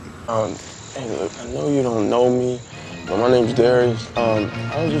Um, hey, look, I know you don't know me, but my name's Darius. I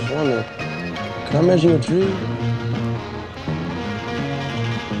was just wondering, can I measure your tree?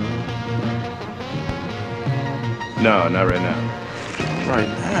 No, not right now. Right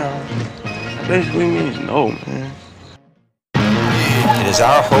now? That basically means no, man. It is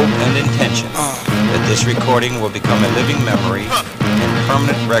our hope and intention that this recording will become a living memory and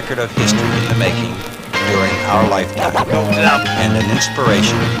permanent record of history in the making during our lifetime, and an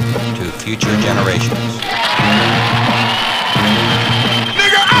inspiration to future generations.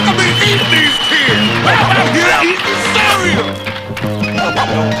 Nigga, I could be eating these kids! I'm out here eating cereal!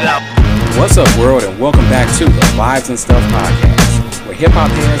 What's up, world, and welcome back to the Vibes and Stuff podcast, where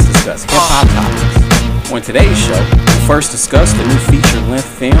hip-hop heads discuss hip-hop topics. On today's show, we'll first discuss the new feature-length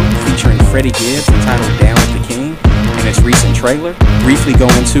film featuring Freddie Gibbs entitled Down with the King and its recent trailer, briefly go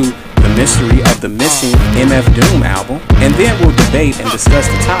into the mystery of the missing MF Doom album, and then we'll debate and discuss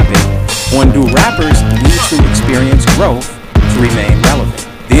the topic on do rappers need to experience growth to remain relevant.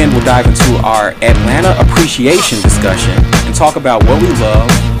 Then we'll dive into our Atlanta appreciation discussion and talk about what we love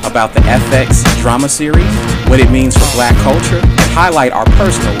about the FX drama series, what it means for black culture, and highlight our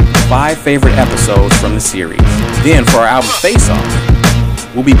personal 5 favorite episodes from the series. Then for our album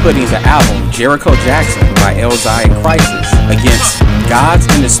Faceoff, we'll be putting the album Jericho Jackson by Elzai and Crisis against Gods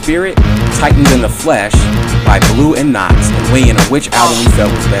in the Spirit, Titans in the Flesh by Blue and Nottz, and weigh in on which album we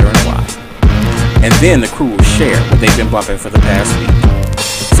felt was better and why. And then the crew will share what they've been bumping for the past week.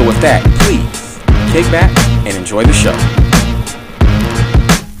 So with that, please kick back and enjoy the show.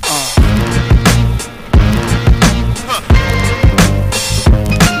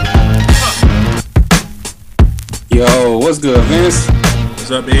 Yo, what's good, Vince?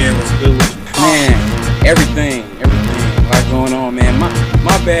 What's up, Ian? What's good with you? Man, everything. A lot going on, man. My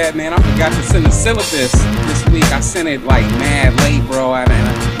bad, man. I forgot to send the syllabus this week. I sent it like mad late, bro.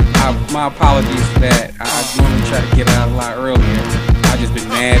 My apologies for that. I normally try to get it out a lot earlier. I just been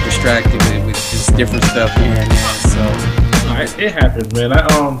mad distracted with just different stuff here and there. So it happens, man. I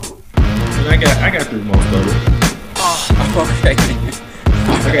got through most of it. Okay,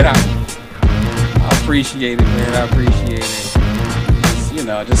 man. I appreciate it, man. I appreciate it.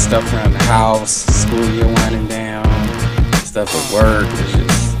 Just stuff around the house, school year winding down, stuff at work. It's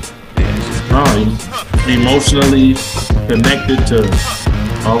just emotionally connected to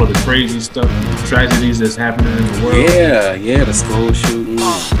all of the crazy stuff, the tragedies that's happening in the world. Yeah, the school shooting.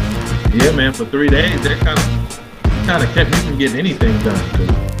 Yeah, man. For 3 days, that kind of kept me from getting anything done.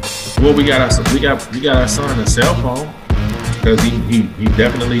 Well, we got our son a cell phone because he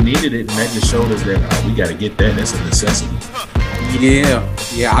definitely needed it, and that just showed us that we got to get that. That's a necessity. Yeah.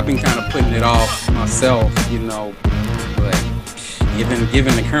 I've been kind of putting it off myself, but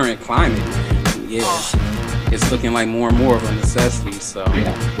given the current climate, man, it's looking like more and more of a necessity. So, we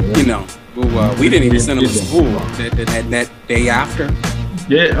didn't even send him to school that day after.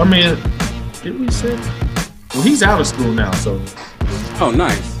 Yeah, I mean, did we send? Well, he's out of school now, so. Oh,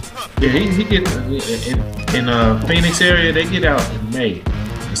 nice. Yeah, he get in Phoenix area. They get out in May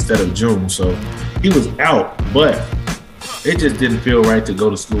instead of June, so he was out, but it just didn't feel right to go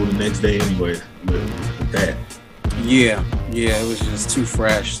to school the next day anyway with that. Yeah, it was just too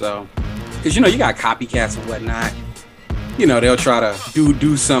fresh. So, because you got copycats and whatnot. They'll try to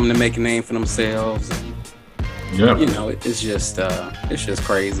do something to make a name for themselves. And, it's just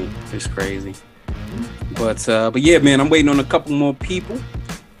crazy. It's crazy. But yeah, man, I'm waiting on a couple more people.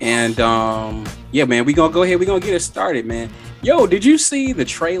 And man, we gonna go ahead. We gonna get it started, man. Yo, did you see the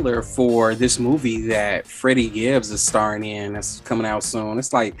trailer for this movie that Freddie Gibbs is starring in? That's coming out soon.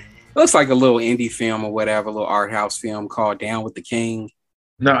 It looks like a little indie film or whatever, a little art house film called Down with the King.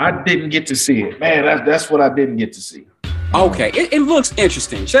 No, I didn't get to see it, man. That's what I didn't get to see. Okay, it looks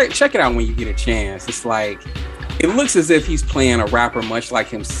interesting. Check it out when you get a chance. It's like it looks as if he's playing a rapper much like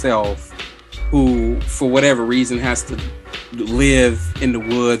himself, who for whatever reason has to live in the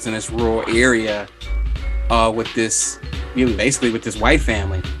woods in this rural area with this, basically with this white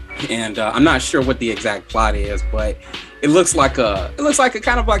family. And I'm not sure what the exact plot is, but it looks like a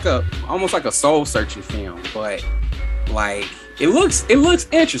kind of like almost like a soul searching film. But like it looks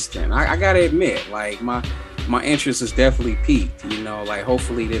interesting. I gotta admit, like my interest is definitely peaked. Like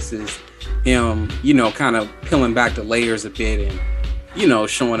hopefully this is him, kind of peeling back the layers a bit and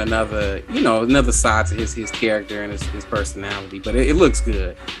showing another side to his character and his personality. But it looks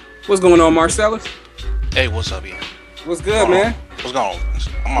good. What's going on, Marcellus? Hey, what's up, Ian? What's good, man? What's going on?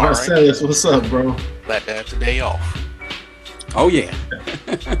 I'm all Marcellus, right. What's up, bro? Glad to have today off. Oh, yeah.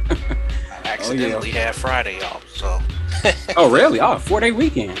 I accidentally had Friday off, so. Oh, really? Oh, 4-day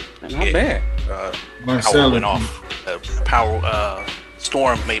weekend. Not bad. Power went off. Power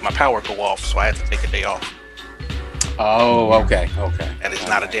storm made my power go off, so I had to take a day off. Oh, okay. And it's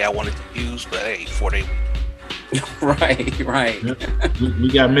not a day I wanted to use, but hey, 4 day. Right. We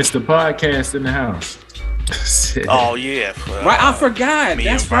got Mr. Podcast in the house. Oh yeah, right. I forgot.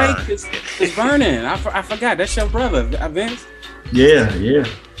 That's right. It's Vernon. I forgot. That's your brother, Vince. Yeah.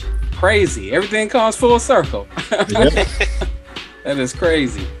 Crazy. Everything comes full circle. Yep. That is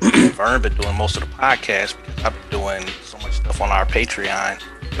crazy. Vern been doing most of the podcasts because I've been doing so much stuff on our Patreon.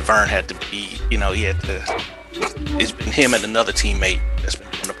 Vern had to be, he had to. It's been him and another teammate that's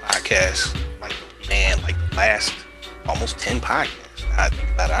been doing the podcast. Like the last almost 10 podcasts. I think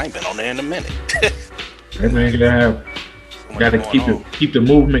about it. I ain't been on there in a minute. That man gotta keep the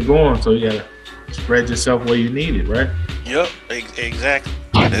movement going, so you gotta spread yourself where you need it, right? Yep, exactly.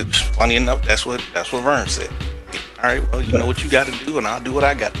 And it's funny enough, that's what Vern said. All right, well, you know what you got to do, and I'll do what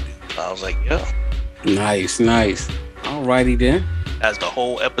I got to do. I was like, yeah. Nice. Alrighty then. As the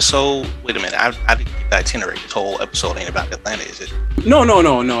whole episode. Wait a minute, I didn't get the itinerary. This whole episode ain't about Atlanta, is it? No,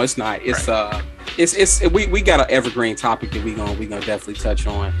 it's not. It's right. We got an evergreen topic that we gonna definitely touch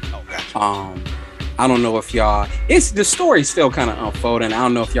on. Oh, gotcha. I don't know if y'all. The story's still kind of unfolding. I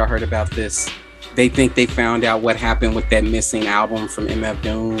don't know if y'all heard about this. They think they found out what happened with that missing album from MF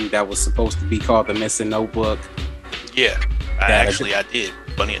Doom that was supposed to be called The Missing Notebook. Yeah, I did.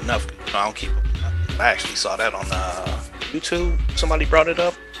 Funny enough, I don't keep up with nothing. I actually saw that on YouTube. Somebody brought it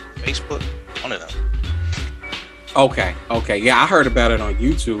up. Facebook. One of them. Okay. Yeah, I heard about it on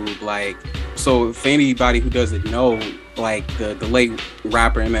YouTube. Like, so for anybody who doesn't know, like the late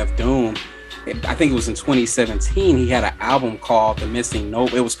rapper MF Doom, I think it was in 2017, he had an album called The Missing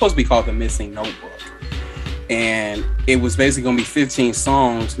Notebook. It was supposed to be called The Missing Notebook. And it was basically going to be 15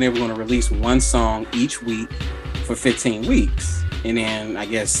 songs, and they were going to release one song each week for 15 weeks. And then I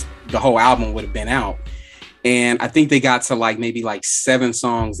guess the whole album would have been out. And I think they got to maybe 7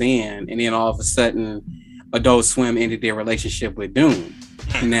 songs in, and then all of a sudden Adult Swim ended their relationship with Doom.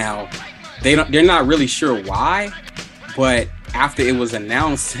 Now, they're not really sure why, but after it was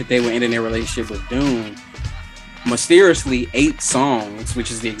announced that they were ending their relationship with Doom, mysteriously 8 songs,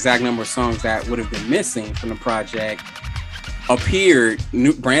 which is the exact number of songs that would have been missing from the project, appeared,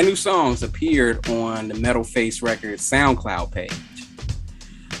 brand new songs appeared on the Metal Face Records SoundCloud page.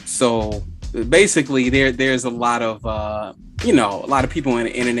 So basically there's a lot of people on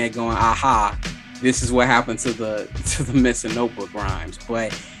the internet going, aha, this is what happened to the Missing Notebook rhymes.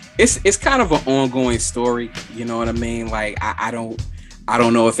 But it's kind of an ongoing story, you know what I mean? Like I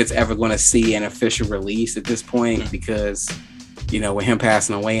don't know if it's ever going to see an official release at this point, because with him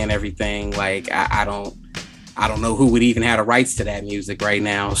passing away and everything, like I don't know who would even have the rights to that music right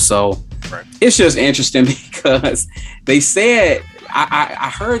now. So right. It's just interesting because they said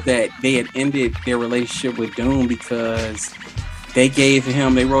I heard that they had ended their relationship with Doom because they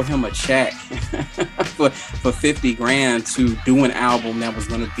wrote him a check for $50,000 to do an album that was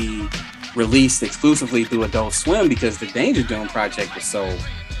going to be released exclusively through Adult Swim, because the Danger Doom project was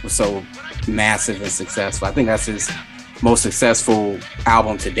so massive and successful. I think that's his most successful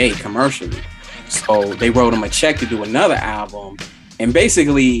album to date commercially. So they wrote him a check to do another album, and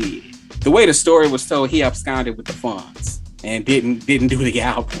basically the way the story was told, he absconded with the funds and didn't do the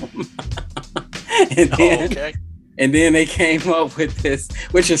album. And then they came up with this,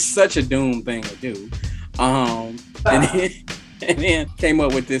 which is such a Doom thing to do. And then came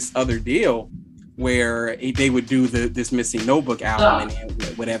up with this other deal where they would do this Missing Notebook album, and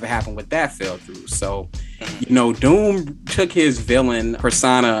then whatever happened with that fell through. So, Doom took his villain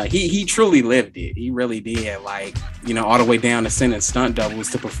persona. He truly lived it. He really did. All the way down to sending stunt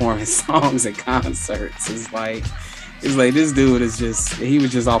doubles to perform his songs at concerts. It's like this dude he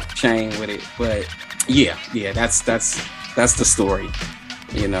was just off the chain with it. But yeah, that's the story,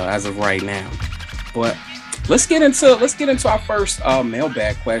 as of right now. But let's get into our first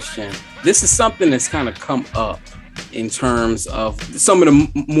mailbag question. This is something that's kind of come up in terms of some of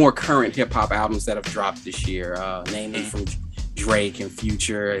the more current hip hop albums that have dropped this year, namely from Drake and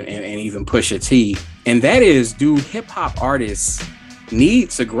Future and even Pusha T. And that is, do hip hop artists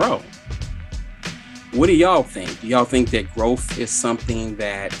need to grow? What do y'all think? Do y'all think that growth is something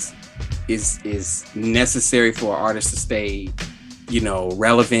that is necessary for artists to stay,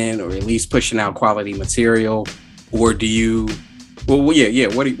 relevant, or at least pushing out quality material? Or do you? Well, yeah.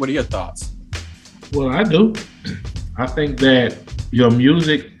 What are your thoughts? Well, I do. I think that your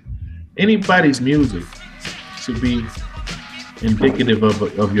music, anybody's music, should be indicative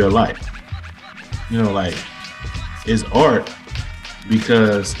of your life. It's art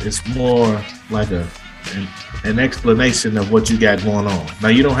because it's more like an explanation of what you got going on. Now,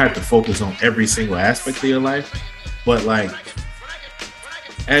 you don't have to focus on every single aspect of your life, but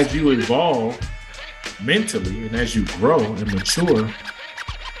as you evolve mentally and as you grow and mature,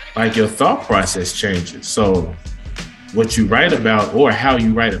 like your thought process changes. So what you write about or how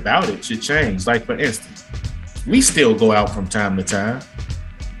you write about it should change. Like, for instance, we still go out from time to time,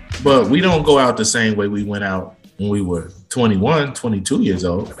 but we don't go out the same way we went out when we were 21, 22 years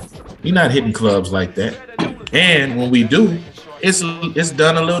old. We're not hitting clubs like that. And when we do, it's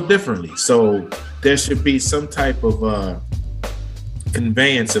done a little differently. So there should be some type of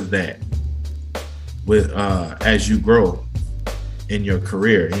conveyance of that with as you grow in your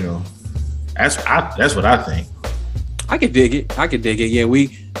career. You know, that's what I think. I could dig it. Yeah, we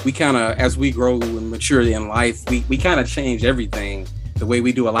kind of, as we grow and mature in life, we kind of change everything, the way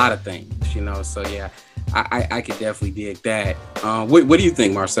we do a lot of things, you know. So yeah, I could definitely dig that. What do you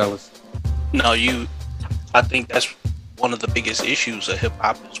think, Marcellus? No, I think that's one of the biggest issues of hip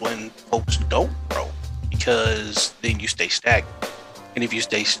hop is when folks don't grow, because then you stay stagnant. And if you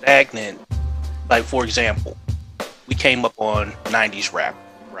stay stagnant, like for example, we came up on 90s rap,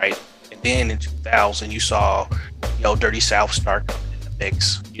 right? And then in 2000, you saw, you know, Dirty South start coming in the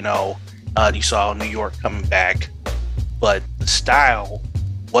mix. You know, you saw New York coming back, but the style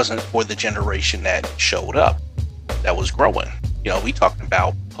wasn't for the generation that showed up, that was growing. You know, we talking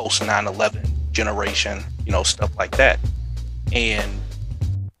about post 9/11 generation, you know, stuff like that. And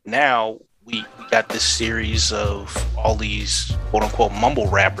now we got this series of all these quote unquote mumble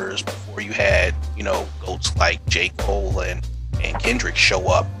rappers before you had, you know, goats like J. Cole and Kendrick show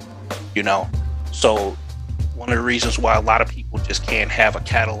up, you know. So one of the reasons why a lot of people just can't have a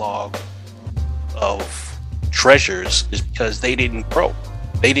catalog of treasures is because they didn't grow.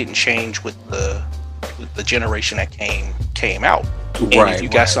 They didn't change with the generation that came out. And if you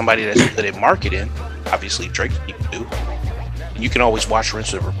got somebody that's good at marketing, obviously Drake's people do, and you can always watch,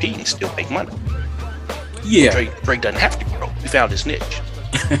 rinse, and repeat and still make money. Yeah, Drake doesn't have to grow. He found his niche.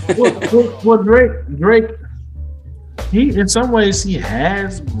 well, Drake, he in some ways he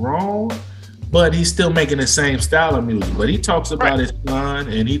has grown, but he's still making the same style of music. But he talks about his son,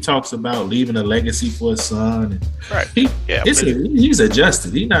 and he talks about leaving a legacy for his son. And he's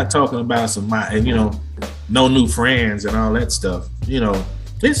adjusted. He's not talking about no new friends and all that stuff. You know,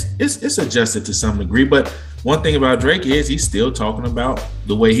 it's adjusted to some degree. But one thing about Drake is he's still talking about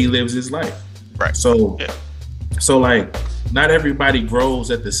the way he lives his life. Right. So like, not everybody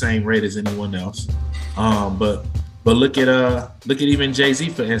grows at the same rate as anyone else. But look at even Jay-Z,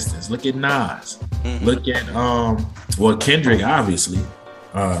 for instance. Look at Nas. Mm-hmm. Look at Kendrick, obviously.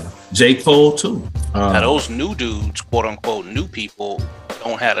 J. Cole too. Now those new dudes, quote unquote new people,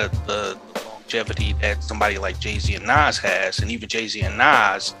 don't have the longevity that somebody like Jay-Z and Nas has. And even Jay-Z and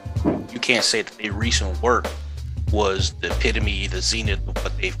Nas, you can't say that their recent work was the epitome, the zenith of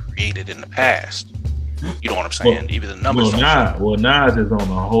what they've created in the past. You know what I'm saying? Even the numbers. Nas is on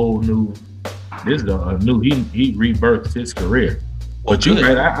a whole new. This is a new. He rebirthed his career. Well, but you're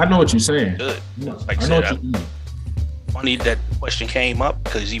right. I know what you're saying. Good. I know what you mean. Funny that the question came up,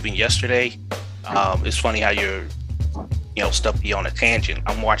 because even yesterday, it's funny how you're, stuff be on a tangent.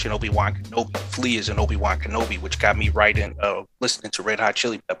 I'm watching Obi-Wan Kenobi. Flea is in Obi-Wan Kenobi, which got me right in listening to Red Hot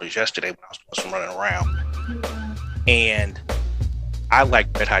Chili Peppers yesterday when I was doing some running around. And I like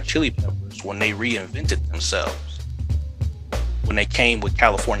Red Hot Chili Peppers when they reinvented themselves. When they came with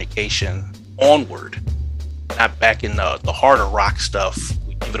Californication onward, not back in the harder rock stuff,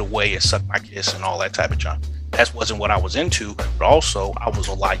 we give it away and Suck My Kiss and all that type of junk. That wasn't what I was into, but also I was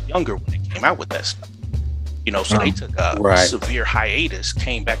a lot younger when they came out with that stuff. So they took a severe hiatus,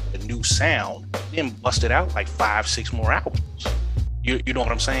 came back with a new sound, then busted out like 5-6 more albums. You know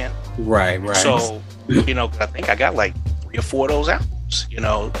what I'm saying? Right. So, I think I got like 3 or 4 of those albums,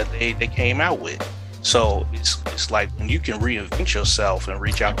 that they came out with. So it's like when you can reinvent yourself and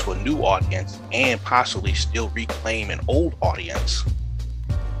reach out to a new audience and possibly still reclaim an old audience,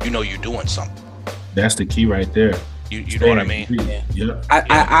 you're doing something. That's the key right there. You know what I mean? Yeah.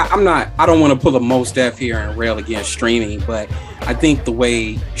 I don't want to pull a Mos Def here and rail against streaming, but I think the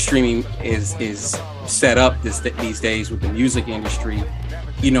way streaming is set up these days with the music industry,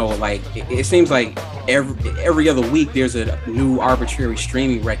 like it seems like every other week there's a new arbitrary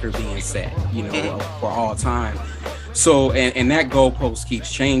streaming record being set, for all time. So and that goalpost keeps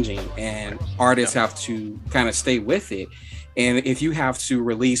changing, and artists have to kind of stay with it. And if you have to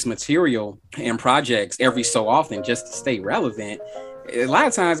release material and projects every so often just to stay relevant, a lot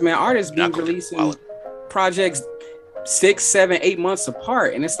of times, man, artists be releasing projects 6, 7, 8 months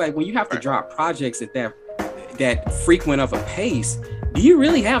apart. And it's like, when you have to drop projects at that frequent of a pace, do you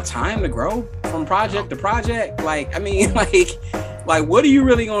really have time to grow from project to project? Like, I mean, like what are you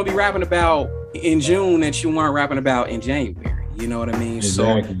really going to be rapping about in June that you weren't rapping about in January? You know what I mean?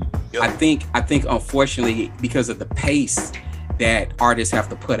 Exactly. So I think unfortunately, because of the pace that artists have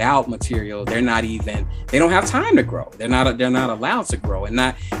to put out material, they don't have time to grow. They're not allowed to grow, and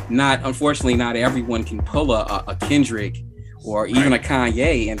not unfortunately, not everyone can pull a Kendrick or even a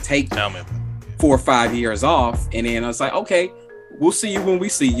Kanye and take 4 or 5 years off, and then I was like, okay, we'll see you when we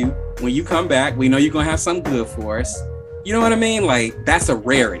see you. When you come back, we know you're gonna have something good for us. You know what I mean? Like, that's a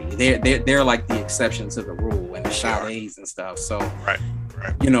rarity. They're like the exception to the rule, and the chalets and stuff. So,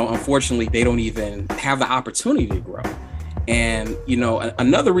 you know, unfortunately, they don't even have the opportunity to grow. And, you know,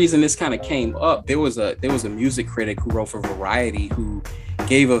 another reason this kind of came up, there was a music critic who wrote for Variety who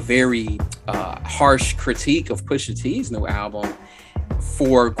gave a very harsh critique of Pusha T's new album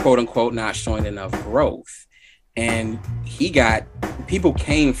for, quote unquote, not showing enough growth. And people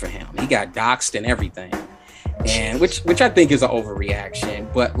came for him. He got doxxed and everything. And which I think is an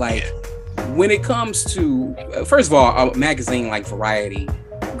overreaction. But like, when it comes to, first of all, a magazine like Variety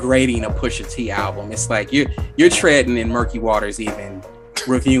grading a Pusha T album, it's like you're treading in murky waters even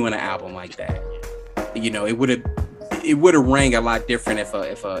reviewing an album like that. You know, it would have rang a lot different if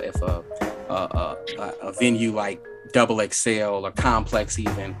a venue like Double XL or Complex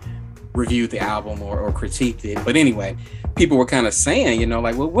even reviewed the album or critiqued it. But anyway, people were kind of saying, you know,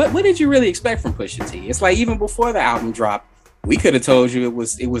 like, well, what did you really expect from Pusha T? It's like, even before the album dropped, we could have told you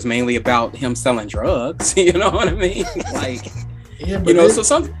it was mainly about him selling drugs. You know what I mean? Like, yeah, you know, so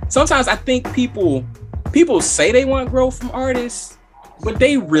sometimes I think people say they want growth from artists, but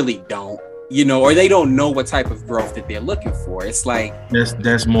they really don't, you know, or they don't know what type of growth that they're looking for. It's like,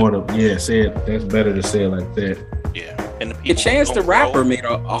 that's more to, say it. That's better to say it like that. Yeah. And the Chance the Rapper made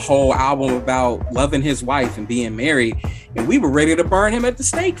a whole album about loving his wife and being married, and we were ready to burn him at the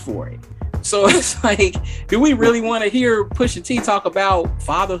stake for it. So it's like, do we really want to hear Pusha T talk about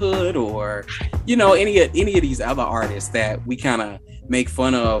fatherhood, or, you know, any of these other artists that we kind of make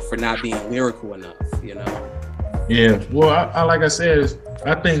fun of for not being lyrical enough, you know? Yeah. Well, I like I said,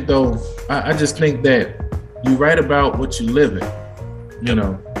 I think though, I just think that you write about what you live in, you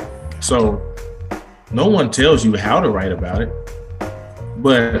know? So no one tells you how to write about it,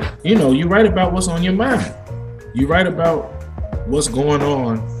 but, you know, you write about what's on your mind. You write about what's going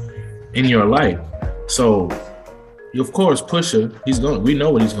on in your life. So, of course, Pusha, we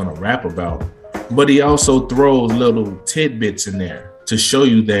know what he's gonna rap about, but he also throws little tidbits in there to show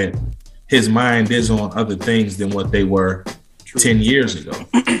you that his mind is on other things than what they were 10 years ago.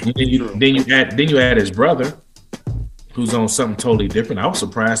 And then you add his brother, who's on something totally different. I was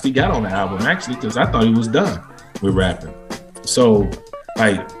surprised he got on the album, actually, because I thought he was done with rapping. So,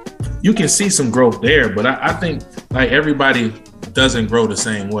 like, you can see some growth there, but I think, like, everybody doesn't grow the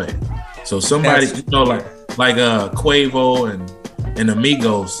same way. So somebody, you know, like Quavo and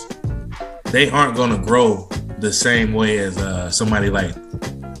Amigos, they aren't gonna grow the same way as somebody like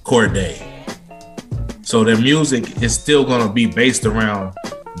Corday. So their music is still gonna be based around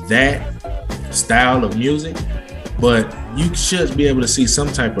that style of music, but you should be able to see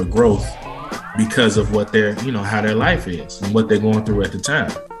some type of growth because of what how their life is and what they're going through at the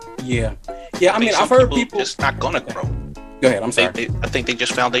time. Yeah. I mean, I've heard people just not gonna grow. Go ahead, I'm sorry. I think they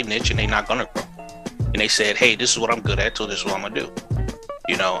just found their niche and they're not gonna grow. And they said, hey, this is what I'm good at, so this is what I'm gonna do.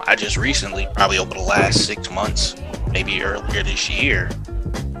 You know, I just recently, probably over the last 6 months, maybe earlier this year,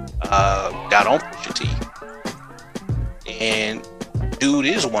 got on Pusha T. And dude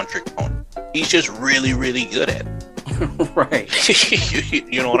is a one-trick pony. He's just really, really good at it. Right.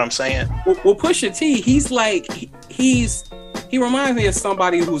 You know what I'm saying? Well, Pusha T, he's like, he reminds me of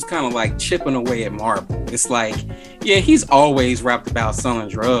somebody who's kind of like chipping away at marble. It's like, yeah, he's always rapped about selling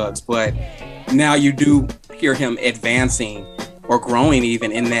drugs, but now you do hear him advancing or growing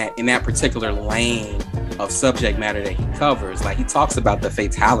even in that particular lane of subject matter that he covers. Like, he talks about the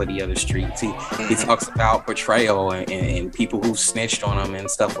fatality of the streets. He talks about betrayal and people who snitched on him and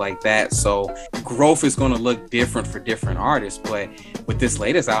stuff like that. So growth is going to look different for different artists. But with this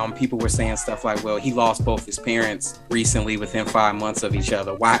latest album, people were saying stuff like, well, he lost both his parents recently within 5 months of each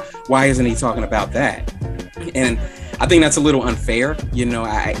other. Why isn't he talking about that? And I think that's a little unfair. You know,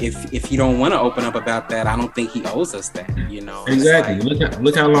 if you don't want to open up about that, I don't think he owes us that, you know. Exactly. Like,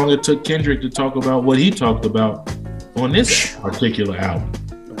 look how long it took Kendrick to talk about what he talked about on this particular album.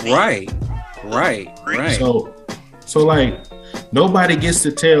 Right. So like, nobody gets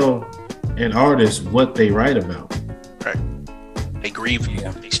to tell an artist what they write about. Right. They grieve.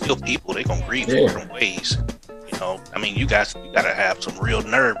 Yeah. They still people. They gonna grieve in different ways. You know, I mean, you gotta have some real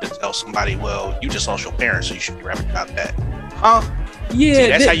nerve to tell somebody, well, you just lost your parents, so you should be rapping about that. Huh? Yeah, See,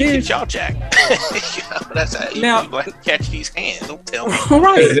 that's how you get y'all jack. That's how you Now- like catch these hands. Don't tell me.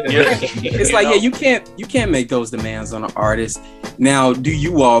 Right. Yeah. It's like, yeah, you can't make those demands on an artist. Now, do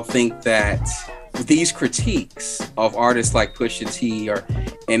you all think that these critiques of artists like Pusha T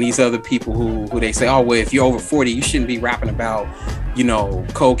and these other people who they say, oh, well, if you're over 40, you shouldn't be rapping about,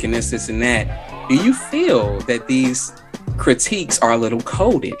 coke and this and that. Do you feel that these critiques are a little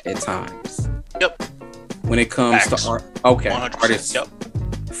coded at times? Yep. When it comes Facts. to artists Yep.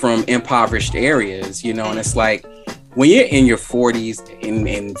 from impoverished areas, and it's like when you're in your 40s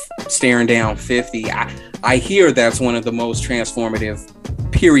and staring down 50, I hear that's one of the most transformative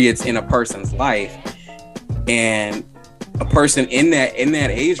periods in a person's life, and a person in that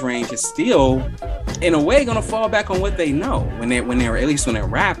age range is still in a way gonna fall back on what they know when they're at least when they're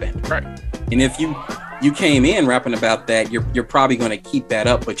rapping. Right. And if you came in rapping about that, you're probably gonna keep that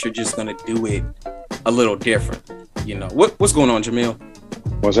up, but you're just gonna do it a little different. What's going on, Jamil?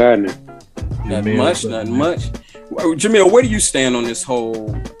 What's happening? Nothing much. Jamil, where do you stand on this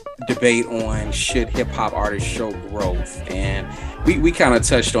whole debate on should hip hop artists show growth? And we kind of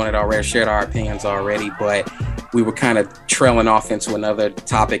touched on it already, shared our opinions already, but we were kind of trailing off into another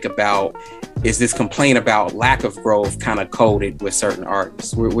topic about, is this complaint about lack of growth kind of coded with certain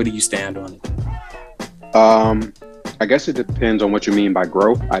artists? Where do you stand on it? I guess it depends on what you mean by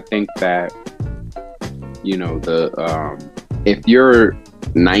growth. I think that, if you're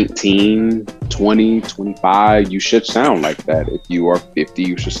 19, 20, 25, you should sound like that. If you are 50,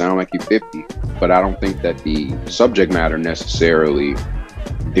 you should sound like you're 50. But I don't think that the subject matter necessarily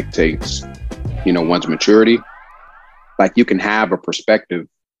dictates, one's maturity. Like, you can have a perspective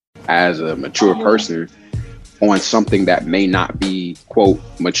as a mature person on something that may not be, quote,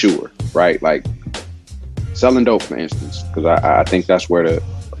 mature, right? Like selling dope, for instance, because I think that's where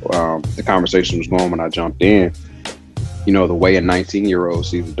the conversation was going when I jumped in. The way a 19-year-old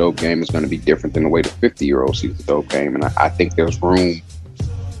sees the dope game is going to be different than the way the 50-year-old sees the dope game. And I think there's room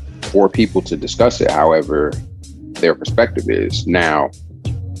for people to discuss it, however their perspective is. Now,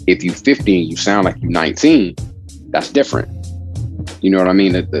 if you're 50 and you sound like you're 19, that's different. You know what I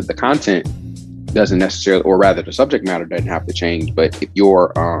mean? The content doesn't necessarily, or rather the subject matter doesn't have to change. But if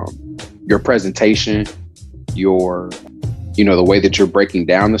your presentation, the way that you're breaking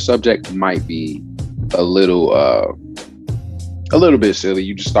down the subject might be a little bit silly.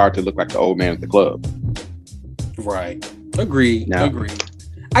 You just start to look like the old man at the club. Right. Agreed. Now, Agreed.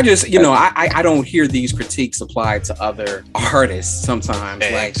 I just, I don't hear these critiques applied to other artists sometimes.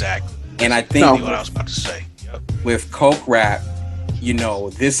 Yeah, exactly. And I think what I was about to say. Yep. With coke rap,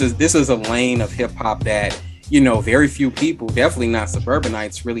 this is a lane of hip hop that, very few people, definitely not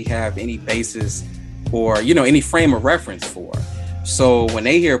suburbanites, really have any basis or, any frame of reference for. So when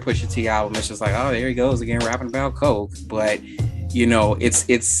they hear a Pusha T album, it's just like, oh, there he goes again, rapping about coke. But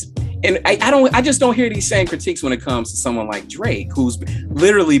it's and I just don't hear these same critiques when it comes to someone like Drake, who's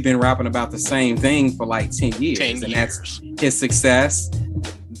literally been rapping about the same thing for like 10 years. And that's his success,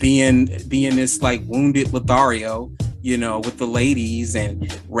 being this like wounded Lothario, with the ladies,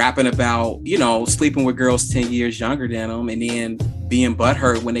 and rapping about, sleeping with girls 10 years younger than him, and then being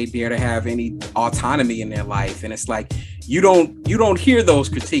butthurt when they dare to have any autonomy in their life. And it's like, you don't hear those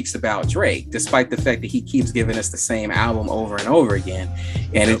critiques about Drake, despite the fact that he keeps giving us the same album over and over again.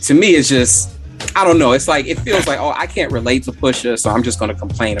 And to me, it's just, I don't know. It's like, it feels like, oh, I can't relate to Pusha, so I'm just going to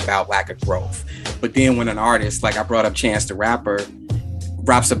complain about lack of growth. But then when an artist, like I brought up Chance the Rapper,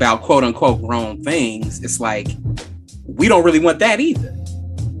 raps about quote unquote grown things, it's like, we don't really want that either.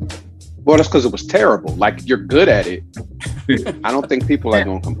 Well, that's because it was terrible. Like, if you're good at it, I don't think people are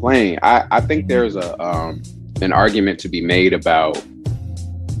going to complain. I think there's an argument to be made about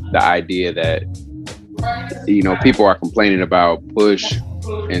the idea that, people are complaining about Push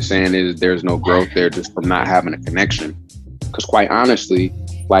and saying there's no growth there just from not having a connection. Because quite honestly,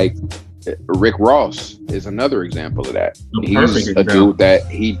 like, Rick Ross is another example of that. He's a dude that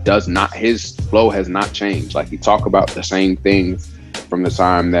his flow has not changed. Like, he talk about the same things from the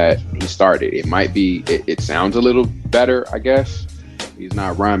time that he started. It might be, it sounds a little better, I guess. He's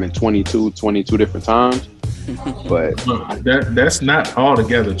not rhyming 22 different times. But that's not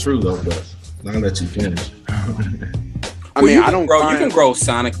altogether true, though. But now that you finish, you can grow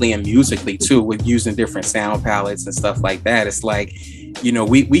sonically and musically too with using different sound palettes and stuff like that. It's like,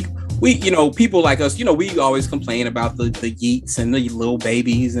 we people like us, we always complain about the Yeats and the Lil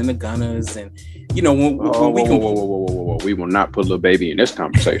Babies and the Gunners, and we will not put Lil Baby in this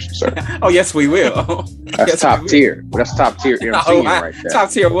conversation, sir. Oh yes, we will. That's top tier. That's top tier MC right there.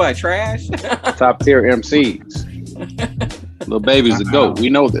 Top tier what? Trash? Top tier MCs. Lil Baby's a GOAT. We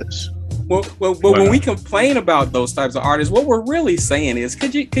know this. Well, when we complain about those types of artists, what we're really saying is,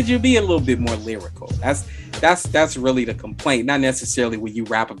 could you be a little bit more lyrical? That's really the complaint. Not necessarily when you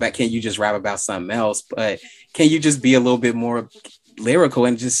rap about, can you just rap about something else, but can you just be a little bit more lyrical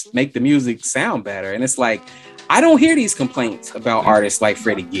and just make the music sound better? And it's like, I don't hear these complaints about artists like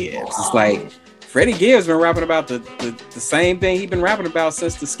Freddie Gibbs. It's like Freddie Gibbs been rapping about the same thing he's been rapping about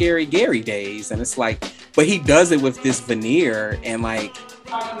since the Scary Gary days, and it's like, but he does it with this veneer, and like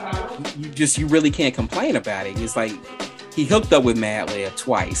you really can't complain about it. It's like he hooked up with Madlib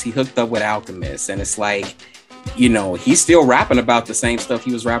twice. He hooked up with Alchemist, and it's like, you know, he's still rapping about the same stuff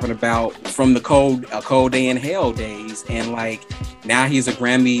he was rapping about from the Cold Day in Hell days, and like now he's a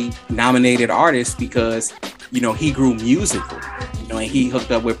Grammy nominated artist because, you know, he grew musically, you know, and he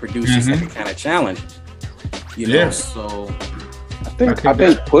hooked up with producers that could kind of challenge him, you know. So I think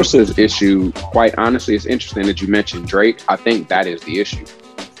Pusha's issue, quite honestly, it's interesting that you mentioned Drake. I think that is the issue.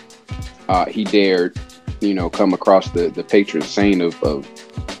 He dared, you know, come across the patron saint of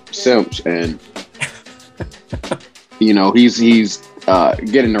simps, and you know, he's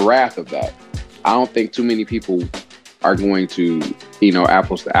getting the wrath of that. I don't think too many people are going to, you know,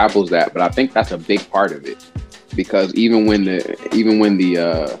 apples to apples that, but I think that's a big part of it, because even when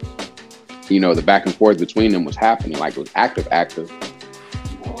the you know, the back and forth between them was happening, like it was active,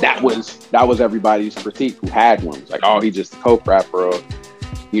 that was everybody's critique who had one. It's like, oh, he's just a coke rapper, or,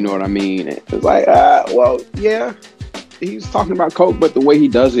 you know what I mean? It's like, well, yeah, he's talking about coke, but the way he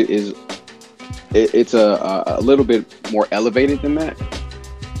does it is, it's a little bit more elevated than that.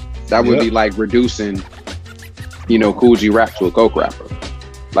 That would be like reducing, you know, Kool G Rap to a coke rapper.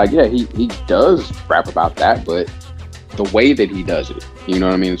 Like, yeah, he does rap about that, but the way that he does it, you know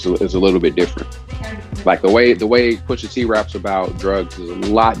what I mean, is a little bit different. Like the way Pusha T raps about drugs is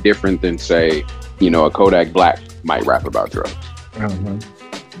a lot different than, say, you know, a Kodak Black might rap about drugs.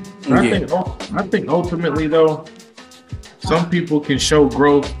 I think ultimately though, some people can show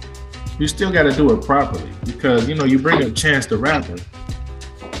growth. You still got to do it properly, because, you know, you bring up Chance the Rapper,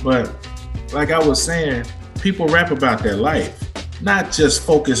 but like I was saying, people rap about their life, not just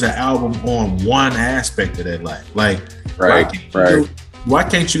focus an album on one aspect of their life. Like, why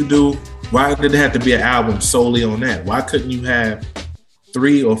did it have to be an album solely on that? Why couldn't you have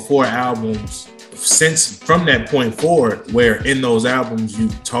 3 or 4 albums from that point forward, where in those albums you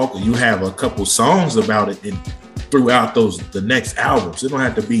have a couple songs about it throughout the next albums? It don't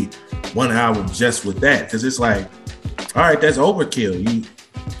have to be one album just with that, because it's like, all right, that's overkill.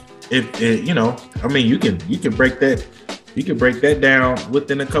 You know, I mean, you can break that down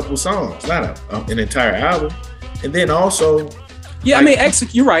within a couple songs, not an entire album. And then also, yeah, like, I mean,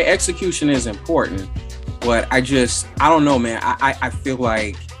 you're right. Execution is important, but I don't know, man. I feel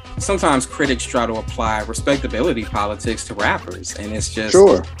like sometimes critics try to apply respectability politics to rappers, and it's just,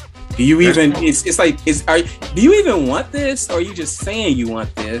 sure. Do you even? It's like, do you even want this, or are you just saying you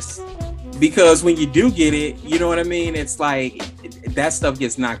want this? Because when you do get it, you know what I mean. It's like that stuff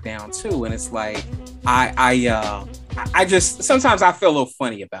gets knocked down too, and it's like I just sometimes I feel a little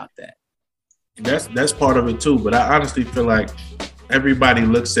funny about that. That's part of it too. But I honestly feel like everybody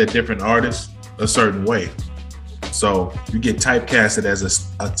looks at different artists a certain way, so you get typecasted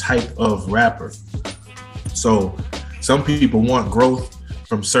as a type of rapper. So some people want growth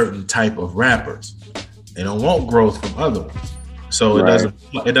from certain type of rappers. They don't want growth from other ones. So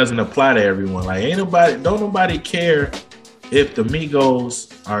it doesn't apply to everyone. Like, don't nobody care if the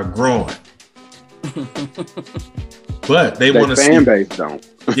Migos are growing. But they want to see fan base don't.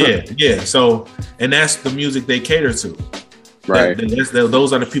 yeah. So, and that's the music they cater to. Right.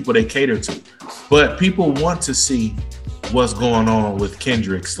 Those are the people they cater to. But people want to see what's going on with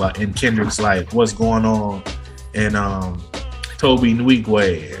Kendrick's life, what's going on in Toby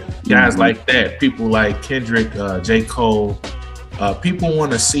Nwigwe, and guys like that. People like Kendrick, J. Cole. People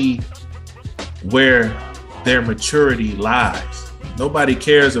want to see where their maturity lies. Nobody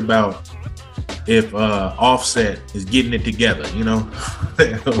cares about if Offset is getting it together, you know.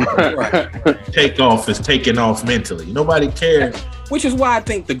 Takeoff is taking off mentally. Nobody cares. Which is why I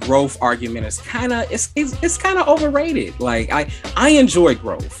think the growth argument is kind of it's kind of overrated. Like I enjoy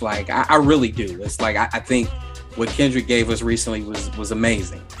growth. Like I really do. It's like I think what Kendrick gave us recently was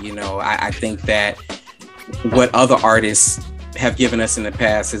amazing. You know, I think that what other artists have given us in the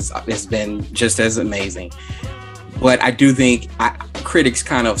past has been just as amazing. But I do think critics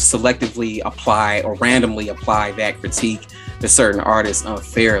kind of selectively apply or randomly apply that critique to certain artists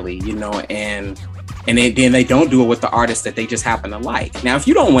unfairly, you know, and then they don't do it with the artists that they just happen to like. Now, if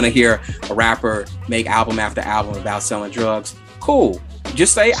you don't want to hear a rapper make album after album about selling drugs, cool.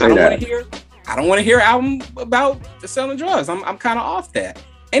 Just say I don't want to hear an album about selling drugs. I'm kind of off that.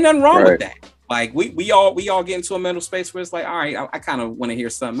 Ain't nothing wrong with Right. that. Like we all get into a mental space where it's like, all right, I kind of want to hear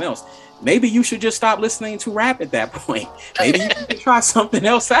something else. Maybe you should just stop listening to rap at that point. Maybe you should try something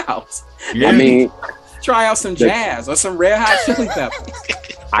else out. Yeah. I mean, Try out some jazz or some Red Hot Chili Peppers.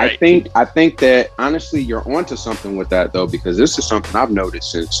 I think that honestly you're onto something with that though, because this is something I've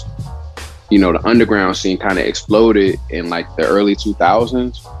noticed since, you know, the underground scene kind of exploded in like the early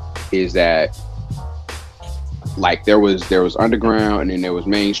 2000s, is that like there was underground and then there was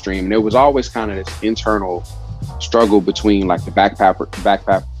mainstream, and there was always kind of this internal struggle between like the backpackers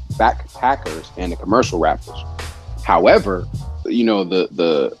and the commercial rappers. However, you know,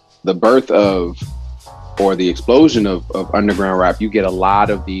 the birth of, or the explosion of underground rap, you get a lot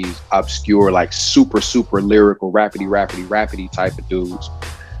of these obscure, like super lyrical rapidy type of dudes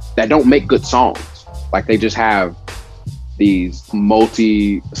that don't make good songs. Like they just have these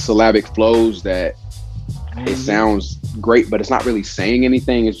multi-syllabic flows that it sounds great, but it's not really saying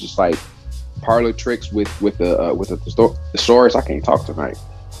anything. It's just like parlor tricks with a thesaurus. I can't talk tonight.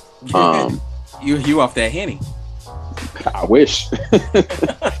 You off that Henny. I wish.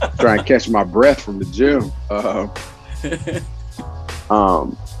 Try and catch my breath from the gym.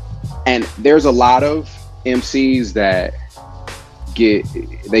 And there's a lot of MCs that get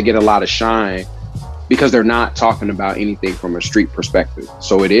a lot of shine because they're not talking about anything from a street perspective.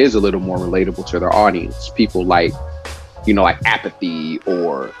 So it is a little more relatable to their audience. People like, you know, like Apathy,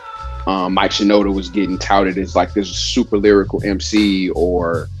 or Mike Shinoda was getting touted as like this super lyrical MC,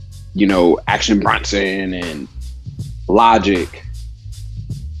 or, you know, Action Bronson and Logic.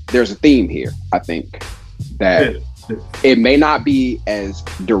 There's a theme here, I think, that it may not be as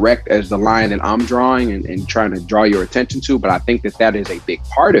direct as the line that I'm drawing and trying to draw your attention to, but I think that is a big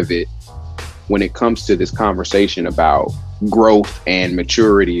part of it when it comes to this conversation about growth and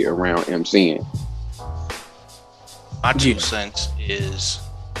maturity around MCing. My 2 cents is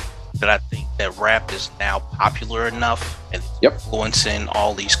that I think that rap is now popular enough and influencing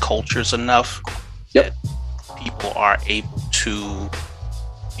all these cultures enough that people are able to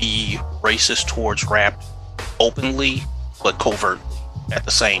be racist towards rap openly but covertly at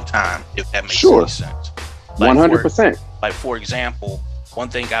the same time, if that makes any sense. Like 100%. For example, one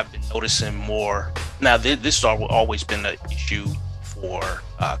thing I've been noticing more now, this has always been an issue for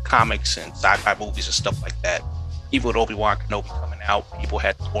comics and sci-fi movies and stuff like that. Even with Obi-Wan Kenobi coming out, people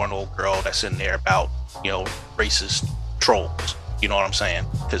had the born old girl that's in there about, you know, racist trolls. You know what I'm saying?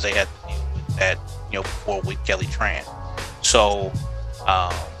 Because they had to deal with that, you know, before with Kelly Tran. So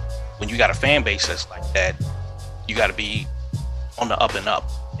when you got a fan base that's like that, you got to be on the up and up.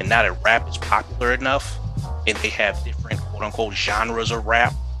 And now that rap is popular enough, and they have different quote unquote genres of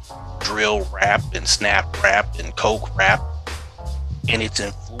rap, drill rap and snap rap and coke rap, and it's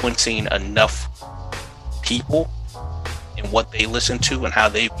influencing enough people in what they listen to and how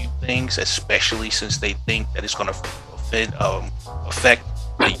they view things, especially since they think that it's going to affect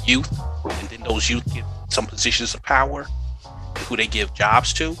the youth, and then those youth get some positions of power who they give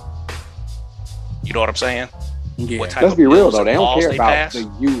jobs to. You know what I'm saying? Yeah. Let's be real though, they don't care about pass.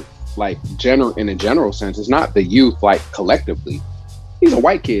 the youth, like in a general sense. It's not the youth like collectively. These are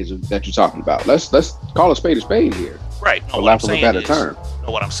white kids that you're talking about. Let's call a spade here. Right. No, for what lack I'm of a saying better is, term.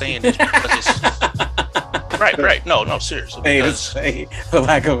 no, what I'm saying is because it's right. No, seriously. For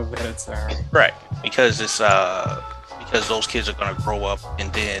lack of a better term. Right. Because it's because those kids are gonna grow up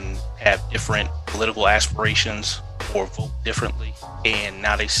and then have different political aspirations or vote differently. And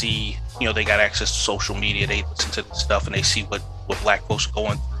now they see, you know, they got access to social media, they listen to this stuff and they see what black folks are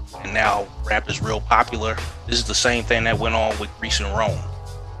going through. And now rap is real popular. This is the same thing that went on with Greece and Rome.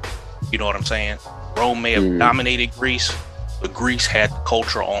 You know what I'm saying? Rome may have dominated Greece, but Greece had the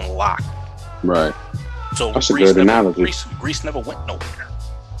culture on lock. Right. So that's a good analogy. Greece never went nowhere.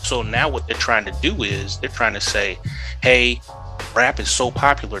 So now what they're trying to do is they're trying to say, hey, rap is so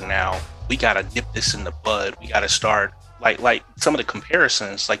popular now, we gotta nip this in the bud. We gotta start like some of the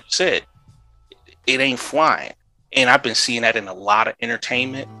comparisons, like you said, it ain't flying. And I've been seeing that in a lot of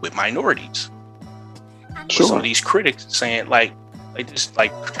entertainment with minorities. Sure. Some of these critics saying like this,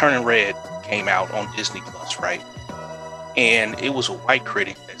 like Turning Red came out on Disney Plus, right? And it was a white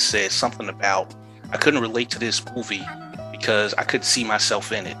critic that said something about, I couldn't relate to this movie because I couldn't see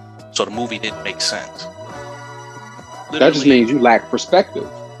myself in it. So the movie didn't make sense. Literally, that just means you lack perspective.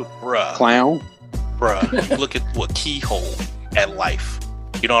 Bruh. Clown. Bruh, you look at a keyhole at life.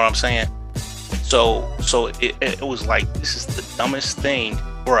 You know what I'm saying? So it was like, this is the dumbest thing.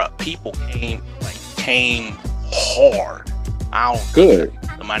 Bruh, people came hard. I don't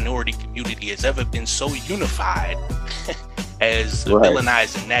think the minority community has ever been so unified as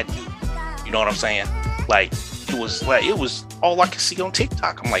villainizing that dude. You know what I'm saying? Like, it was all I could see on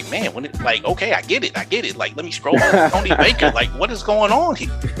TikTok. I'm like, man, when it like, okay, I get it. Like, let me scroll up Tony Baker. Like, what is going on here?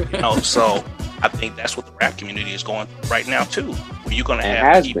 So I think that's what the rap community is going through right now too. Where you're gonna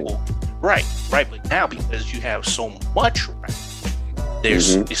have people, right. But now because you have so much rap,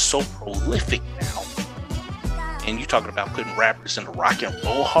 it's so prolific now. And you're talking about putting rappers in the Rock and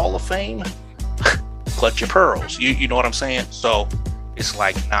Roll Hall of Fame. Clutch your pearls. You know what I'm saying? So it's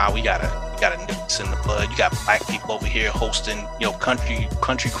like, nah, we gotta nip this in the bud. You got black people over here hosting,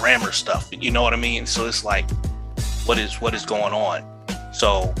 country grammar stuff. You know what I mean? So it's like, what is going on?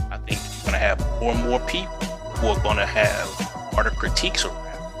 So I think you're gonna have more and more people who are gonna have harder critiques of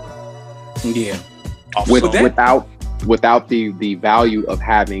rap. Yeah. Without the value of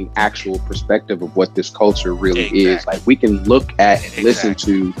having actual perspective of what this culture really is. Like, we can look at and listen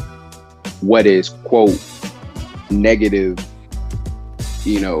to what is, quote, negative,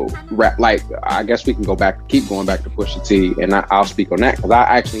 rap. Like, I guess we can keep going back to Pusha T, and I'll speak on that because I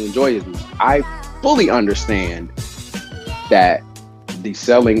actually enjoy his music. I fully understand that the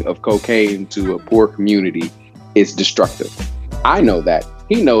selling of cocaine to a poor community is destructive. I know that.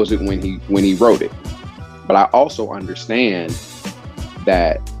 He knows it when he wrote it. But I also understand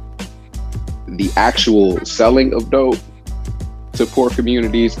that the actual selling of dope to poor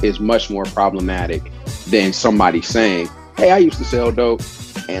communities is much more problematic than somebody saying, hey, I used to sell dope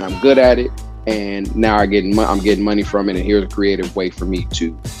and I'm good at it, and now I'm getting money from it, and here's a creative way for me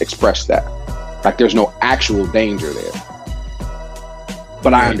to express that. Like, there's no actual danger there.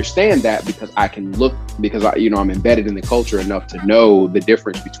 But I understand that because I'm embedded in the culture enough to know the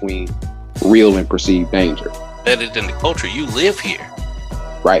difference between real and perceived danger. Embedded in the culture, you live here.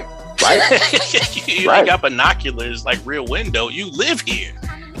 Right. You ain't got binoculars like Rear Window. You live here.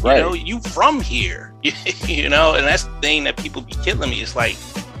 Right. You from here. And that's the thing that people be killing me. It's like,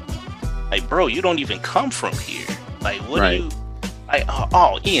 bro, you don't even come from here. Like, what do you?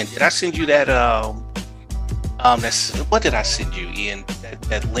 Ian, did I send you that? What did I send you, Ian?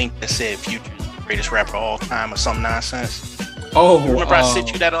 That link that said Future is the greatest rapper of all time or some nonsense. Oh, you remember I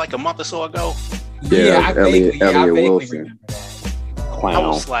sent you that like a month or so ago? Yeah, Elliot Wilson. Remember that. Clown. I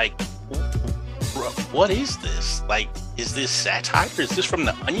was like, what is this? Like, is this satire? Is this from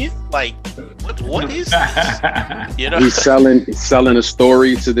The Onion? Like, what is this? He's selling a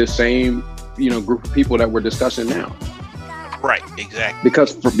story to the same group of people that we're discussing now. Right, exactly.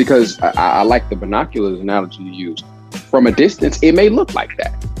 Because I like the binoculars analogy you used. From a distance, it may look like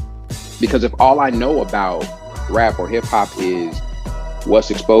that. Because if all I know about rap or hip hop is what's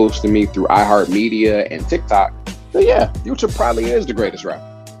exposed to me through iHeartMedia and TikTok, then yeah, Future probably is the greatest rapper.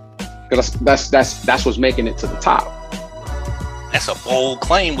 Because that's what's making it to the top. That's a bold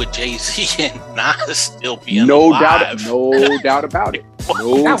claim with Jay-Z and Nas still being no alive. No doubt about it.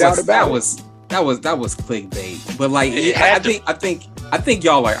 That was clickbait. But like, I think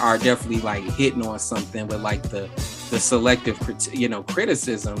y'all are definitely like hitting on something with like the selective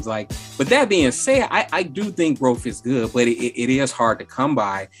criticisms. Like, but that being said, I do think growth is good, but it is hard to come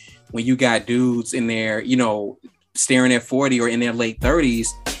by when you got dudes in there, staring at 40 or in their late 30s,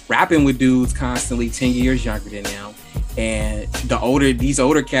 rapping with dudes constantly 10 years younger than them. And these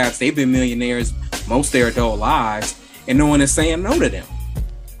older cats, they've been millionaires most of their adult lives, and no one is saying no to them.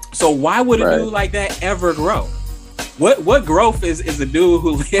 So why would a dude like that ever grow? What growth is a dude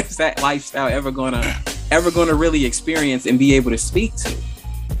who lives that lifestyle ever gonna really experience and be able to speak to?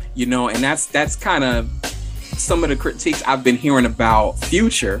 And that's kind of some of the critiques I've been hearing about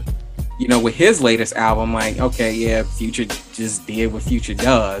Future, with his latest album. Like, okay, yeah, Future just did what Future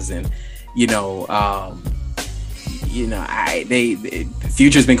does, and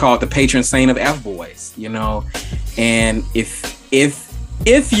Future's been called the patron saint of F-boys, and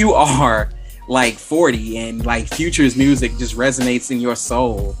if you are like 40 and like Future's music just resonates in your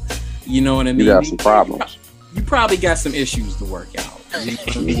soul, you know what I mean? You got some problems. You probably got some issues to work out. You know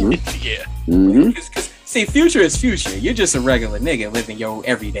what I mean? Yeah. Mm-hmm. Cause, see, Future is Future. You're just a regular nigga living your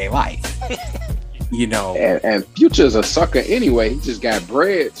everyday life. And Future's a sucker anyway. He just got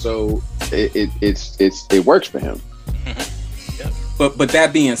bread, so it works for him. But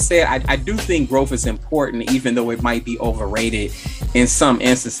that being said, I do think growth is important, even though it might be overrated in some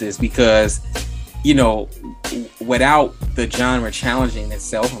instances, because, without the genre challenging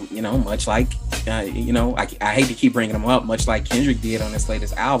itself, much like, I hate to keep bringing them up, much like Kendrick did on his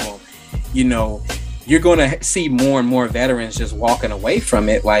latest album, you're going to see more and more veterans just walking away from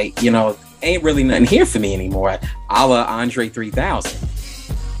it. Like, ain't really nothing here for me anymore. A la Andre 3000.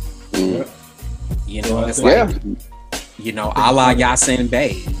 It's like, a la Yasin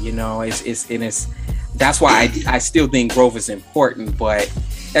Bey, it's that's why I still think growth is important, but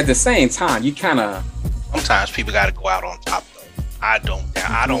at the same time, you kind of sometimes people got to go out on top. Though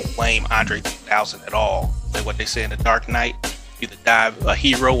I don't blame Andre 3000 at all. Like what they say in The Dark Knight, either die a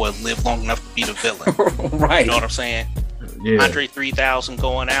hero or live long enough to be the villain. Right. You know what I'm saying? Yeah. Andre 3000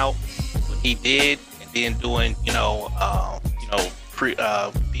 going out, what he did, and then doing, being on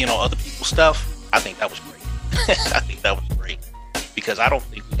other people's stuff. I think that was great. I think that was great because I don't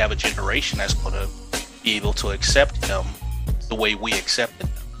think we have a generation that's going to be able to accept him the way we accepted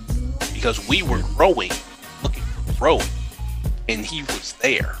him, because we were growing, looking for growth, and he was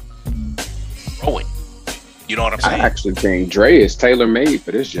there growing. You know what I'm saying? I actually think Dre is tailor-made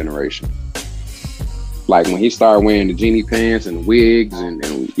for this generation. Like when he started wearing the genie pants and the wigs and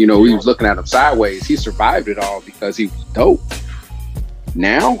we was looking at him sideways, he survived it all because he was dope.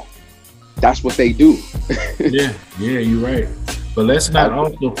 Now, that's what they do. yeah, you're right. But let's not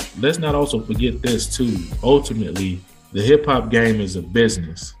also forget this too. Ultimately, the hip hop game is a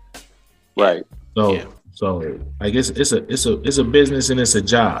business, right? So I guess it's a business and it's a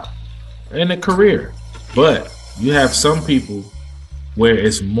job and a career. But you have some people where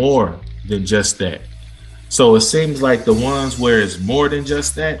it's more than just that. So it seems like the ones where it's more than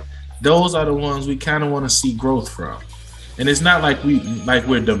just that, those are the ones we kind of want to see growth from. And it's not like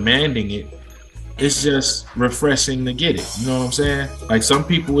we're demanding it. It's just refreshing to get it. You know what I'm saying? Like some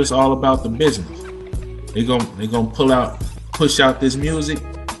people, it's all about the business. They're gonna push out this music,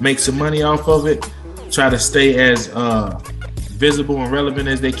 make some money off of it, try to stay as visible and relevant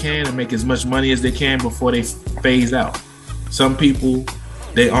as they can, and make as much money as they can before they phase out. Some people,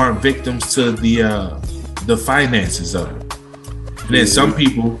 they aren't victims to the finances of it. And then some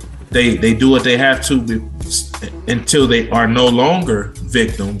people, they do what they have to until they are no longer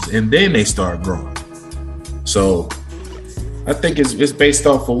victims, and then they start growing. So I think it's based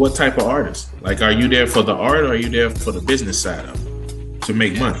off of what type of artist. Like, are you there for the art, or are you there for the business side of it to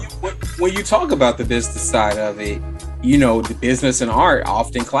make money? When you talk about the business side of it, the business and art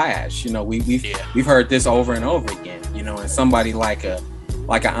often clash. We've heard this over and over again. And somebody like a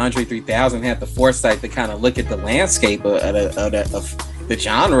Andre 3000 had the foresight to kind of look at the landscape of the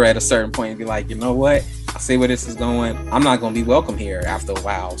genre at a certain point and be like, you know what? I see where this is going. I'm not going to be welcome here after a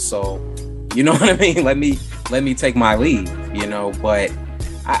while. So, you know what I mean? Let me take my leave. But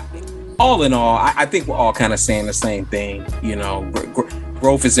all in all, I think we're all kind of saying the same thing.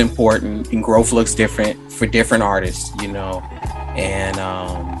 Growth is important, and growth looks different for different artists. And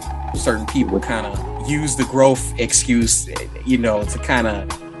certain people kind of use the growth excuse, to kind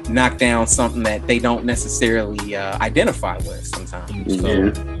of knock down something that they don't necessarily identify with sometimes.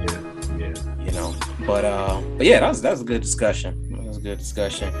 But yeah, that was a good discussion. That was a good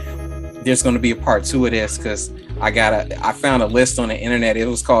discussion. There's going to be a part 2 of this because I found a list on the internet. It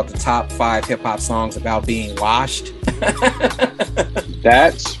was called the top 5 hip hop songs about being washed.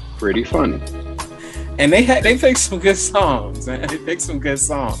 That's pretty funny. And they picked some good songs. Man. They picked some good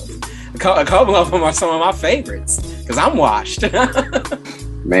songs. A couple of them are some of my favorites because I'm washed.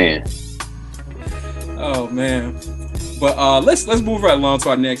 Man. Oh man. But let's move right along to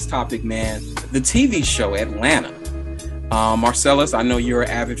our next topic, man. The TV show Atlanta. Marcellus, I know you're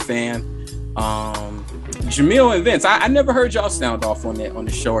an avid fan. Jamil and Vince, I never heard y'all sound off on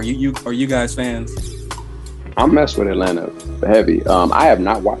the show. Are you guys fans? I mess with Atlanta heavy. I have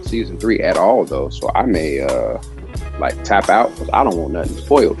not watched season 3 at all though, so I may tap out because I don't want nothing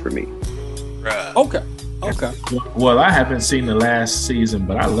spoiled for me. Okay. Well, I haven't seen the last season,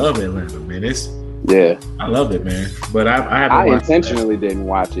 but I love Atlanta, man. I love it, man. But I intentionally didn't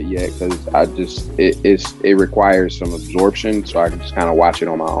watch it yet because it requires some absorption, so I can just kind of watch it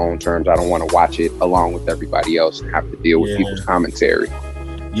on my own terms. I don't want to watch it along with everybody else and have to deal with people's commentary.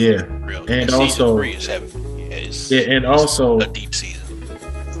 Yeah, and also 3 is heavy. And also a deep season.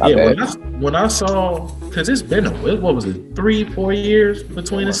 When I saw, because it's been what was it, 3-4 years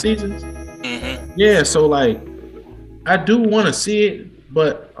between the seasons? Mm-hmm. Yeah, so I do want to see it,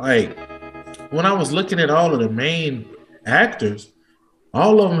 but when I was looking at all of the main actors,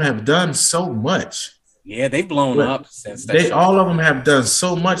 all of them have done so much. Yeah, they've blown up since that. All of them have done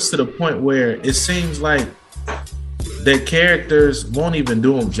so much to the point where it seems like their characters won't even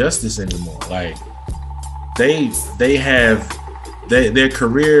do them justice anymore. Their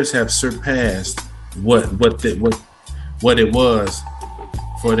careers have surpassed what it was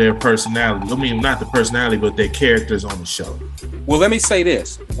for their personality. I mean, not the personality, but their characters on the show. Well, let me say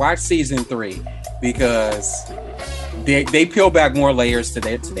this: watch season 3 because they peel back more layers to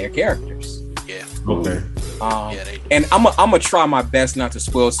their characters. Yeah. Okay. And I'm gonna try my best not to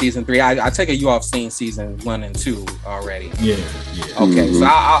spoil season 3. I take it you all have seen season 1 and 2 already. Yeah. Okay, so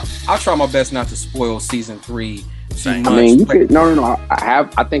I'll try my best not to spoil season 3. I mean, you could no.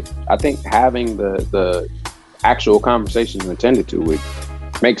 I think having the actual conversations intended to would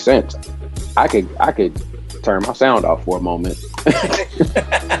make sense. I could turn my sound off for a moment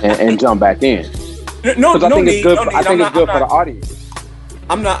and jump back in. No, I think it's good. I think it's good for the audience.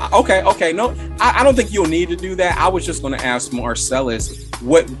 I'm not okay. No, I don't think you'll need to do that. I was just going to ask Marcellus,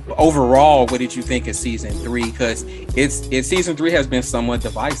 what did you think of season 3? Because it's season 3 has been somewhat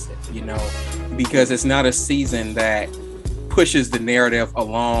divisive, you know, because it's not a season that pushes the narrative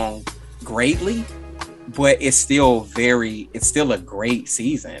along greatly, but it's still a great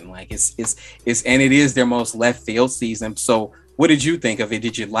season. Like it's and it is their most left field season. So what did you think of it?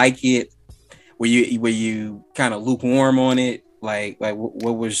 Did you like it? Were you kind of lukewarm on it? Like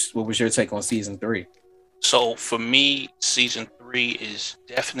what was your take on season 3? So for me, season 3 is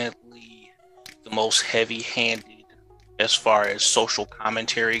definitely the most heavy-handed as far as social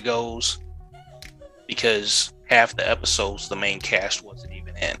commentary goes, because half the episodes the main cast wasn't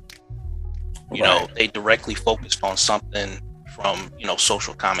even in. You know, they directly focused on something from, you know,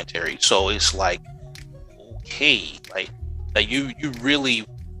 social commentary. So it's like, okay, like you really,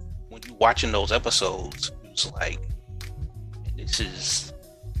 when you're watching those episodes, it's like, this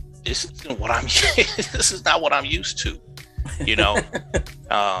isn't what I'm this is not what I'm used to, you know.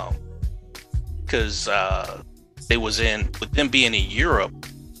 Because they was with them being in Europe.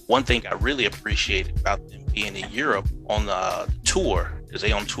 One thing I really appreciated about them being in Europe on the tour is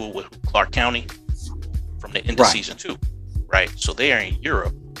they on tour with Clark County from the end of season 2, right? So they are in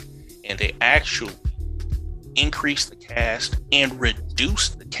Europe, and they actually increased the cast and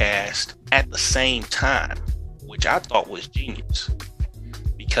reduced the cast at the same time, which I thought was genius,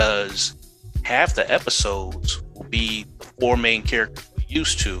 because half the episodes will be the 4 main characters we're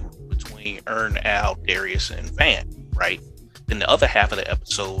used to between Ern, Al, Darius, and Van, right? Then the other half of the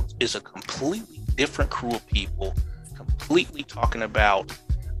episodes is a completely different crew of people, completely talking about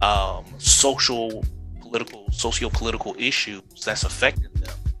socio-political issues that's affecting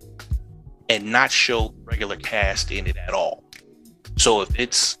them, and not show the regular cast in it at all. So if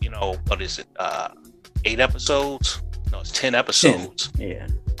it's, you know, what is it, 8 episodes? No, it's 10 episodes. 10. Yeah.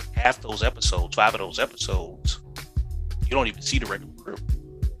 Half those episodes, 5 of those episodes, you don't even see the regular crew.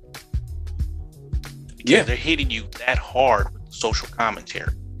 Because they're hitting you that hard with the social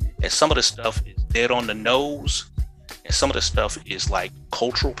commentary. And some of the stuff is dead on the nose, and some of the stuff is like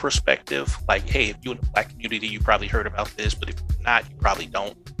cultural perspective. Like, hey, if you're in the Black community, you probably heard about this, but if you're not, you probably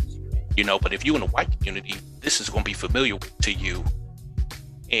don't. You know, but if you're in the white community, this is going to be familiar to you.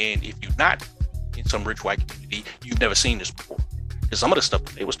 And if you're not in some rich white community, you've never seen this before. Because some of the stuff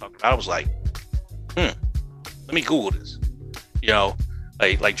that they was talking about, I was like, let me Google this. You know,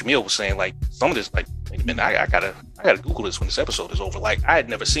 like Jamil was saying, like some of this, like, wait a minute, I gotta Google this when this episode is over. Like, I had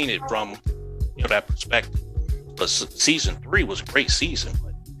never seen it from, you know, that perspective. But season 3 was a great season,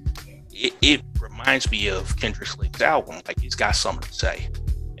 but it reminds me of Kendrick Lake's album. Like, it's got something to say,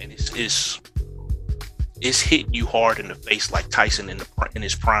 and it's hitting you hard in the face, like Tyson in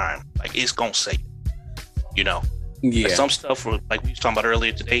his prime. Like, it's gonna say it, you know. Yeah. Like some stuff, like we was talking about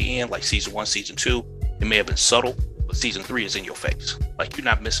earlier today, in like season 1, season 2, it may have been subtle, but season 3 is in your face. Like, you're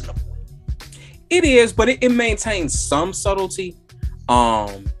not missing the point. It is, but it maintains some subtlety.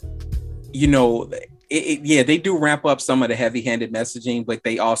 You know, they do ramp up some of the heavy-handed messaging, but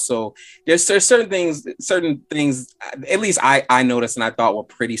they also there's certain things, at least I noticed and I thought were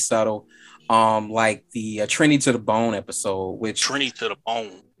pretty subtle. Like the Trinity to the Bone episode, which Trinity to the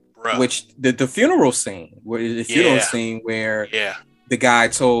Bone, bruh. Which the funeral scene, where the guy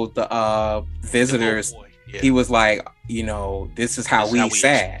told the visitors, he was like, you know, this is how we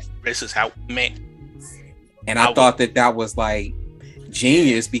sad. This is how, man. And I thought that was like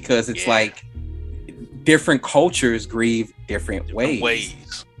genius, because it's like different cultures grieve different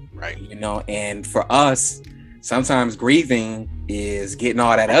ways, right? You know, and for us, sometimes grieving is getting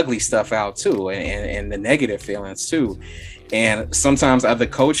all that ugly stuff out too, and the negative feelings too. And sometimes other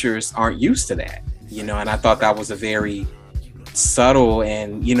cultures aren't used to that, you know, and I thought that was a very subtle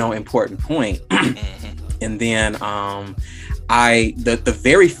and, you know, important point. And then the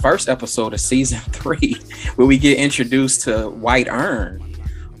very first episode of season 3, where we get introduced to White Ern,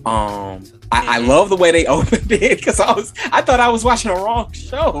 I love the way they opened it, because I thought I was watching a wrong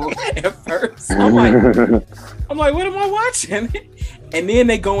show at first. I'm like, what am I watching? And then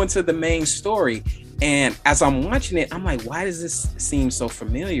they go into the main story, and as I'm watching it, I'm like, why does this seem so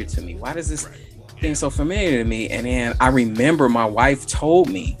familiar to me? Why does this seem so familiar to me? And then I remember my wife told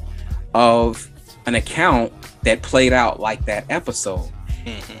me of an account that played out like that episode.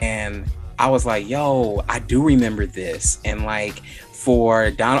 And I was like, yo, I do remember this. And like, for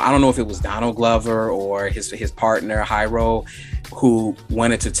Donald. I don't know if it was Donald Glover or his partner Hyro who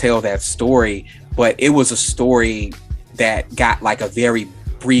wanted to tell that story, but it was a story that got like a very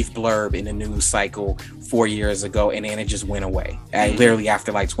brief blurb in the news cycle 4 years ago, and then it just went away literally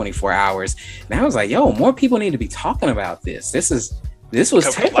after like 24 hours. And I was like, yo, more people need to be talking about this. This was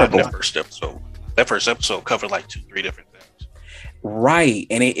terrible. That first episode covered like 2-3 different things. Right.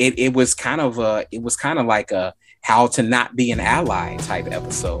 And it was kind of like a how to not be an ally type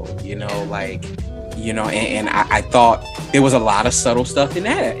episode, you know, like, you know, and I thought there was a lot of subtle stuff in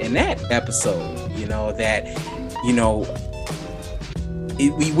that episode, you know, that, you know,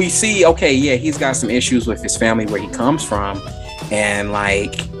 we see, okay, yeah, he's got some issues with his family where he comes from, and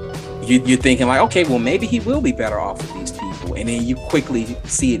like you're thinking like, okay, well, maybe he will be better off with these people, and then you quickly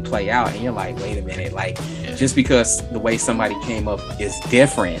see it play out, and you're like, wait a minute, like just because the way somebody came up is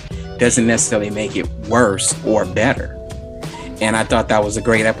different doesn't necessarily make it worse or better. And I thought that was a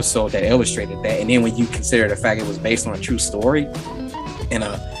great episode that illustrated that. And then when you consider the fact it was based on a true story and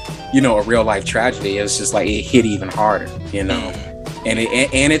a real life tragedy, it's just like it hit even harder, you know. And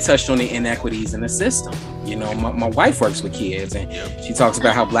it touched on the inequities in the system. You know, my wife works with kids, and she talks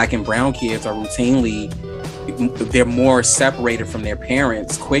about how Black and brown kids are routinely, they're more separated from their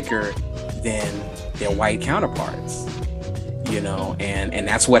parents quicker than their white counterparts. You know, and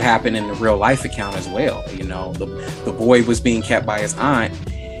that's what happened in the real life account as well. You know, the boy was being kept by his aunt,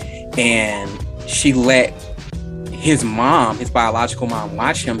 and she let his biological mom,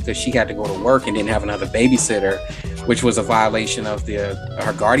 watch him because she had to go to work and didn't have another babysitter, which was a violation of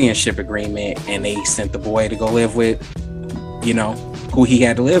her guardianship agreement. And they sent the boy to go live with, you know, who he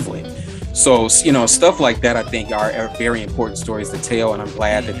had to live with. So, you know, stuff like that, I think are very important stories to tell. And I'm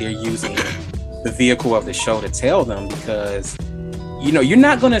glad that they're using the vehicle of the show to tell them, because, you know, you're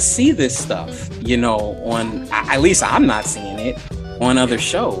not going to see this stuff, you know, at least I'm not seeing it on other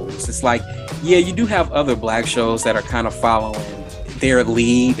shows. It's like, yeah, you do have other Black shows that are kind of following their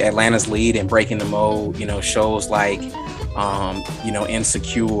lead, Atlanta's lead, and breaking the mold, you know, shows like, you know,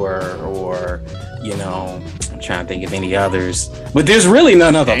 Insecure, or, you know, I'm trying to think of any others, but there's really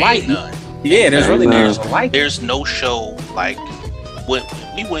none other like none. Yeah, there's really none like. There's no show like when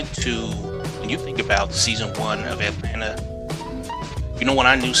we went to, when you think about season 1 of Atlanta, you know, when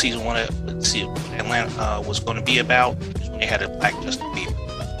I knew season 1 of Atlanta was going to be about, is when they had a Black Justin Bieber.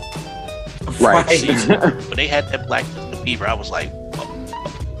 Right. But they had that Black Justin Bieber. I was like, oh,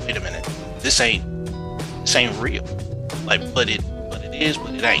 wait a minute, this ain't real. Like, but it is,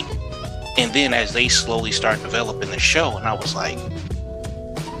 but it ain't. And then as they slowly start developing the show, and I was like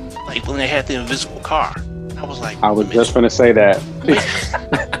when they had the invisible car, I was like, I was just gonna say that.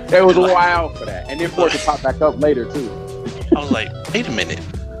 It was a while for that, and then for it to pop back up later too. I was like, wait a minute,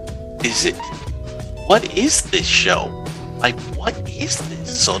 what is this show? Like, what is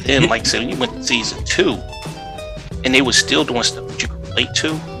this? So then, like I said, when you went to season 2, and they was still doing stuff that you could relate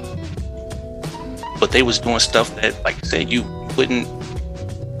to, but they was doing stuff that, like I said, you wouldn't,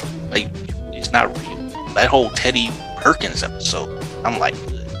 like, it's not real. That whole Teddy Perkins episode, I'm like,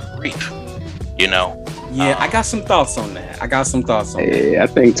 good grief, you know? Yeah, I got some thoughts on that. I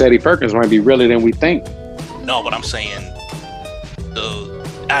think Teddy Perkins might be realer than we think. No, but I'm saying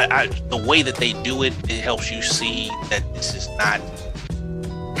the way that they do it, it helps you see that this is not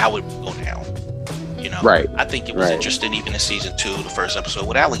how it would go down. You know, right? I think it was interesting even in season 2, the first episode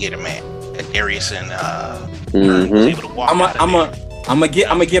with Alligator Man, that Darius and was able to walk out of there. I'm gonna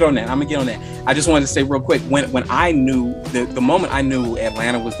get on that. I just wanted to say real quick, when I knew the moment I knew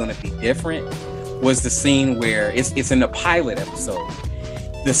Atlanta was going to be different was the scene where it's in the pilot episode,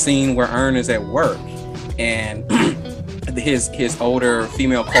 the scene where Ern is at work and his older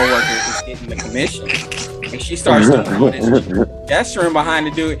female coworker is getting the commission, and she starts doing all this gesturing behind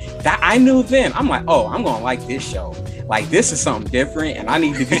the dude. That I knew then. I'm like, oh, I'm gonna like this show. Like, this is something different, and I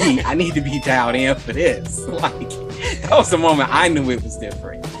need to be dialed in for this. Like, that was the moment I knew it was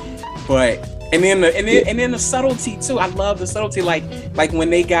different. But and then the subtlety too. I love the subtlety. Like when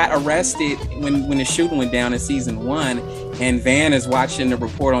they got arrested, when the shooting went down in season 1, and Van is watching the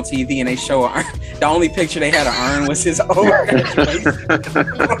report on TV, and they show the only picture they had of Ern was his old graduation.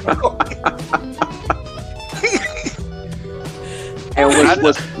 And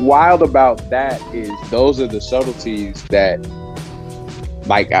what's wild about that is those are the subtleties that,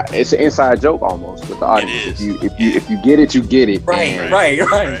 like, it's an inside joke almost with the audience. If you get it, you get it. Right.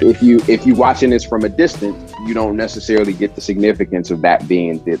 If you watching this from a distance, you don't necessarily get the significance of that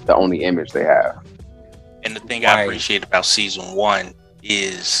being the only image they have. And the thing I appreciate about season 1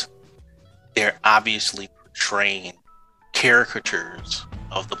 is they're obviously portraying caricatures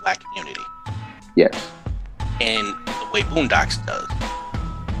of the Black community. Yes. And the way Boondocks does.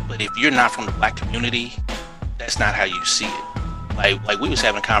 But if you're not from the black community, that's not how you see it. Like we was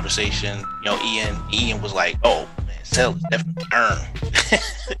having a conversation, you know, Ian was like, oh man, Cell is definitely earned.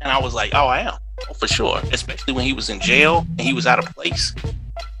 And I was like, oh, I am. Oh, for sure. Especially when he was in jail and he was out of place.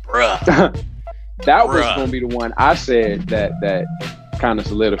 Bruh. That was going to be the one I said that kind of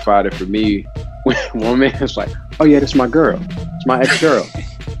solidified it for me. When one man was like, oh yeah, that's my girl. It's my ex-girl.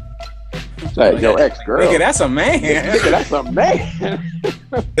 It's like, your ex-girl. Nigga, that's a man. Nigga, that's a man.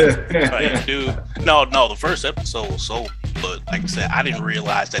 Right, dude. No, the first episode was so, but like I said, I didn't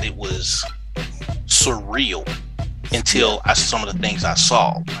realize that it was surreal until some of the things I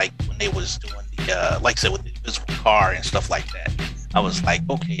saw, like when they was doing the, like I said, with the invisible car and stuff like that. I was like,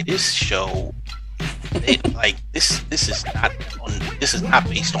 okay, this show, this is not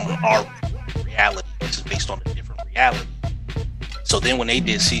based on our reality. This is based on a different reality. So then when they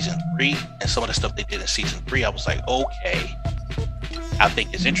did season 3 and some of the stuff they did in season 3, I was like, okay, I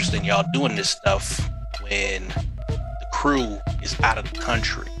think it's interesting y'all doing this stuff when the crew is out of the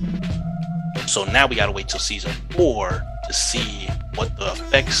country. So now we gotta wait till season 4 to see what the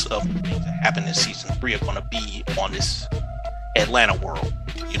effects of the things that happened in season 3 are gonna be on this Atlanta world.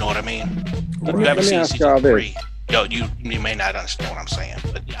 You know what I mean? If you haven't seen season 3, yo, you may not understand what I'm saying,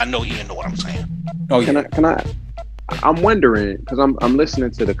 but I know you know what I'm saying. Oh, yeah. Can I? I'm wondering, because I'm listening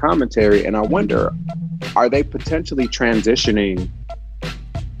to the commentary, and I wonder, are they potentially transitioning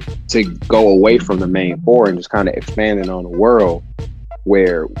to go away from the main 4 and just kind of expanding on the world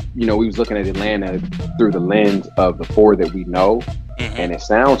where, you know, we was looking at Atlanta through the lens of the 4 that we know. Mm-hmm. And it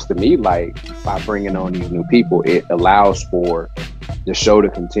sounds to me like by bringing on these new people, it allows for the show to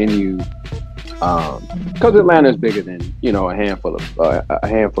continue. Because Atlanta is bigger than, you know, a handful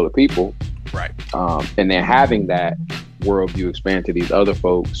of people. Right. And then having that worldview expand to these other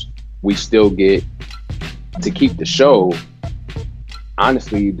folks, we still get to keep the show,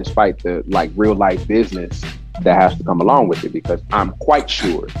 honestly, despite the like real life business that has to come along with it, because I'm quite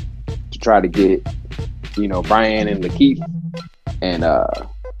sure to try to get, you know, Brian and Lakeith and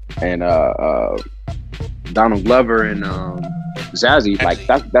Donald Glover and Zazzy, like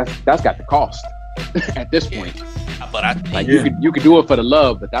that's got the cost at this point. But I think you could do it for the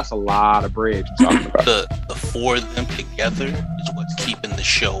love, but that's a lot of bread you're talking about. The 4 of them together is what's keeping the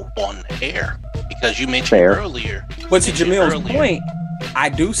show on the air. Because you mentioned earlier. But to Jamil's point, I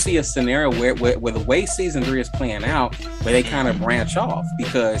do see a scenario where the way season 3 is playing out, where they kind of branch off.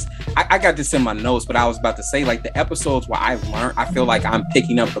 Because I got this in my notes, but I was about to say, like, the episodes where I've learned, I feel like I'm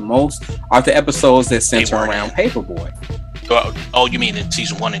picking up the most are the episodes that center around Paperboy. Oh, you mean in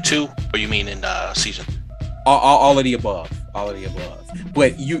season 1 and 2, or you mean in season 3? All of the above.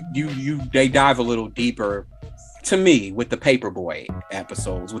 But they dive a little deeper to me with the Paperboy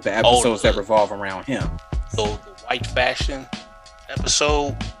episodes, with the episodes that revolve around him. So the white fashion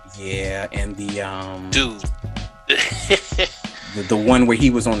episode, yeah, and the dude, the one where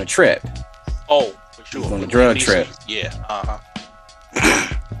he was on a trip. Oh, for sure, he was on a drug trip. Yeah,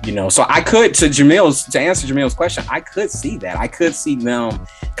 You know, so I could, to answer Jamil's question, I could see that. I could see them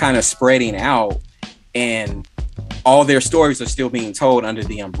kind of spreading out, and all their stories are still being told under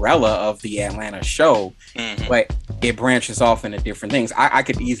the umbrella of the Atlanta show, but it branches off into different things. I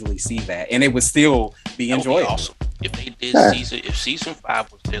could easily see that, and it would still be enjoyable. Be awesome if they did if season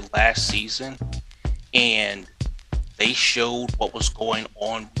 5 was their last season, and they showed what was going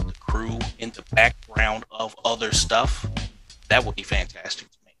on with the crew in the background of other stuff. That would be fantastic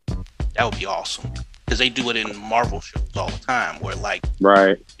to me. That would be awesome. Because they do it in Marvel shows all the time, where like,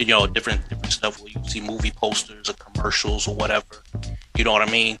 right, you know, different stuff where you see movie posters or commercials or whatever. You know what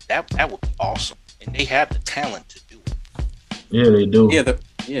I mean? That would be awesome, and they have the talent to do it. Yeah, they do. Yeah, the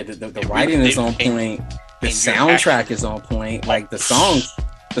writing is on point. The soundtrack is on point. Like the songs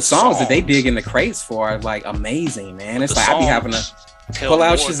that they dig in the crates for are like amazing, man. It's like I be having to pull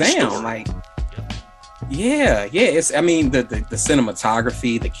out Shazam, like. Yeah. It's, I mean, the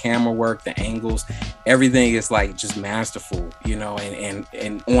cinematography, the camera work, the angles, everything is like just masterful, you know,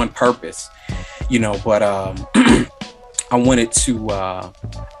 and on purpose, you know. But I wanted to. How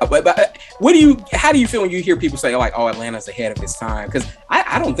do you feel when you hear people say like, "Oh, Atlanta's ahead of its time"? Because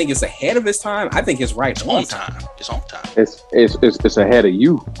I don't think it's ahead of its time. I think it's right on time. It's on time. It's ahead of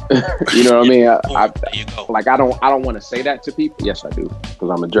you. You know what I mean? There you go. Like I don't want to say that to people. Yes, I do, because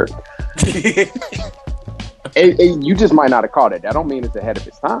I'm a jerk. You just might not have caught it. That don't mean it's ahead of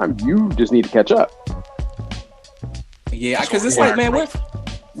its time. You just need to catch up. Yeah, because it's like, man,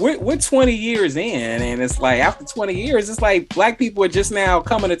 we're 20 years in, and it's like after 20 years, it's like black people are just now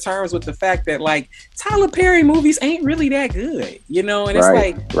coming to terms with the fact that like Tyler Perry movies ain't really that good, you know. And it's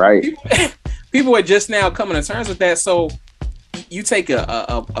right. people are just now coming to terms with that. So you take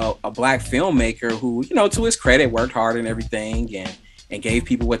a black filmmaker who, you know, to his credit, worked hard and everything, and gave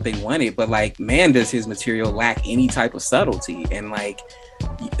people what they wanted, but like, man, does his material lack any type of subtlety? And like,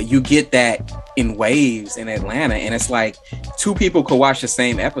 you get that in waves in Atlanta, and it's like 2 people could watch the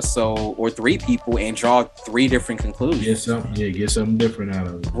same episode, or 3 people, and draw 3 different conclusions. Get something different out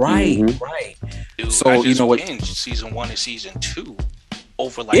of it. Right, right. Dude, so I just you know what? binged season 1 and season 2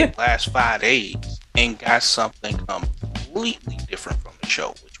 over like the last 5 days, and got something completely different from the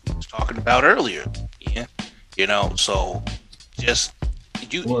show, which we was talking about earlier. Yeah, you know, so just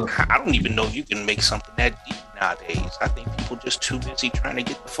I don't even know if you can make something that deep nowadays. I think people just too busy trying to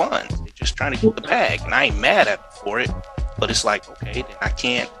get the funds. They're just trying to get the bag, and I ain't mad at them for it. But it's like, okay, then I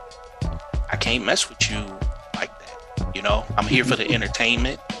can't mess with you like that. You know, I'm here for the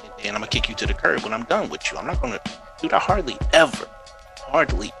entertainment, and then I'm gonna kick you to the curb when I'm done with you. I'm not gonna, dude. I hardly ever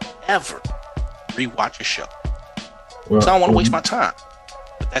rewatch a show. Well, so I don't want to waste my time.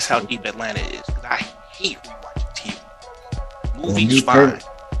 But that's how deep Atlanta is. Because I hate rewatching TV. Movies fine.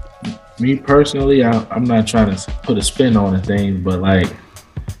 Me personally, I'm not trying to put a spin on the thing, but like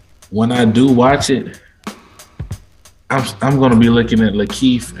when I do watch it, I'm gonna be looking at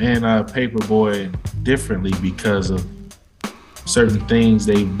Lakeith and Paperboy differently because of certain things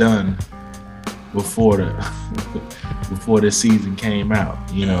they've done before the season came out.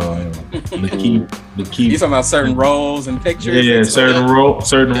 You know, Lakeith. You talking about certain roles and pictures? Yeah, certain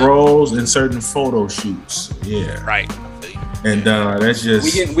roles and certain photo shoots. Yeah, right. And that's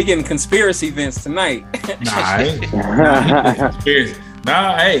just we getting conspiracy events tonight. Nah,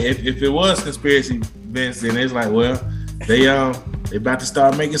 hey, if it was conspiracy events, then it's like, well, they about to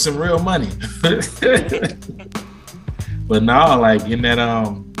start making some real money. But now, like in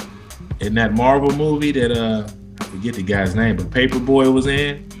that Marvel movie that I forget the guy's name, but Paperboy was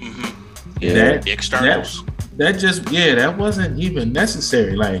in. Mm-hmm. Yeah, the externals. That wasn't even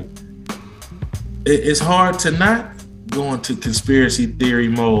necessary. Like it's hard to not go into conspiracy theory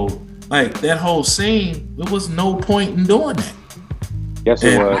mode. Like that whole scene, there was no point in doing that. Yes,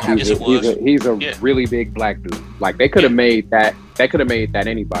 it was. He's a really big black dude. Like they could have made that. They could have made that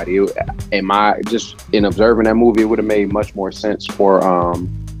anybody. In observing that movie, it would have made much more sense for.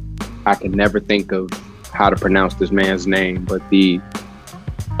 I can never think of how to pronounce this man's name, but the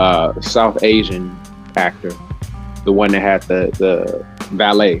South Asian actor, the one that had the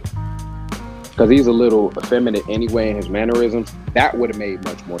valet, because he's a little effeminate anyway in his mannerisms. That would have made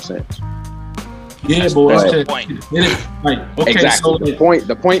much more sense. Yeah, boy. Point. Okay, exactly. So the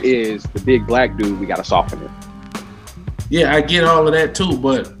point is the big black dude. We gotta soften him. Yeah, I get all of that too,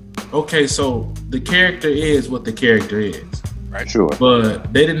 but okay, so the character is what the character is. Right. Sure.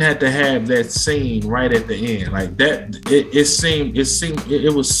 But they didn't have to have that scene right at the end. Like that,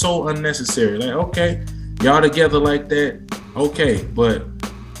 it was so unnecessary. Like, okay, y'all together like that, okay, but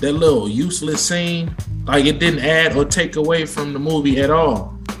that little useless scene, like it didn't add or take away from the movie at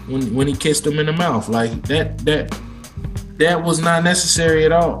all. When he kissed him in the mouth, like that was not necessary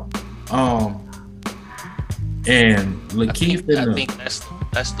at all. And Lakeith, I think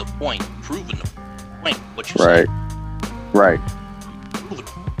that's the point, proving the point. What you right, said. Right.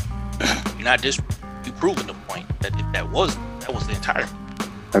 You're not just you proving the point that was the entire.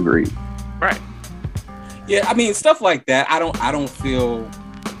 Agreed. Right. Yeah, I mean stuff like that. I don't feel.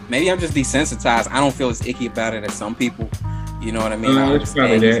 Maybe I'm just desensitized. I don't feel as icky about it as some people. You know what I mean? It's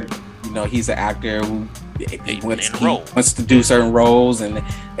probably that. You know, he's an actor who wants to do certain roles, and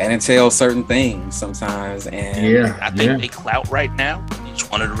that entails certain things sometimes. And I think they clout right now. It's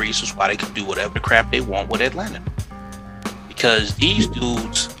one of the reasons why they can do whatever the crap they want with Atlanta. Because these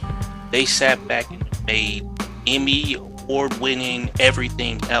dudes, they sat back and made Emmy award-winning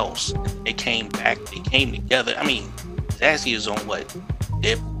everything else. They came back. They came together. I mean, Zazie is on what?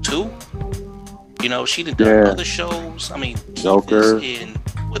 Deadpool 2? You know, she done other shows. I mean, Joker.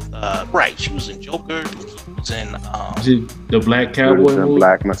 Right, she was in Joker. She was in the Black Cowboy movie.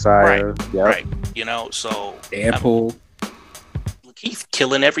 Black Messiah. Right, yep. Right. You know, so Deadpool. He's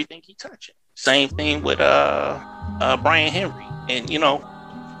killing everything he touching. Same thing with Brian Henry, and you know,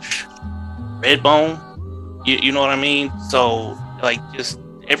 Redbone. You know what I mean? So like, just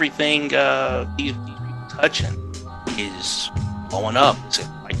everything these people touching is blowing up. It's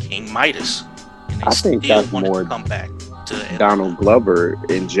like King Midas. I think that's more come back to Donald Glover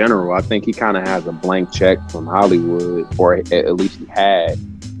in general. I think he kind of has a blank check from Hollywood, or at least he had.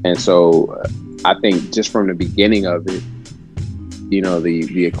 And so I think just from the beginning of it, you know,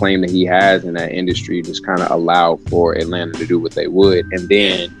 the acclaim that he has in that industry just kind of allowed for Atlanta to do what they would. And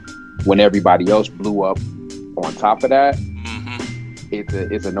then when everybody else blew up on top of that,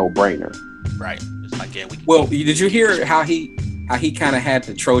 it's a no-brainer. Right. It's like, yeah, Well, did you hear how he kind of had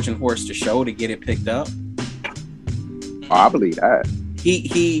the Trojan horse to show to get it picked up? Oh, I believe that.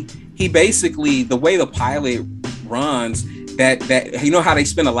 He basically, the way the pilot runs, that you know how they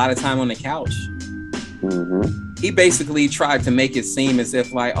spend a lot of time on the couch. Mm-hmm. He basically tried to make it seem as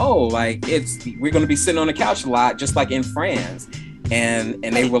if like, oh, like we're going to be sitting on the couch a lot, just like in France. And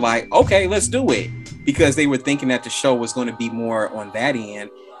they were like, okay, let's do it, because they were thinking that the show was going to be more on that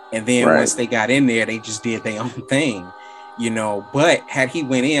end. And then once they got in there, they just did their own thing, you know. But had he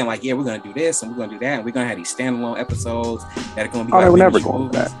went in like, yeah, we're going to do this and we're going to do that, and we're going to have these standalone episodes that are going to be they were never going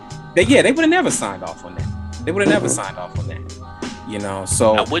for that. They would have never signed off on that. They would have never signed off on that, you know.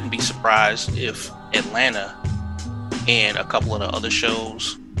 So I wouldn't be surprised if Atlanta and a couple of the other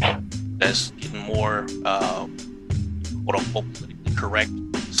shows that's getting more quote unquote politically correct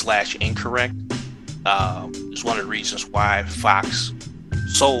 / incorrect is one of the reasons why Fox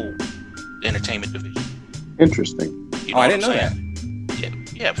sold the entertainment division. Interesting. You know I didn't know that.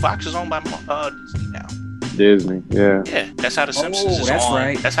 Yeah, Fox is owned by Disney now. Disney, yeah. Yeah, that's how the Simpsons is that's on.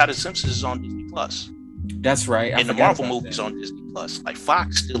 right. That's how the Simpsons is on Disney Plus. That's right. And the Marvel movies on Disney Plus. Like,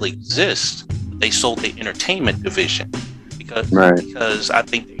 Fox still exists, but they sold the entertainment division because I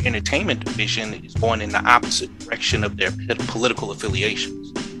think the entertainment division is going in the opposite direction of their political affiliations.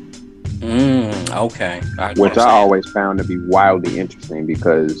 Okay. Which I always found to be wildly interesting,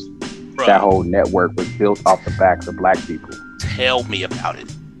 because that whole network was built off the backs of black people. Tell me about it.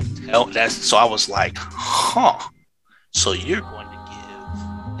 So I was like, so you're going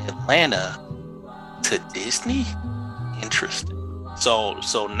to give Atlanta to Disney? Interesting. So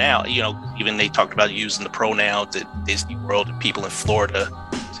now, you know, even they talked about using the pronouns at Disney World, and people in Florida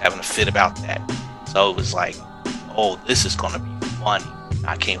was having a fit about that. So it was like, oh, this is going to be funny.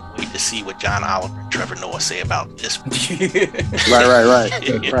 I can't wait to see what John Oliver and Trevor Noah say about this. Right.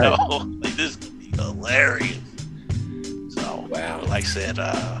 You know, like, this is going to be hilarious. So, wow. Like I said,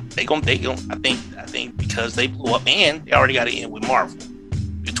 they gonna. I think because they blew up, and they already got to end with Marvel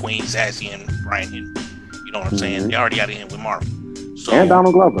between Zazie and Brian Henry. You know what I'm saying? They already got to end with Marvel. So, and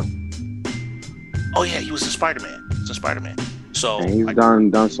Donald Glover. Oh yeah, he was in Spider-Man. So and he's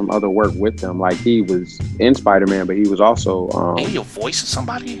done some other work with them. Like, he was in Spider-Man, but he was also ain't he a voice of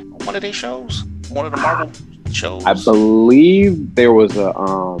somebody on one of their shows, one of the Marvel shows? I believe there was a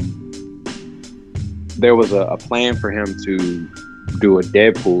plan for him to do a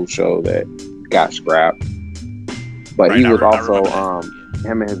Deadpool show that got scrapped. But he was also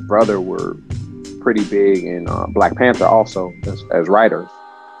him and his brother were pretty big in Black Panther also as writers.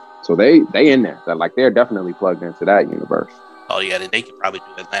 So they in there. They're definitely plugged into that universe. Oh yeah, they could probably do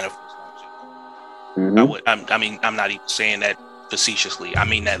Atlanta for as long too. Mm-hmm. I'm not even saying that facetiously. I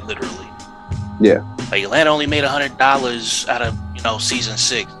mean that literally. Yeah. Like, Atlanta only made $100 out of, you know, season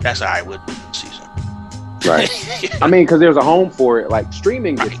 6. That's all right with the season. Right. I mean, because there's a home for it. Like,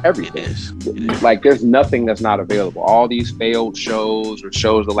 streaming is everything. It is. Like, there's nothing that's not available. All these failed shows or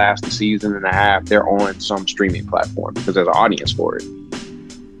shows that last a season and a half, they're on some streaming platform because there's an audience for it.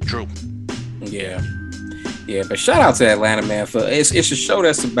 True. Yeah, but shout out to Atlanta, man. For it's a show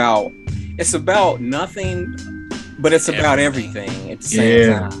that's about nothing, but it's about everything at the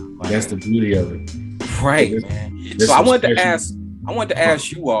same time. Like, that's the beauty of it, right, man. So I wanted to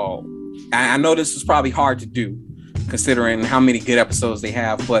ask you all. I know this is probably hard to do, considering how many good episodes they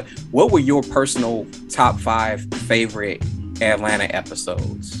have. But what were your personal top 5 favorite Atlanta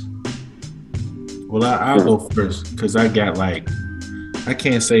episodes? Well, I'll go first because I got I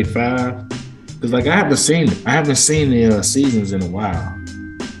can't say 5 because I haven't seen the seasons in a while.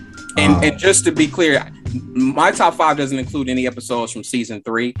 And just to be clear, my top 5 doesn't include any episodes from season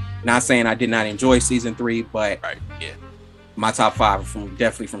 3. Not saying I did not enjoy season 3, but my top 5 are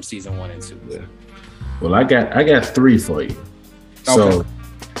definitely from season 1 and 2. Yeah. Well, I got 3 for you. Okay. So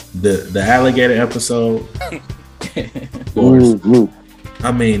the alligator episode, of course.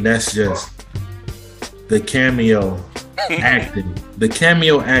 I mean, that's just the cameo acting. The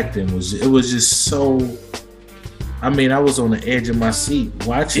cameo acting was just so. I mean, I was on the edge of my seat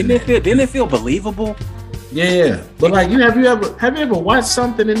watching. Didn't it feel believable? Yeah, but have you ever watched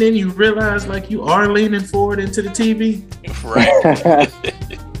something and then you realize you are leaning forward into the TV? Right.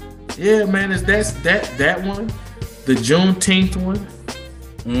 Yeah, man, that's that one, the Juneteenth one.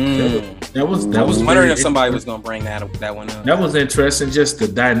 That was wondering if somebody was gonna bring that one up. That was interesting, just the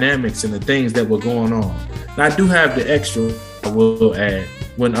dynamics and the things that were going on. And I do have the extra I will add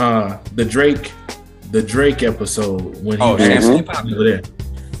when the Drake episode when he was over there.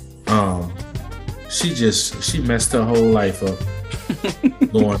 She messed her whole life up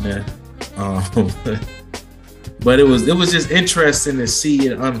going there. But it was just interesting to see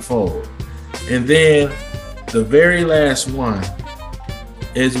it unfold. And then the very last one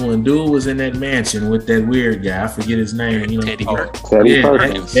is when dude was in that mansion with that weird guy. I forget his name. You know, Teddy Perkins. Teddy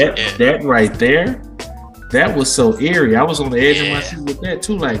Perkins. That right there, that was so eerie. I was on the edge of my seat with that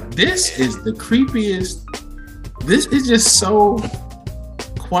too. Like, this is the creepiest. This is just so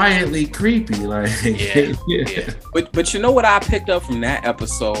quietly creepy. Like, But you know what I picked up from that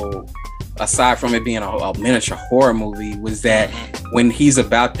episode, aside from it being a miniature horror movie, was that when he's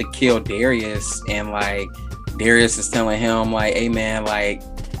about to kill Darius, and like Darius is telling him like, "Hey man, like,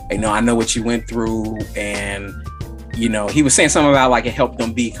 you know, I know what you went through," and you know, he was saying something about like it helped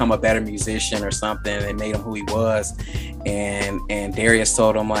him become a better musician or something. It made him who he was, and Darius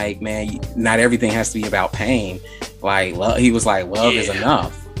told him like, "Man, not everything has to be about pain. Like, love." He was like, "Love is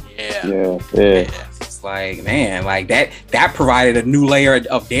enough." Yeah. It's like, man, like that provided a new layer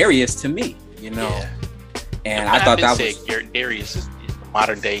of Darius to me, you know. And I thought that was Darius is the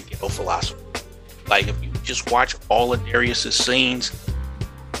modern day ghetto philosopher. Like, if you just watch all of Darius's scenes,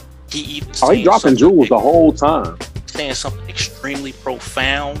 he dropping jewels the whole time, saying something extremely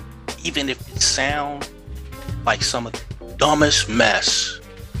profound, even if it sounds like some of the dumbest mess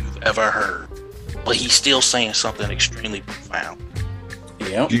you've ever heard, but he's still saying something extremely profound.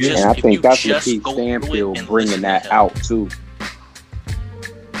 Yeah, and I think that's what Keith Stanfield bringing that out too.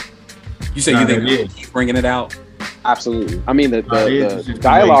 You say you think he's bringing it out? Absolutely. I mean, the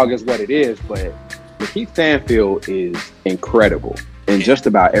dialogue is what it is, but Keith Stanfield is incredible in just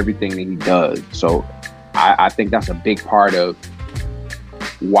about everything that he does. So I think that's a big part of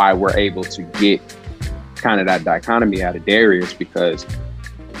why we're able to get kind of that dichotomy out of Darius, because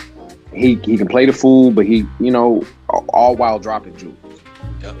he can play the fool, but he, you know, all while dropping jewels.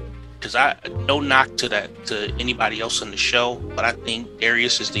 Because no knock to anybody else in the show, but I think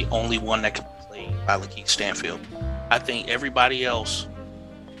Darius is the only one that can be played by Lakeith Stanfield. I think everybody else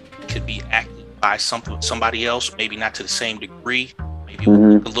could be acted by somebody else, maybe not to the same degree, maybe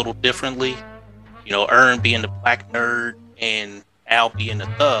a little differently. You know, Ern being the black nerd and Al being the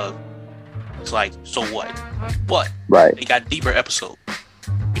thug. It's like, so what? But they got deeper episodes.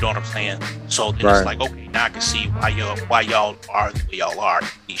 You know what I'm saying? So then it's like, okay, now I can see why y'all are the way y'all are in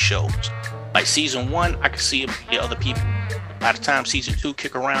these shows. Like season 1, I can see it be other people. By the time season 2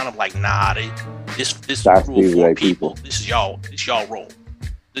 kick around, I'm like, nah, this crew of 4 people. This is y'all role.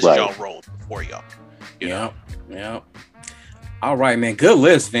 This is y'all role before y'all. Yeah. All right, man. Good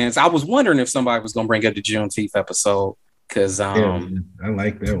list, Vince. I was wondering if somebody was gonna bring up the Juneteenth episode, because I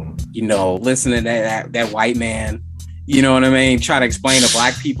like that one. You know, listening to that white man, you know what I mean, trying to explain to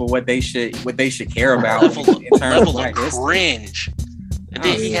black people what they should care about in terms of black cringe. And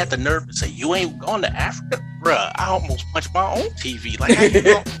then he had the nerve to say, "You ain't gone to Africa, bruh." I almost punched my own TV. Like, how you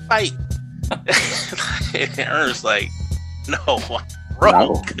gonna fight? And Ern's like, "No,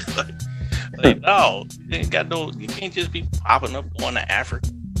 bro." Like, no, you can't just be popping up going to Africa.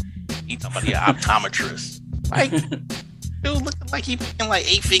 He talking about the optometrist. Like, dude looking like he making like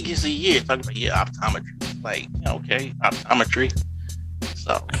 8 figures a year. Talking about optometry. Like, okay, optometry.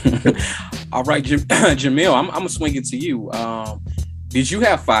 So, all right, Jamil, I'm gonna swing it to you. Did you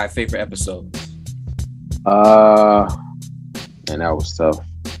have 5 favorite episodes? And that was tough.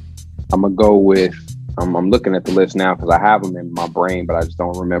 I'm gonna go with. I'm looking at the list now because I have them in my brain, but I just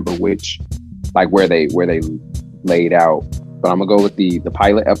don't remember which, like where they laid out. But I'm gonna go with the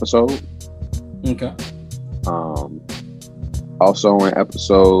pilot episode. Okay. Also in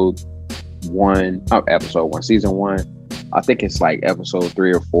season 1, I think it's like episode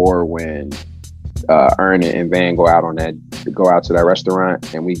 3 or 4 when Ern and Van go out to that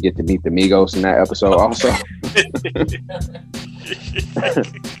restaurant, and we get to meet the Migos in that episode also.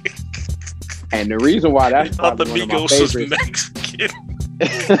 And the reason why that's probably one of my favorites,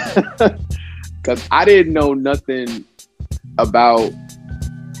 because I didn't know nothing about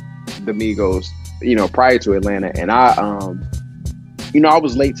the Migos, you know, prior to Atlanta, and I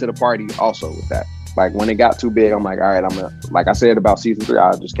was late to the party also with that. Like when it got too big, I'm like, all right, like I said about season 3,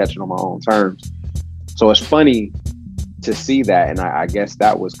 I'll just catch it on my own terms. So it's funny to see that, and I guess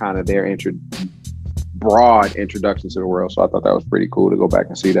that was kind of their broad introduction to the world. So I thought that was pretty cool to go back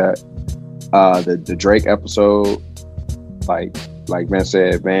and see that. The Drake episode, like Ben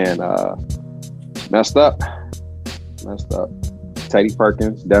said, messed up. Teddy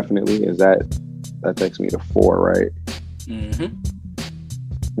Perkins definitely is that takes me to 4, right?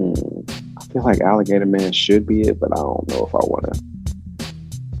 I feel like Alligator Man should be it, but I don't know if I want to.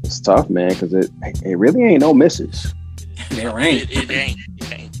 It's tough, man, because it really ain't no misses. There ain't. It ain't.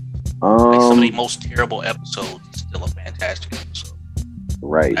 Like some of the most terrible episodes, it's still a fantastic episode.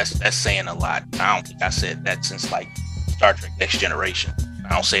 Right. That's saying a lot. I don't think I said that since like Star Trek Next Generation.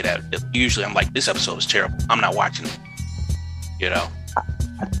 I don't say that. Usually I'm like, this episode is terrible. I'm not watching it. You know?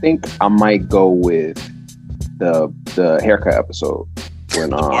 I think I might go with the haircut episode when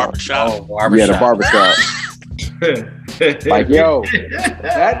The barbershop. yeah, the barbershop. Like, yo,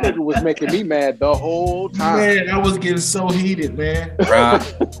 that nigga was making me mad the whole time. Man, I was getting so heated, man.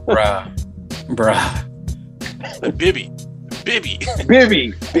 Bruh. Bibby.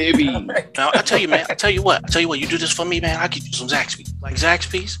 Now, I tell you, man. I tell you what. You do this for me, man. I'll give you some Zaxby's. Like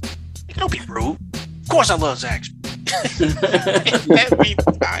Zaxby's? Don't be rude. Of course I love Zaxby's. That be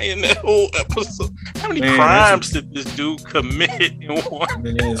dying that whole episode. How many crimes did this dude commit in one?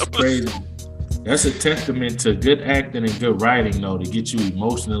 Man, it's crazy. That's a testament to good acting and good writing, though, to get you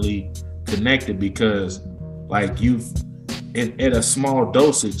emotionally connected, because, like, you've at a small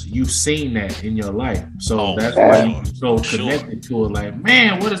dosage, you've seen that in your life, so that's why you're so connected to it. Like,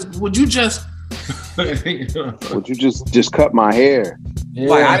 man, would you just would you just cut my hair? Yeah.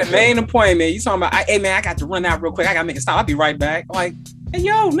 Like, I done made an appointment. You talking about? Hey, man, I got to run out real quick. I gotta make a stop. I'll be right back. Like, hey,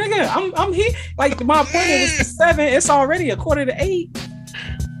 yo, nigga, I'm here. Like, my appointment was for 7. It's already 7:45.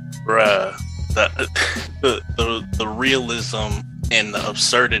 Bruh, the realism and the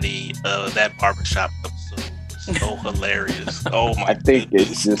absurdity of that barbershop episode was so hilarious. Oh my! I think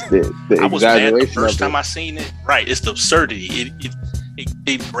it's just the I was mad the exaggeration first of time I seen it. Right, it's the absurdity.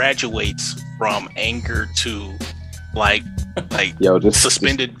 It graduates from anger to like yo, just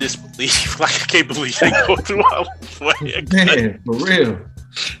suspended disbelief. Like, I can't believe they go through all this way. man, for real.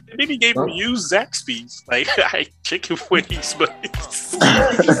 And then he gave him used Zaxby's. Like, I chicken wings, but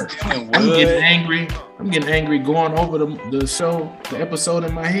I'm getting angry going over the show, the episode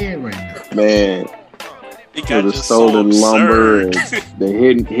in my head right now. Man, it got the just stolen so lumber absurd. and the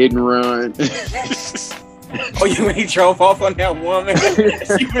hit and run. Oh, you mean he drove off on that woman?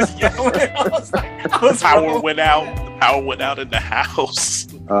 She was yelling. The power went out. The power went out in the house.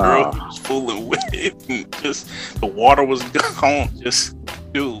 The girl was fooling with it, and just the water was gone. Just,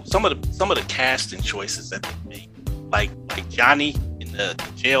 dude, some of the casting choices that they make, like Johnny in the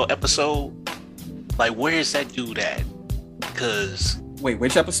jail episode. Like, where is that dude at? Because wait,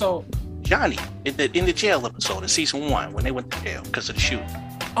 which episode? Johnny in the jail episode in season 1 when they went to jail because of the shooting.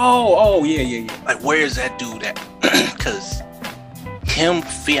 Oh, yeah. Like, where is that dude at? Because him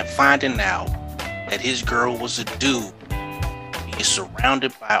finding out that his girl was a dude, being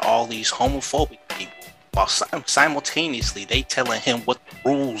surrounded by all these homophobic people, while simultaneously they telling him what the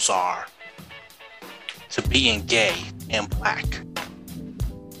rules are to being gay and black.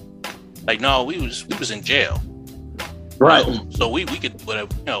 Like, no, we was in jail, Right. So we could do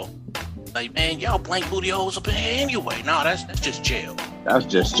whatever, you know. Like, man, y'all blank booty holes up in here anyway. No, that's just jail. That's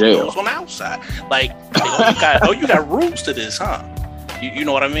just jail. On the outside. Like, you got rules to this, huh? You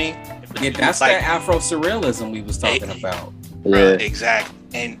know what I mean? Yeah, that's like, that Afro surrealism we was talking about. Yeah, exactly.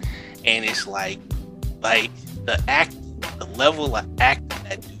 And it's like the level of acting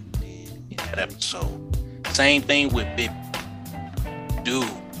that dude did in that episode. Same thing with Bibby. Dude,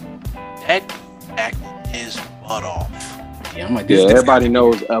 that dude acted his butt off. Yeah, I'm like, everybody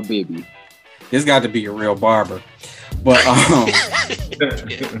knows a Bibby. This got to be a real barber. But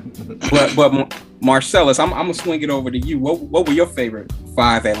but Marcellus, I'm gonna swing it over to you. What were your favorite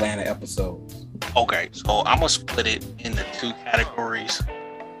 5 Atlanta episodes? Okay, so I'm gonna split it into 2 categories.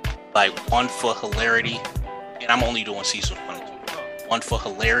 Like, one for hilarity, and I'm only doing season 1 and 2. One for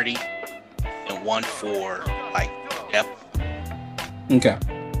hilarity, and one for like depth. Okay.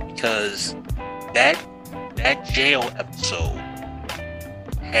 Because that jail episode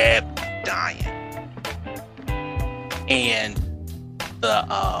had me dying. And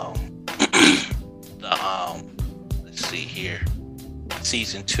let's see here,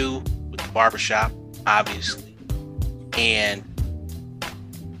 season 2 with the barbershop, obviously, and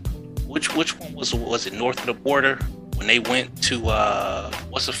which one was it? North of the border when they went to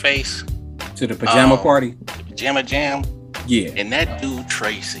what's the face? To the pajama party, the pajama jam. Yeah, and that dude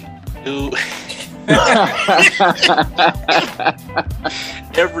Tracy, dude.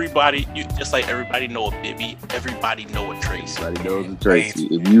 Everybody, just like everybody know a Bibby, everybody know a Tracy. Everybody knows a Tracy.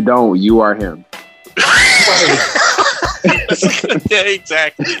 If you don't, you are him. Yeah,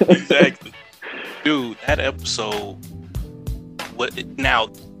 exactly. Dude, that episode. Now,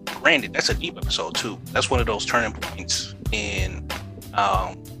 granted, that's a deep episode too. That's one of those turning points in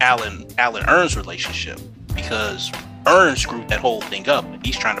Alan Earn's relationship, because Earn screwed that whole thing up, and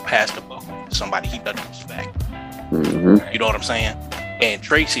he's trying to pass the buck to somebody he doesn't respect. Mm-hmm. You know what I'm saying? And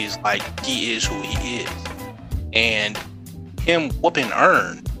Tracy is like, he is who he is. And him whooping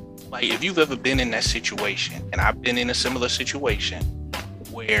Earn, like, if you've ever been in that situation, and I've been in a similar situation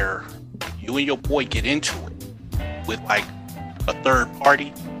where you and your boy get into it with like a third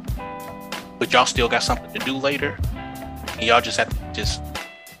party, but y'all still got something to do later, and y'all just have to just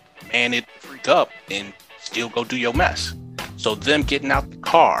man it, freak up, and still go do your mess. So them getting out the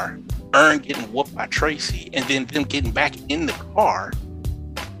car, Earn getting whooped by Tracy, and then them getting back in the car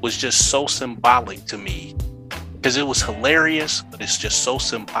was just so symbolic to me, because it was hilarious, but it's just so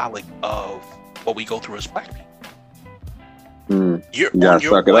symbolic of what we go through as black people. You're on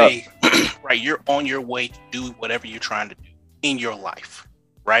your way, right? You're on your way to do whatever you're trying to do in your life,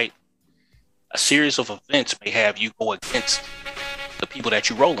 right? A series of events may have you go against the people that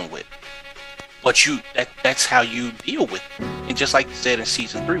you're rolling with, but that's how you deal with it. And just like you said in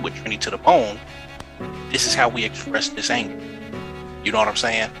season 3 with Trinity to the Bone, this is how we express this anger. You know what I'm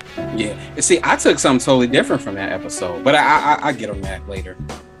saying? Yeah. And see, I took something totally different from that episode, but I get on that later.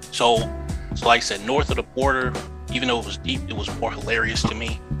 So like I said, North of the Border, even though it was deep, it was more hilarious to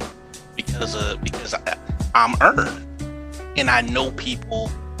me because I'm Earn, and I know people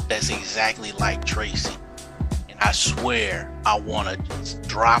that's exactly like Tracy, and I swear I want to just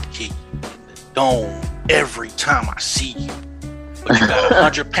drop kick you in the dome every time I see you. But you got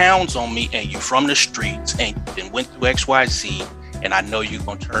 100 pounds on me, and you from the streets, and you then went through XYZ, and I know you're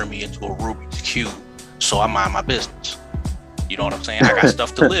gonna turn me into a Rubik's Cube, so I mind my business. You know what I'm saying? I got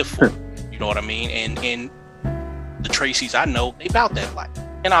stuff to live for. You know what I mean? And the Tracys I know, they about that life,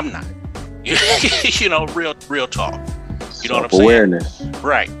 and I'm not. You know, real talk. You know what I'm saying? Awareness,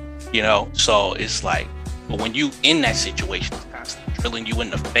 right? You know, so it's like, but when you in that situation, it's constantly drilling you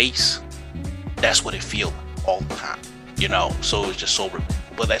in the face. That's what it feels like all the time. You know, so it's just so.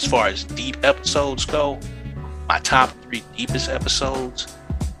 But as far as deep episodes go, my top 3 deepest episodes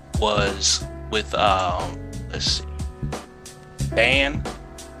was with let's see, Ban.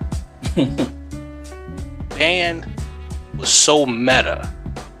 Ban was so meta,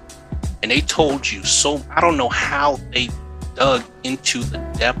 and they told you so. I don't know how they dug into the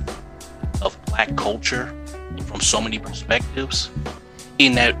depth of black culture from so many perspectives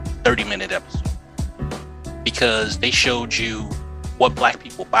in that 30-minute episode, because they showed you what black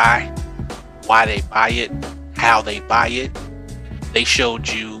people buy, why they buy it, how they buy it. They showed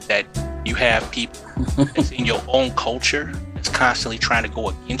you that you have people that's in your own culture that's constantly trying to go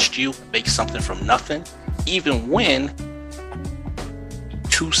against you, make something from nothing, even when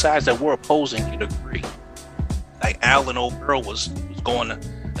two sides that were opposing could agree. Like Al and old girl was going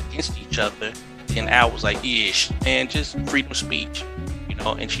against each other, and Al was like, "Ish, man, just freedom of speech," you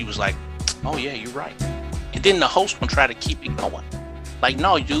know. And she was like, "Oh yeah, you're right." And then the host gonna try to keep it going. Like,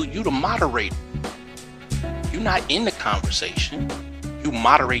 no, dude, you the moderator. You're not in the conversation. You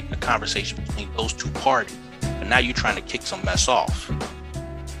moderating the conversation between those two parties, but now you're trying to kick some mess off.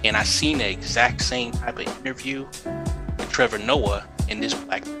 And I seen the exact same type of interview with Trevor Noah in this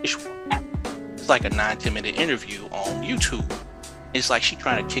Black Fish one. It's like a 9-10 minute interview on YouTube. It's like she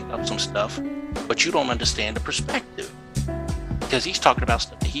trying to kick up some stuff, but you don't understand the perspective, because he's talking about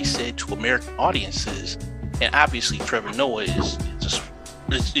stuff that he said to American audiences, and obviously Trevor Noah is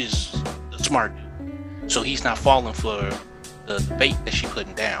a smart dude, so he's not falling for the bait that she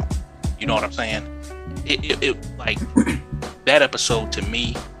putting down. You know what I'm saying? It like that episode to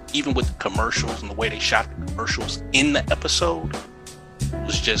me, even with the commercials and the way they shot the commercials in the episode,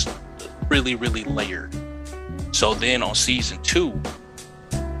 was just really, really layered. So then on season 2,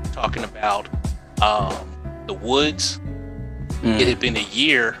 talking about the Woods, it had been a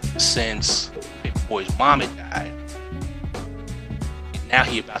year since Baby Boy's mom had died, and now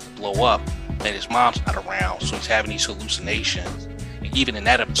he about to blow up, and his mom's not around, so he's having these hallucinations. And even in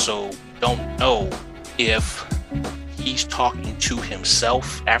that episode, we don't know if he's talking to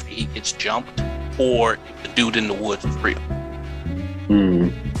himself after he gets jumped, or if the dude in the woods is real.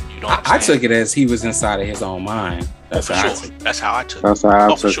 You know I took it as he was inside of his own mind. That's how I took it. That's how I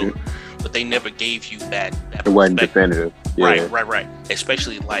took it. But they never gave you that it wasn't definitive. Yeah. Right.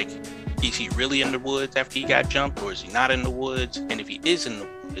 Especially like, is he really in the woods after he got jumped, or is he not in the woods? And if he is in the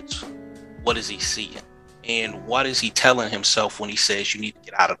woods, what is he seeing? And what is he telling himself when he says you need to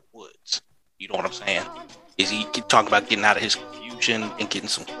get out of the woods? You know what I'm saying? Is he talking about getting out of his confusion and getting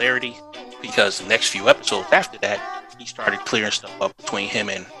some clarity? Because the next few episodes after that, he started clearing stuff up between him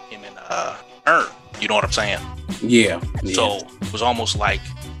and Earn. You know what I'm saying? Yeah. So it was almost like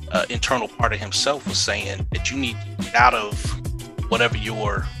an internal part of himself was saying that you need to get out of whatever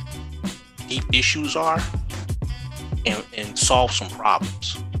your deep issues are and solve some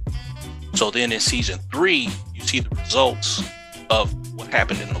problems. So then in season 3, you see the results of what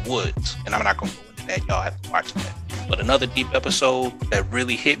happened in the woods. And I'm not going to go into that. Y'all have to watch that. But another deep episode that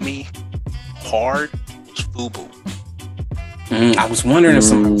really hit me hard was Fubu. I was wondering if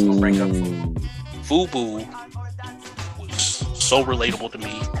somebody was going to bring up Fubu. Fubu was so relatable to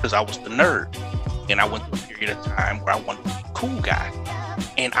me because I was the nerd. And I went through a period of time where I wanted to be a cool guy.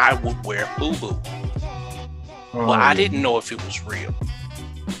 And I would wear FUBU. Well, I didn't know if it was real.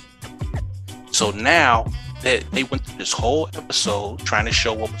 So now that they went through this whole episode trying to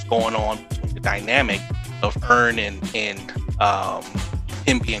show what was going on between the dynamic of Ern and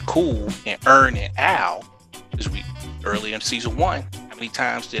him being cool, and Ern and Al, because we early in season 1, how many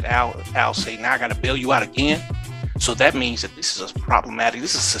times did Al say, now I gotta bail you out again? So that means that this is a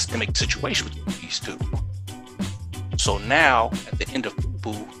systemic situation between these two. So now at the end of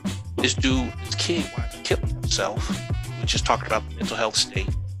FUBU, this kid wanted to kill himself. We just talked about the mental health state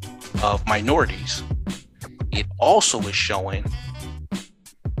of minorities. It also is showing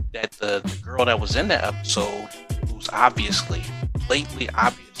that the girl that was in the episode, who's blatantly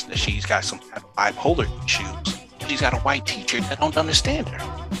obvious that she's got some kind of bipolar issues, she's got a white teacher that don't understand her.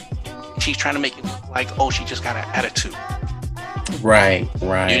 She's trying to make it look like, oh, she just got an attitude. Right.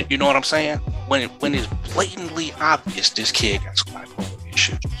 You know what I'm saying? When it's blatantly obvious this kid got some bipolar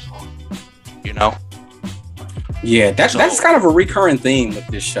issues. You know? Yeah, that's kind of a recurring theme with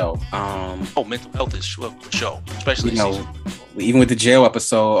this show. Mental health is for sure, especially even with the jail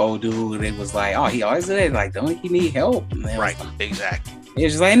episode. Old dude, it was like, oh, he always did, like, don't he need help? Right, exactly.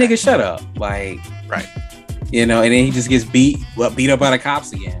 It's just like, nigga, shut up, like, right. You know, and then he just gets beat up by the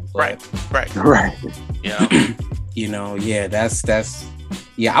cops again. But, right. Yeah. You know, yeah, that's.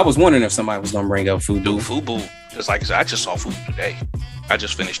 Yeah, I was wondering if somebody was gonna bring up FUBU. FUBU, because like I said, I just saw FUBU today. I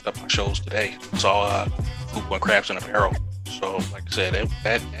just finished up my shows today. Saw FUBU and Crabs in a Barrel. So, like I said,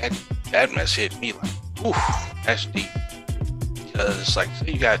 that mess hit me like, oof, that's deep. Because, like I said,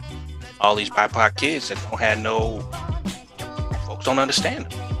 you got all these BIPOC kids that don't have folks don't understand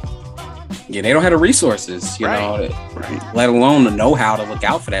them. Yeah, they don't have the resources, you know, let alone the know-how to look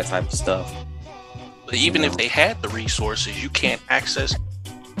out for that type of stuff. But even if they had the resources, you can't access.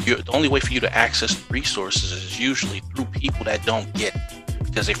 The only way for you to access the resources is usually through people that don't get it,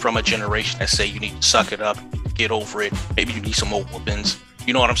 because they're from a generation that say you need to suck it up, get over it. Maybe you need some more whoopings.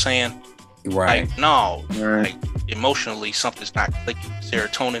 You know what I'm saying? Right. Like, no, like emotionally something's not clicking.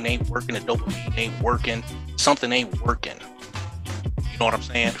 Serotonin ain't working. The dopamine ain't working. Something ain't working. You know what I'm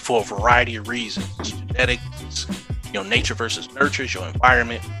saying? For a variety of reasons. It's genetics, it's, nature versus nurture, your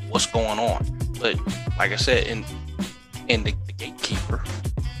environment, what's going on. But like I said, in the gatekeeper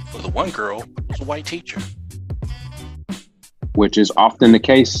for the one girl was a white teacher. Which is often the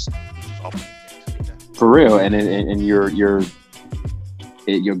case. For real. And your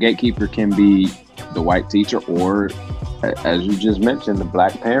gatekeeper can be the white teacher, or as you just mentioned, the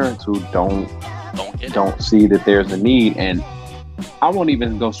black parents who don't see that there's a need. And I won't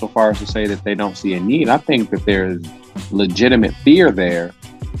even go so far as to say that they don't see a need. I think that there's legitimate fear there,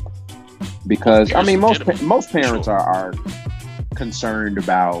 because I mean most parents are concerned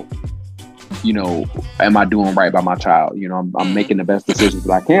about, am I doing right by my child? I'm making the best decisions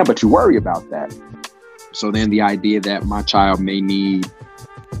that I can, but you worry about that. So then the idea that my child may need,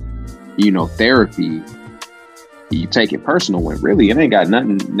 therapy, you take it personal when really it ain't got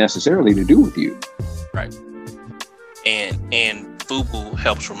nothing necessarily to do with you. Right. And FUBU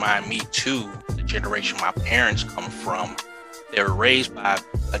helps remind me too, the generation my parents come from. They were raised by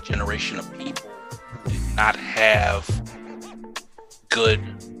a generation of people who did not have good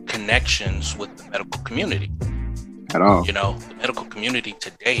connections with the medical community at all. The medical community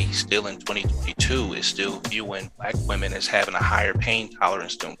today, still in 2022, is still viewing black women as having a higher pain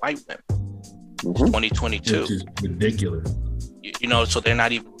tolerance than white women. It's 2022. Which is ridiculous. So they're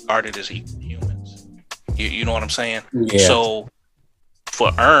not even regarded as equal humans. You know what I'm saying? Yeah. So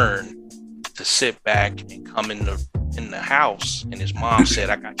for Ern to sit back and come in the house, and his mom said,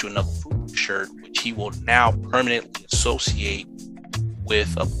 I got you another FUBU shirt, which he will now permanently associate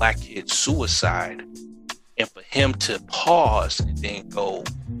with a black kid's suicide. And for him to pause and then go,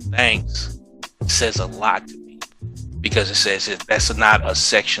 thanks, says a lot to me, because it says that that's not a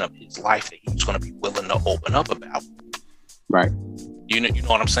section of his life that he's going to be willing to open up about. Right. You know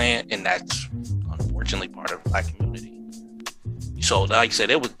what I'm saying? And that's unfortunately part of the black community. So like I said,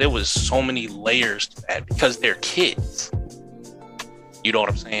 there was so many layers to that, because they're kids. You know what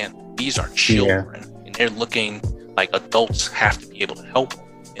I'm saying? These are children, and they're looking like adults have to be able to help them.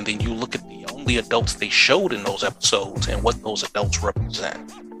 And then you look at the only adults they showed in those episodes and what those adults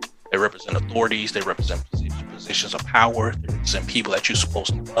represent. They represent authorities, they represent positions of power, they represent people that you're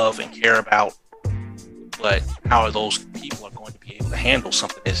supposed to love and care about. But how are those people going to be able to handle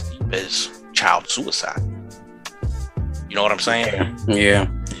something as deep as child suicide? You know what I'm saying? Yeah.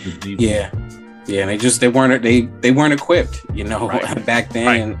 They weren't equipped, back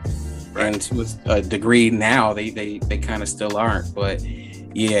then. and to a degree now they kind of still aren't. But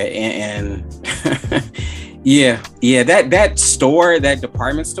yeah, and yeah, that store, that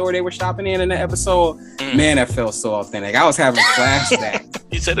department store they were shopping in the episode, man, that felt so authentic. I was having flashbacks.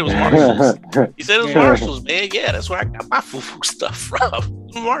 You said it was Marshalls. You said it was Marshalls, man. Yeah, that's where I got my foo-foo stuff from.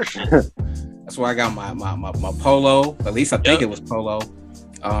 Marshalls. That's where I got my polo. At least I think it was polo.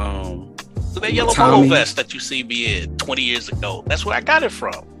 So that yellow polo vest that you see me in 20 years ago, that's where I got it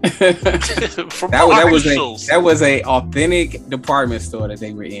from. From Marshalls. That was a authentic department store that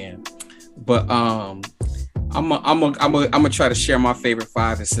they were in. But I'm gonna try to share my favorite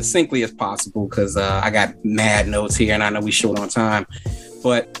 5 as succinctly as possible because I got mad notes here and I know we short on time.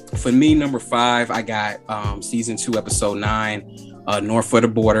 But for me, number 5, I got season 2, episode 9. North of the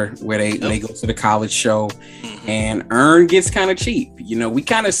Border, where they go to the college show, and Earn gets kind of cheap. You know, we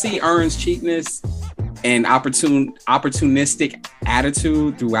kind of see Earn's cheapness and opportunistic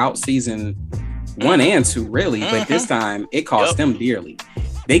attitude throughout season 1 and 2, really. But this time, it cost them dearly.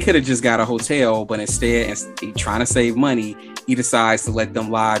 They could have just got a hotel, but instead, trying to save money, he decides to let them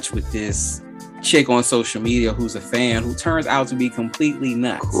lodge with this chick on social media who's a fan, who turns out to be completely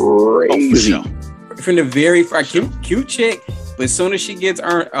nuts. Crazy. Oh, for sure. From the very cute chick. But as soon as she gets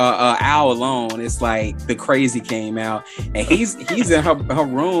Al alone, it's like the crazy came out, and he's in her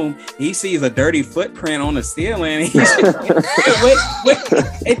room. He sees a dirty footprint on the ceiling.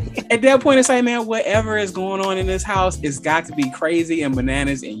 At that point, it's like, man, whatever is going on in this house, it's got to be crazy and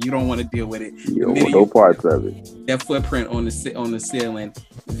bananas, and you don't want to deal with it. No parts of it. That footprint on the ceiling.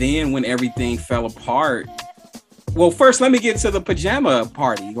 Then when everything fell apart, well, first let me get to the pajama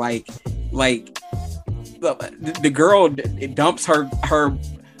party. Like. The girl dumps her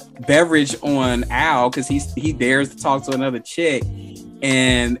beverage on Al because he dares to talk to another chick,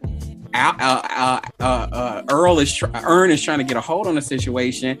 and Earn is trying to get a hold on the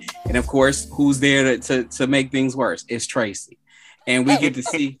situation, and of course, who's there to make things worse? It's Tracy, and we get to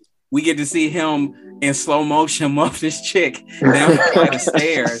see him in slow motion muff this chick down the flight of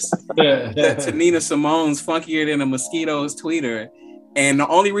stairs to Nina Simone's "Funkier Than a Mosquito's" tweeter. And the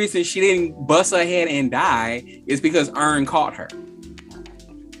only reason she didn't bust her head and die is because Earn caught her.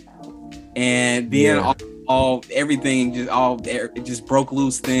 And then everything just broke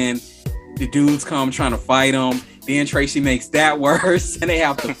loose. Then the dudes come trying to fight them. Then Tracy makes that worse, and they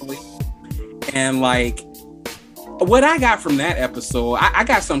have to flee. And like, what I got from that episode, I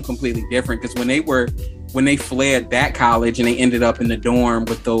got something completely different, because when they fled that college and they ended up in the dorm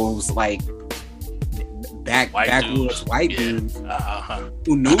with those like backwoods white dudes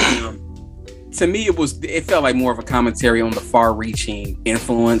who knew them. To me, it felt like more of a commentary on the far-reaching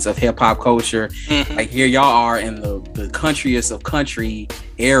influence of hip-hop culture. Like, here y'all are in the countryest of country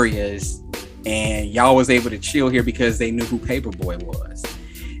areas, and y'all was able to chill here because they knew who Paperboy was.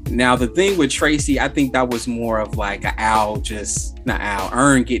 Now, the thing with Tracy, I think that was more of like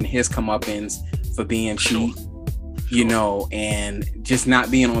Earn getting his comeuppance for being cheap, you know, and just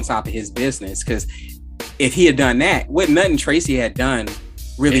not being on top of his business. Because if he had done that, nothing Tracy had done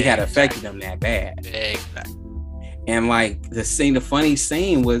really had affected him that bad. Exactly. And like the funny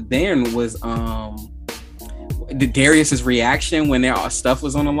scene was Darius's reaction when their stuff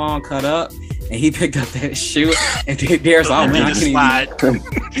was on the lawn cut up, and he picked up that shoe, and Darius, oh man, I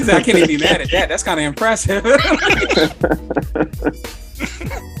can't even be mad at that. That's kind of impressive.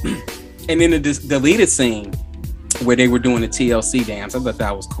 And then the deleted scene where they were doing the TLC dance, I thought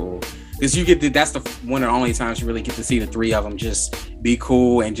that was cool. Because that's one of the only times you really get to see the three of them just be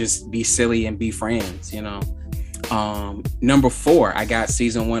cool and just be silly and be friends, you know. Number 4, I got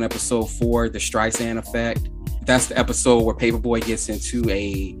season 1, episode 4, The Streisand Effect. That's the episode where Paperboy gets into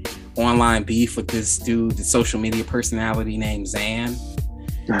a online beef with this dude, the social media personality named Zan.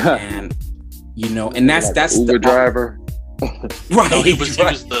 And you know, and that's Uber driver. Right. No, he was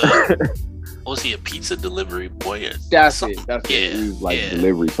the was he a pizza delivery boy? That's it. He was like a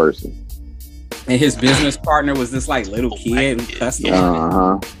delivery person. And his business partner was this like little kid who cussed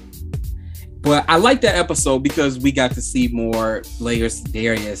him. But I like that episode because we got to see more layers to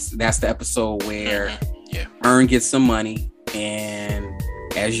Darius. That's the episode where Earn gets some money, and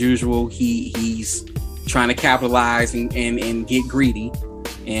as usual, he's trying to capitalize and get greedy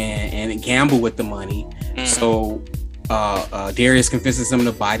and gamble with the money. So Darius convinces him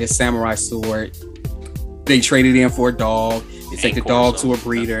to buy this samurai sword. They trade it in for a dog. They take the dog to a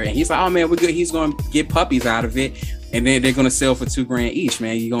breeder, and he's like, "Oh man, we're good." He's gonna get puppies out of it, and then they're gonna sell for $2,000 each.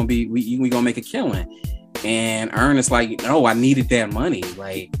 Man, we gonna make a killing. And Earn is like, "No, I needed that money.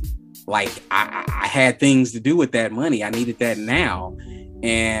 Like I had things to do with that money. I needed that now."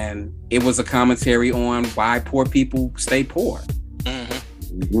 And it was a commentary on why poor people stay poor.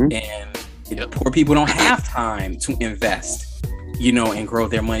 And Poor people don't have time to invest, and grow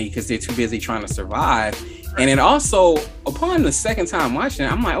their money because they're too busy trying to survive. And then also, upon the second time watching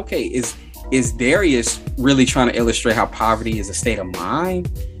it, I'm like, okay, is Darius really trying to illustrate how poverty is a state of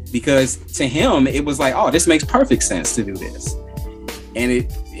mind? Because to him, it was like, oh, this makes perfect sense to do this. And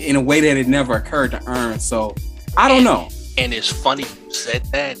it in a way that it never occurred to Earn. So I don't know. And it's funny you said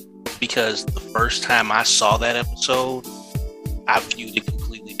that, because the first time I saw that episode, I viewed it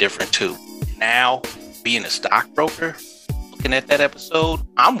completely different too. Now, being a stockbroker, looking at that episode,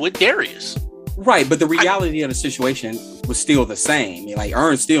 I'm with Darius. Right, but the reality of the situation was still the same. Like,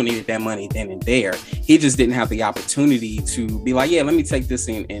 Earn still needed that money then and there. He just didn't have the opportunity to be like, yeah, let me take this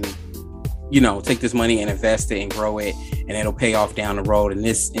and take this money and invest it and grow it, and it'll pay off down the road in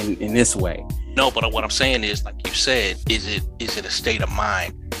this way. No, but what I'm saying is, like you said, is it a state of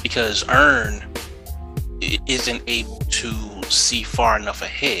mind? Because Earn isn't able to see far enough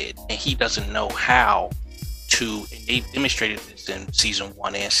ahead, and he doesn't know how to, and they demonstrated this in season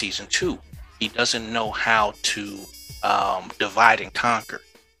 1 and season 2. He doesn't know how to divide and conquer.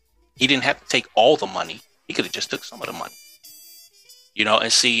 He didn't have to take all the money. He could have just took some of the money,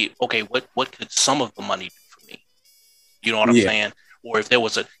 and see, okay, what could some of the money do for me? You know what I'm saying? Or if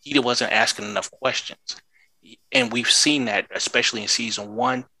he wasn't asking enough questions. And we've seen that, especially in season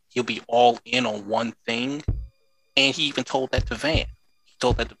 1, he'll be all in on one thing. And he even told that to Van. He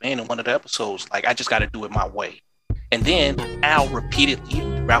told that to Van in one of the episodes, like, I just got to do it my way. And then Al repeatedly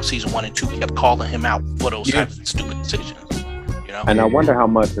throughout season 1 and 2 kept calling him out for those types of stupid decisions. And I wonder how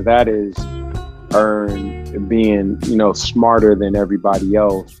much of that is Earn being, smarter than everybody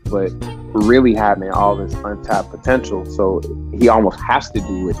else, but really having all this untapped potential. So he almost has to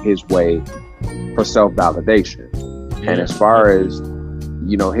do it his way for self-validation. Yeah. And as far as,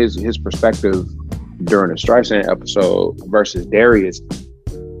 his perspective during the Streisand episode versus Darius,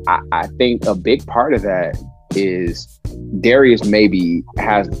 I think a big part of that is Darius maybe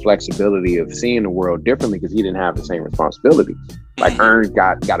has the flexibility of seeing the world differently because he didn't have the same responsibilities. Like Earn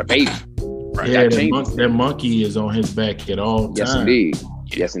got a baby. Right. Yeah, that monkey is on his back at all times. Yes, indeed.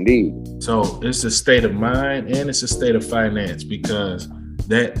 Yes, indeed. So it's a state of mind and it's a state of finance, because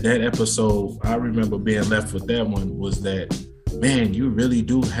that episode, I remember being left with that one, was that, man, you really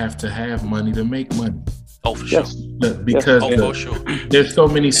do have to have money to make money. Oh, for sure. Because there's so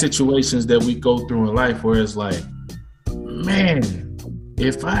many situations that we go through in life where it's like, man,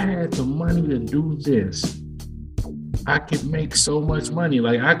 if I had the money to do this, I could make so much money.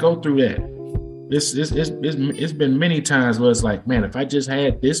 Like, I go through that. It's been many times where it's like, man, if I just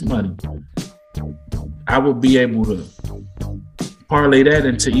had this money, I would be able to parlay that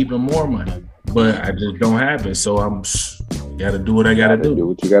into even more money. But I just don't have it, so I'm gotta do what I gotta do. Do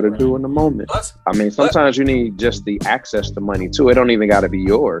what you gotta do in the moment. I mean, sometimes you need just the access to money too. It don't even gotta be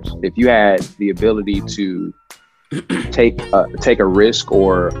yours. If you had the ability to take a risk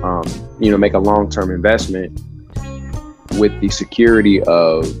or make a long-term investment with the security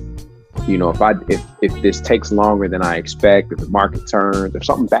of, if this takes longer than I expect, if the market turns, if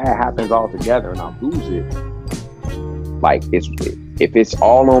something bad happens altogether and I lose it, like if it's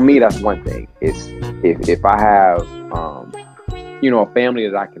all on me, that's one thing. It's if I have a family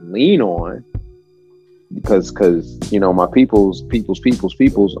that I can lean on, because my people's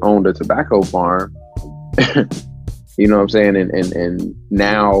owned a tobacco farm. You know what I'm saying? And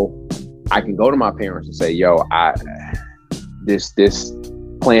now I can go to my parents and say, yo, this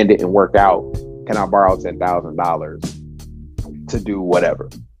plan didn't work out. Can I borrow $10,000 to do whatever?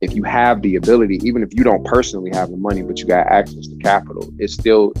 If you have the ability, even if you don't personally have the money, but you got access to capital, it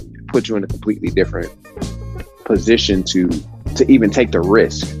still puts you in a completely different position to even take the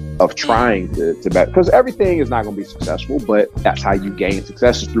risk of trying to bet. Because everything is not going to be successful, but that's how you gain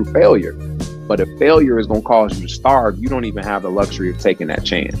success, is through failure. But if failure is going to cause you to starve, you don't even have the luxury of taking that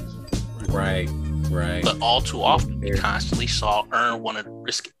chance. Right. But all too often, we constantly saw Earn wanted to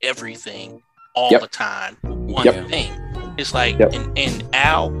risk everything all the time for one thing. It's like, and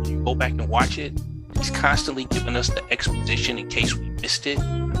Al, when you go back and watch it, he's constantly giving us the exposition in case we missed it,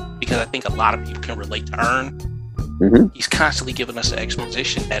 because I think a lot of people can relate to Earn. Mm-hmm. He's constantly giving us the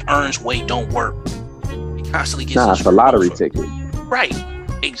exposition that Earn's way don't work. He constantly gets it's a lottery ticket. Right.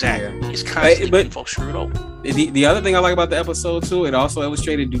 Exactly. Yeah. He's constantly getting folks screwed over. The other thing I like about the episode too, it also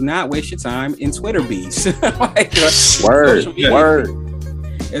illustrated, do not waste your time in Twitter beefs. Word.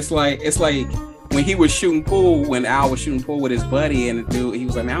 It's like when he was shooting pool, when Al was shooting pool with his buddy, and the dude, he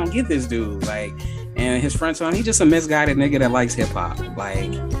was like, man, I don't get this dude. Like, and his friend told him, he's just a misguided nigga that likes hip hop.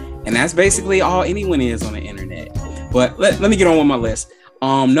 Like, and that's basically all anyone is on the internet. But let me get on with my list.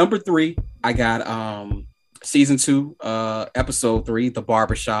 Number 3, I got season 2, episode 3, the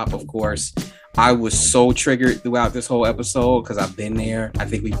barbershop. Of course, I was so triggered throughout this whole episode because I've been there. I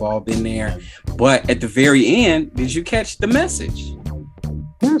think we've all been there. But at the very end, did you catch the message?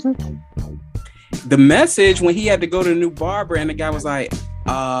 The message when he had to go to the new barber and the guy was like,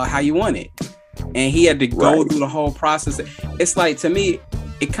 how you want it? And he had to go through the whole process. It's like, to me,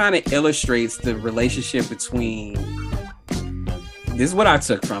 it kind of illustrates the relationship between, this is what I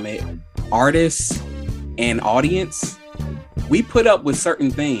took from it, artists and audience. We put up with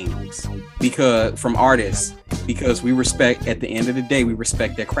certain things from artists because we respect, at the end of the day, we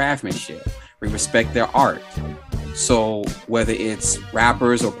respect their craftsmanship. We respect their art. So whether it's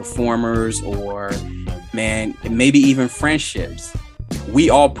rappers or performers or, man, maybe even friendships, we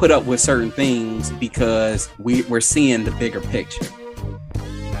all put up with certain things because we're seeing the bigger picture.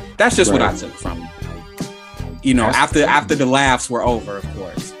 That's just what I took from it. After the laughs were over, of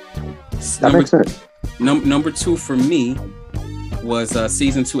course. That makes sense. Number 2 for me was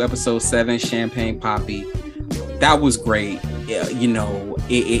season 2, episode 7, Champagne Poppy. That was great.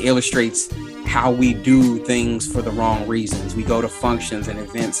 It illustrates how we do things for the wrong reasons. We go to functions and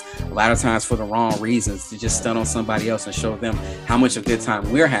events a lot of times for the wrong reasons, to just stun on somebody else and show them how much of a good time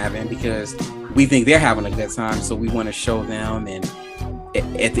we're having because we think they're having a good time. So we want to show them. And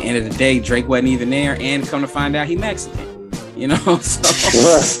at the end of the day, Drake wasn't even there, and come to find out he Mexican. So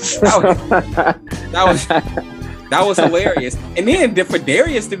that was hilarious. And then for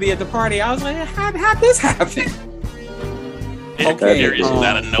Darius to be at the party, I was like, how'd this happen? Okay, Darius was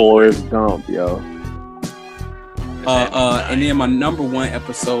out of nowhere. Forrest Gump, yo. And then my number 1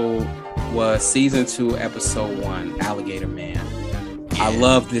 episode was season 2, episode 1, Alligator Man. Yeah. I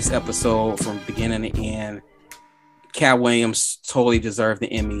love this episode from beginning to end. Cat Williams totally deserved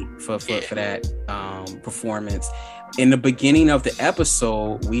the Emmy for that performance. In the beginning of the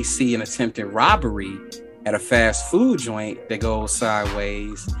episode, we see an attempted robbery at a fast food joint that goes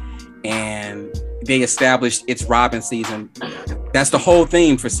sideways, and they established it's robbing season. That's the whole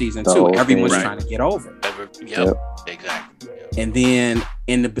theme for season 2. Everyone's trying to get over. Yep. Exactly. And then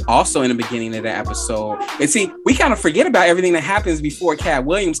also in the beginning of the episode, and see, we kind of forget about everything that happens before Cat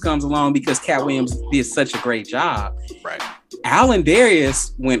Williams comes along because Cat Williams did such a great job. Right. Al and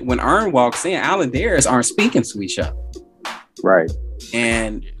Darius, when Ern walks in, Al and Darius aren't speaking to each other. Right.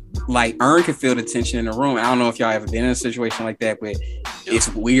 And like Ern could feel the tension in the room. I don't know if y'all ever been in a situation like that, but it's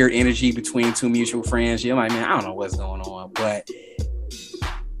weird energy between two mutual friends. You're like, man, I don't know what's going on, but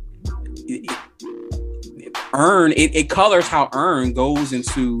Ern, it colors how Ern goes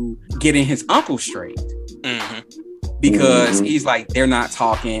into getting his uncle straight. Because he's like, they're not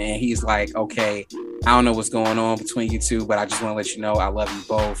talking, and he's like, okay, I don't know what's going on between you two, but I just want to let you know I love you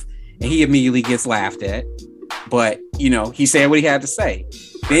both. And he immediately gets laughed at, but he said what he had to say.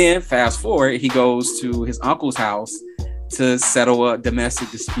 Then fast forward, he goes to his uncle's house to settle a domestic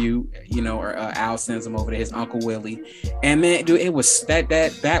dispute, or Al sends him over to his Uncle Willie. And man, dude, it was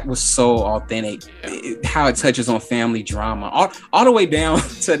that was so authentic. How it touches on family drama, all the way down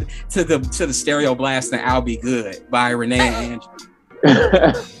to the stereo blast and I'll Be Good by Renee and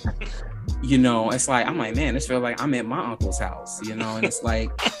Andrew. It's like, I'm like, man, this feels like I'm at my uncle's house, and it's like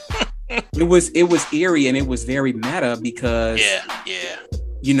it was eerie, and it was very meta because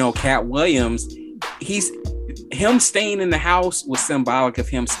Cat Williams, him staying in the house was symbolic of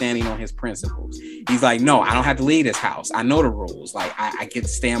him standing on his principles. He's like, no, I don't have to leave this house. I know the rules. Like, I get to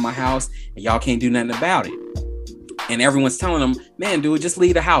stay in my house and y'all can't do nothing about it. And everyone's telling him, man, dude, just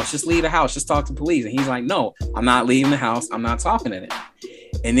leave the house. Just leave the house. Just talk to police. And he's like, no, I'm not leaving the house. I'm not talking to them.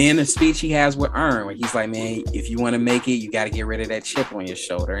 And then the speech he has with Ern, where he's like, man, if you want to make it, you got to get rid of that chip on your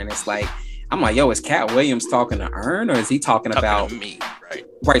shoulder. And it's like, I'm like, yo, is Cat Williams talking to Ern, or is he talking about to me, right?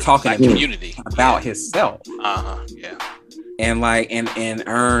 Right, talking to community about himself. Yeah. And like, and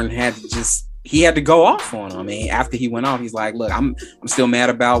Ern had to go off on him. And after he went off, he's like, look, I'm still mad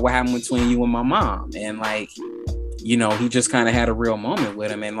about what happened between you and my mom. And like, he just kind of had a real moment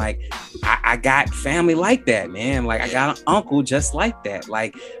with him. And like, I got family like that, man. Like, I got an uncle just like that.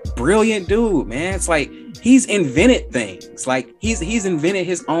 Like, brilliant dude, man. It's like, he's invented things. Like, he's invented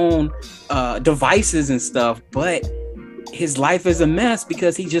his own devices and stuff, but his life is a mess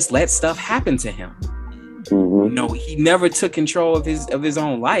because he just let stuff happen to him. He never took control of his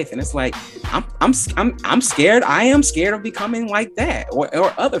own life. And it's like, I'm scared. I am scared of becoming like that or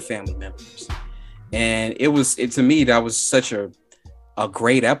other family members. And to me, that was such a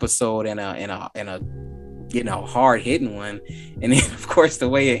great episode and a hard hitting one. And then of course the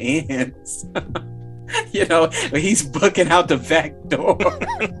way it ends, when he's booking out the back door.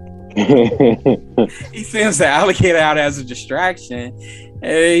 He sends the alligator out as a distraction,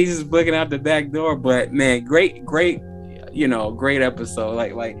 and he's just looking out the back door. But man, great, great episode.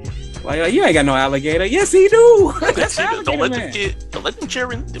 Like you ain't got no alligator. Yes, he do. That's don't let them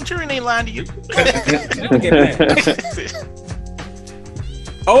cheering ain't lying to you.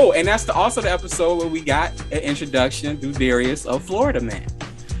 Oh, and that's also the episode where we got an introduction through Darius of Florida Man.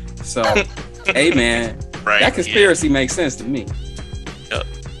 So, hey man, that conspiracy makes sense to me. Yep.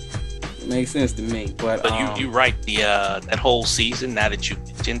 It makes sense to me. But you're right. That whole season, now that you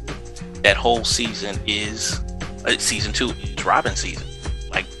mentioned, that whole season is season 2 is Robin season.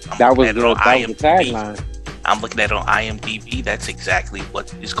 Like that was the tagline. I'm looking at it on IMDb. That's exactly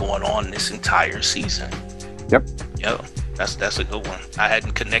what is going on this entire season. Yep. That's a good one. I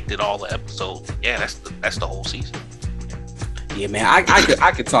hadn't connected all the episodes. Yeah, that's the whole season. Yeah, man.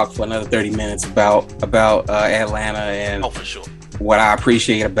 I could talk for another 30 minutes about Atlanta and for sure what I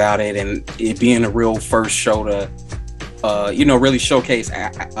appreciate about it, and it being a real first show to really showcase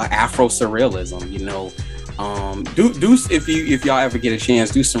Afro surrealism. If y'all ever get a chance,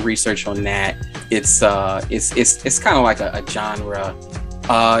 do some research on that. It's kind of like a genre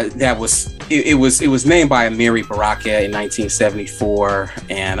that was named by Amiri Baraka in 1974,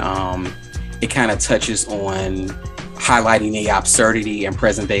 and it kind of touches on highlighting the absurdity in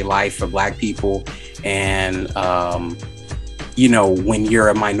present day life for Black people, and when you're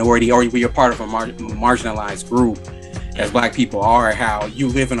a minority or when you're part of a marginalized group, as Black people are, how you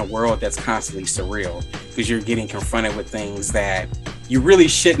live in a world that's constantly surreal because you're getting confronted with things that you really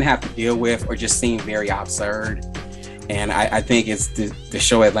shouldn't have to deal with or just seem very absurd. And I think it's the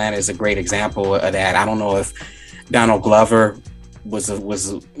show Atlanta is a great example of that. I don't know if Donald Glover was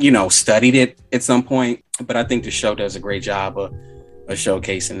studied it at some point, but I think the show does a great job of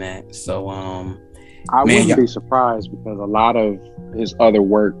showcasing that. So I wouldn't be surprised, because a lot of his other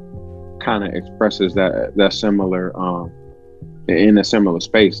work kind of expresses that similar in a similar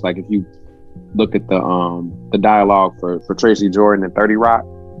space. Like if you look at the dialogue for Tracy Jordan and 30 Rock,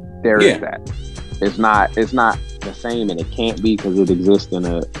 there is that. It's not the same, and it can't be, because it exists in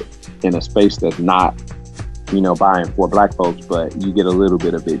a space that's not by and for Black folks, but you get a little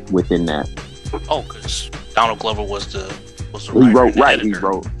bit of it within that. Oh, because Donald Glover was the he wrote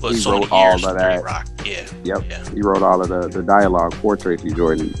all of that. Rock. Yeah. Yep. Yeah. He wrote all of the dialogue for Tracy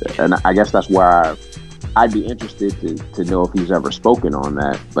Jordan, and I guess that's why I'd be interested to know if he's ever spoken on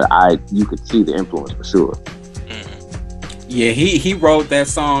that. But you could see the influence for sure. Mm-hmm. Yeah, he wrote that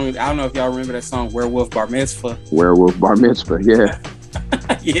song. I don't know if y'all remember that song, Werewolf Bar Mitzvah. Werewolf Bar Mitzvah, yeah.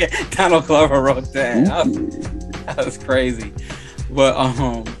 Yeah, Donald Glover wrote that. That was crazy. But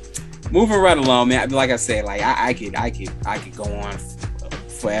moving right along, man. Like I said, like I could go on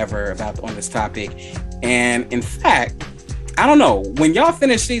forever on this topic. And in fact, I don't know, when y'all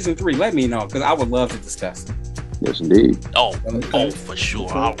finish season 3, let me know, because I would love to discuss it. Yes, indeed. Oh, for sure.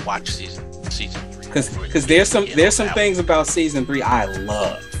 I'll watch season 3. Because there's some things about season 3 I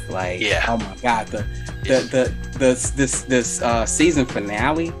love. Like, oh my God, this season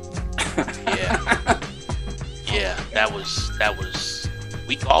finale. Yeah, that was.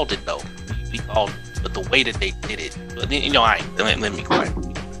 We called it though. We called it, but the way that they did it. Let me go ahead.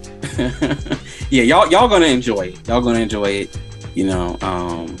 Yeah, y'all gonna enjoy it.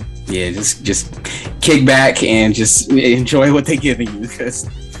 Just kick back and just enjoy what they're giving you, because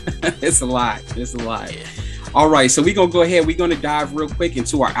it's a lot. Yeah. All right, so we're gonna go ahead. We're gonna dive real quick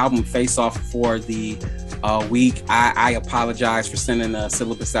into our album Faceoff for the week. I apologize for sending the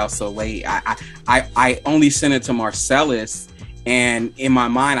syllabus out so late. I only sent it to Marcellus, and in my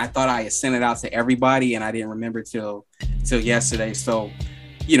mind I thought I had sent it out to everybody, and I didn't remember till yesterday. So,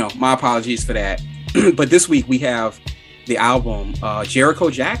 my apologies for that. But this week we have the album Jericho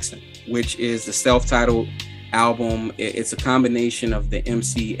Jackson, which is the self-titled album. It's a combination of the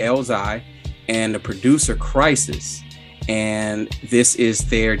MC Elzai and the producer Crisis, and this is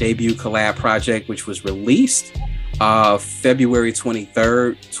their debut collab project, which was released February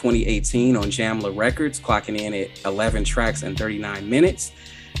 23rd, 2018 on Jamla Records, clocking in at 11 tracks and 39 minutes,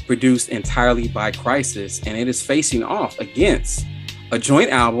 produced entirely by Crisis, and it is facing off against a joint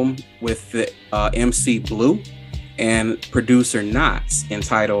album with the MC Blue and producer Nottz,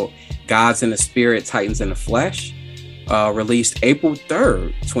 entitled Gods in the Spirit, Titans in the Flesh, released April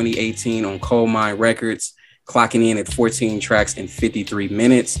 3rd, 2018 on Coal Mine Records, clocking in at 14 tracks and 53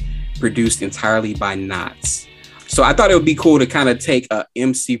 minutes, produced entirely by Nottz. So I thought it would be cool to kind of take a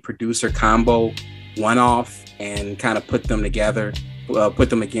MC producer combo one-off and kind of put them together, put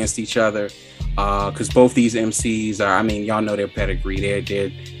them against each other, because both these MCs are, y'all know their pedigree.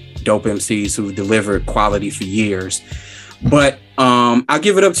 They're dope MCs who delivered quality for years. But I'll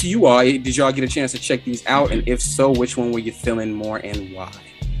give it up to you all. Did y'all get a chance to check these out? And if so, which one were you feeling more and why?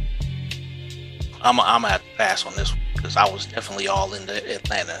 I'm gonna have to pass on this one because I was definitely all into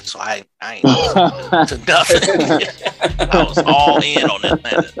Atlanta, so I ain't listening to nothing. I was all in on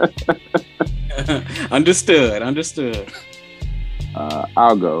Atlanta. Understood.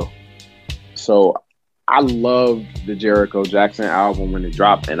 I'll go. So I loved the Jericho Jackson album when it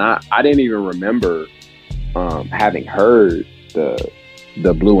dropped, and I didn't even remember having heard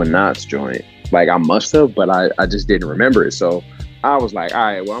the Blue and Nottz joint. Like I must have, but I just didn't remember it. So I was like, all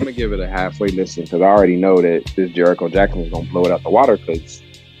right, well, I'm gonna give it a halfway listen because I already know that this Jericho Jackson was gonna blow it out the water. Because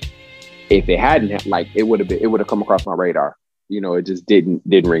if it hadn't, like, it would have come across my radar. You know, it just didn't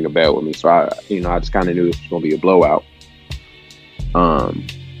ring a bell with me. So I just kind of knew this was gonna be a blowout.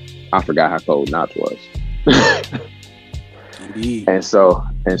 I forgot how cold Nottz was. Indeed. And so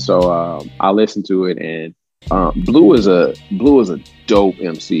I listened to it, and Blue is a dope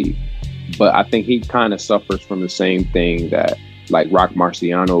MC, but I think he kind of suffers from the same thing that like Rock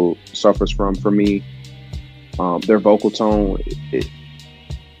Marciano suffers from for me. Their vocal tone,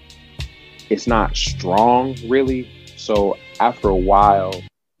 it's not strong really. So after a while,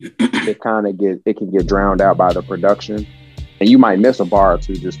 it can get drowned out by the production, and you might miss a bar or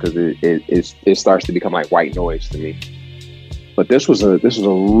two just because it starts to become like white noise to me. But this was a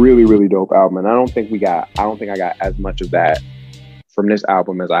really, really dope album, and I don't think I got as much of that from this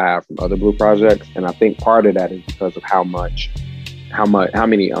album as I have from other Blue projects. And I think part of that is because of how many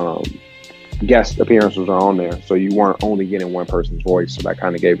guest appearances are on there. So you weren't only getting one person's voice, so that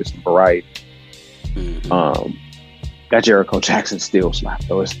kind of gave it some variety. Mm-hmm. That Jericho Jackson still slaps,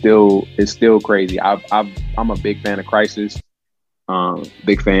 though. It's still crazy. I'm a big fan of Crisis,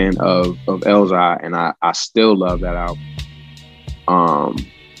 big fan of Elzai, and I still love that album.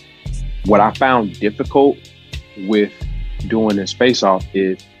 What I found difficult with doing this Faceoff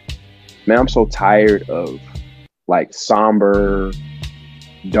is, man, I'm so tired of like somber,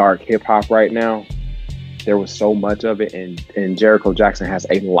 dark hip hop right now. There was so much of it, and Jericho Jackson has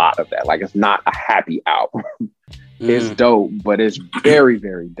a lot of that. Like, it's not a happy album. It's dope, but it's very,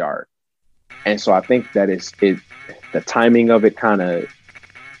 very dark. And so I think that the timing of it kind of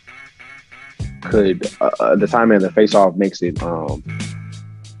could the timing of the Faceoff makes it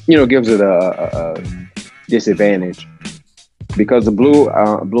gives it a disadvantage, because the Blue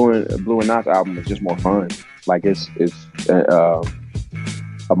and Nottz album is just more fun. Like it's a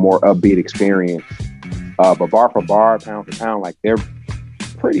more upbeat experience. But bar for bar, pound for pound, like they're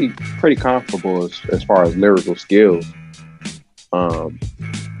pretty comfortable as far as lyrical skills.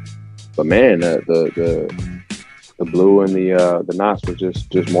 But man, the Blue and the Nottz was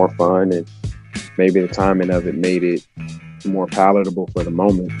just more fun, and maybe the timing of it made it more palatable for the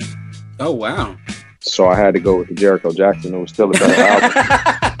moment. Oh wow! So I had to go with the Jericho Jackson. It was still a better album.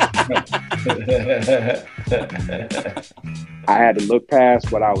 I had to look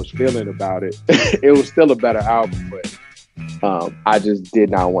past what I was feeling about it. It was still a better album, but I just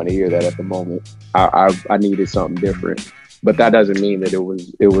did not want to hear that at the moment. I needed something different. But that doesn't mean that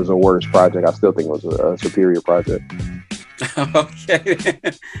it was a worse project. I still think it was a superior project. Okay.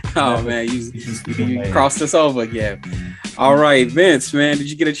 Oh man, you crossed us over again. All right, Vince, man, did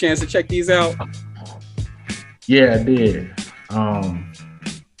you get a chance to check these out? Yeah, I did.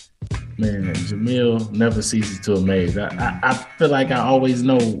 Man, Jamil never ceases to amaze. I feel like I always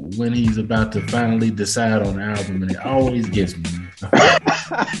know when he's about to finally decide on the album, and it always gets me.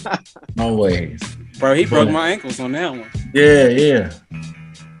 Always. Bro, he broke my ankles on that one. Yeah.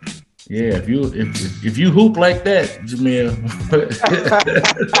 Yeah, if you hoop like that, Jamil.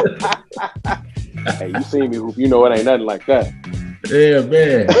 Hey, you see me hoop, you know it ain't nothing like that. Yeah,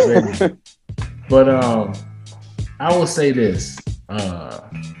 man. But I will say this: not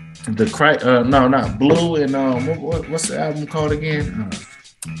Blue and what's the album called again?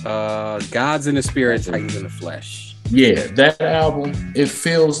 Gods in the Spirit, Titans in the Flesh. Yeah, that album, it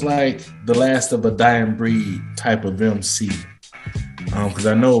feels like the last of a dying breed type of MC. Because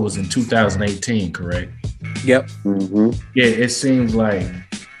I know it was in 2018, correct? Yep. Mm-hmm. Yeah, it seems like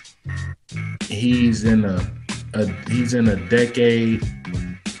he's in a decade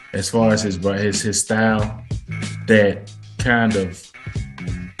as far as his style that kind of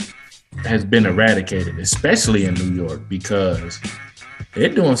has been eradicated, especially in New York, because they're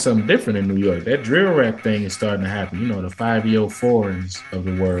doing something different in New York. That drill rap thing is starting to happen. You know, the 504s of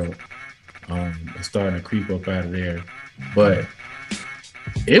the world are starting to creep up out of there. But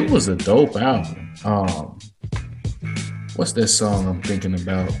it was a dope album. What's that song I'm thinking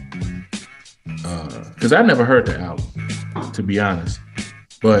about? Because I never heard the album, to be honest.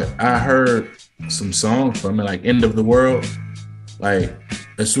 But I heard some songs from it, like End of the World. Like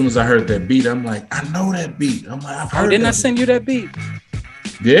as soon as I heard that beat, I'm like, I know that beat. I'm like, I've heard. Didn't I send you that beat?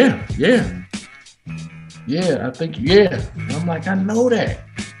 Yeah. I think I'm like, I know that,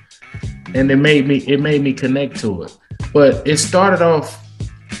 and it made me connect to it. But it started off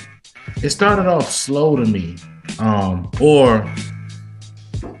slow to me, or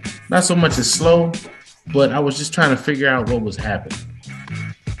not so much as slow, but I was just trying to figure out what was happening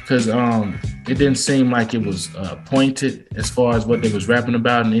because it didn't seem like it was pointed as far as what they was rapping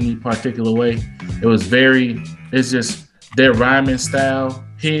about in any particular way. It's just their rhyming style,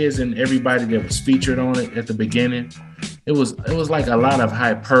 his and everybody that was featured on it at the beginning. It was like a lot of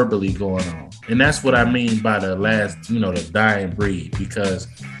hyperbole going on. And that's what I mean by the last, the dying breed, because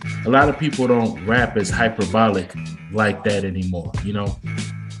a lot of people don't rap as hyperbolic like that anymore,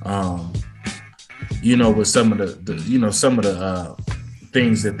 with some of the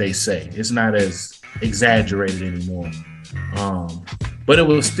things that they say. It's not as exaggerated anymore. But it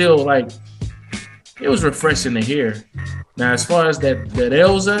was still like, it was refreshing to hear. Now, as far as that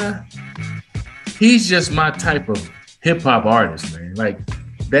Elzhi, he's just my type of hip hop artist, man. Like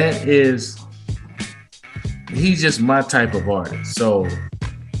he's just my type of artist. So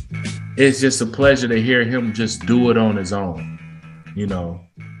it's just a pleasure to hear him just do it on his own,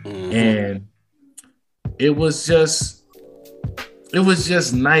 Mm-hmm. And it was just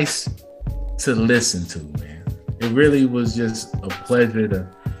nice to listen to, man. It really was just a pleasure to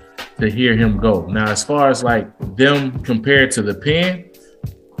hear him go. Now, as far as like them compared to the pen,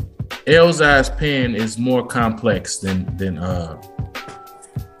 Elzhi's pen is more complex than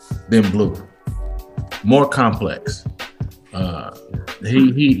Blue. More complex.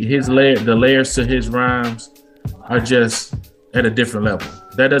 The layers to his rhymes are just at a different level.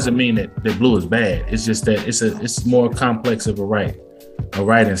 That doesn't mean that Blue is bad. It's just that it's more complex of a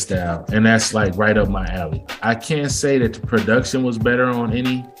writing style, and that's like right up my alley. I can't say that the production was better on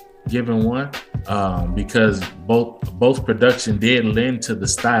any given one, because both production did lend to the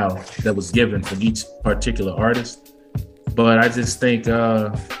style that was given for each particular artist. But I just think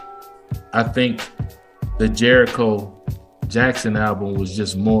I think the Jericho Jackson album was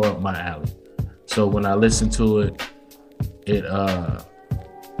just more up my alley. So when I listened to it,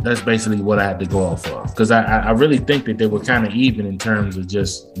 that's basically what I had to go off of, because I really think that they were kind of even in terms of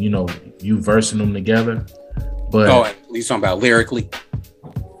just you versing them together. But you talking about lyrically?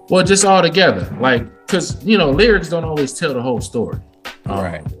 Well, just all together, like, because lyrics don't always tell the whole story.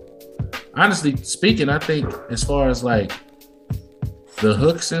 Right. Honestly speaking, I think as far as like the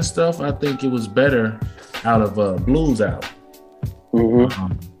hooks and stuff, I think it was better out of Blue's album.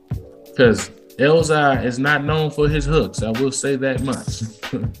 Because Elzhi is not known for his hooks. I will say that much.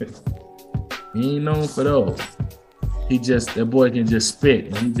 He ain't known for those. That boy can just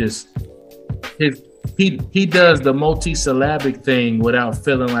spit, and he does the multisyllabic thing without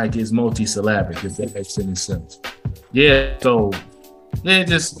feeling like it's multisyllabic, if that makes any sense. Yeah, so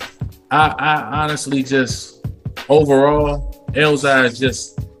I honestly just overall, Elzhi is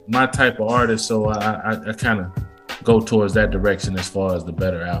just my type of artist, so I kind of go towards that direction as far as the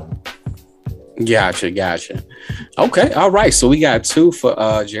better album. Gotcha. Okay, all right. So we got 2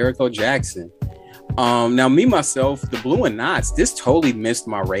 for Jericho Jackson. Now me myself, the Blue and Nottz, this totally missed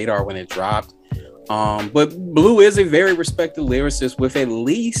my radar when it dropped. But Blue is a very respected lyricist with at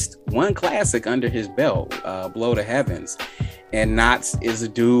least one classic under his belt, Blow to Heavens. And Nottz is a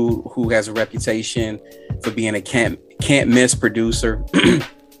dude who has a reputation for being a can't miss producer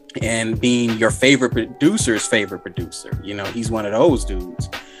and being your favorite producer's favorite producer. He's one of those dudes.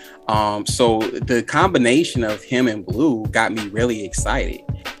 So the combination of him and Blue got me really excited.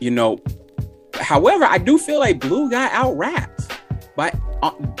 However, I do feel like Blue got out-rapped by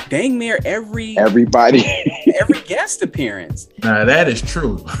dang near everybody, every guest appearance. Nah, that is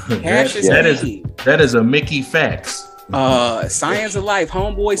true. That is a Mickey Fax. Science of Life,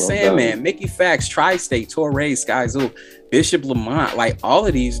 Homeboy, Sandman, Mickey Fax, Tri-State, Torre, Sky Zoo, Bishop Lamont, like all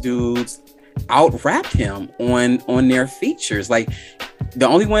of these dudes out-rapped him on their features. Like the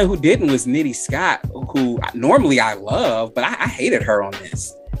only one who didn't was Nitty Scott, who normally I love, but I hated her on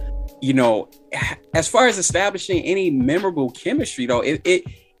this. As far as establishing any memorable chemistry, though, it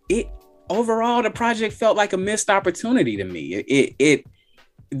overall the project felt like a missed opportunity to me.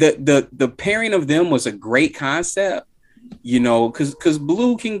 The pairing of them was a great concept, because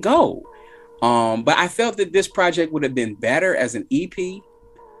Blue can go. But I felt that this project would have been better as an EP,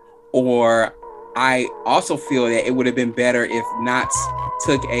 or I also feel that it would have been better if Nottz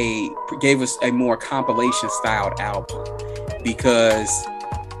gave us a more compilation styled album, because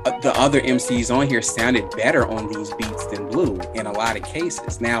the other MCs on here sounded better on these beats than Blue in a lot of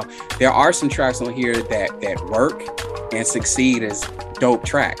cases. Now, there are some tracks on here that work and succeed as dope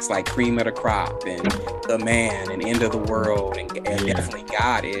tracks, like Cream of the Crop and The Man and End of the World and definitely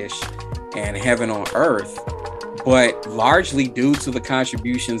God-ish and Heaven on Earth. But largely due to the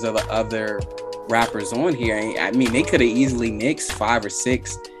contributions of the other rappers on here, I mean, they could have easily mixed 5 or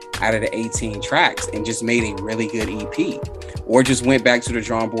 6 out of the 18 tracks and just made a really good EP, or just went back to the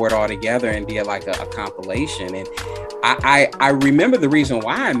drawing board altogether and did like a compilation. And I remember the reason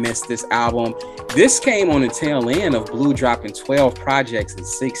why I missed this album. This came on the tail end of Blue dropping 12 projects in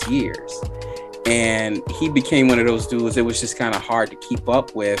 6 years. And he became one of those dudes it was just kind of hard to keep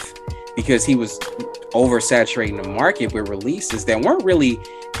up with, because he was oversaturating the market with releases that weren't really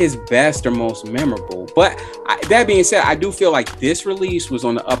his best or most memorable. But that being said, I do feel like this release was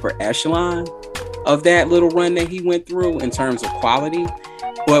on the upper echelon of that little run that he went through in terms of quality.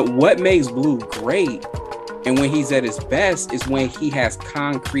 But what makes Blue great, and when he's at his best, is when he has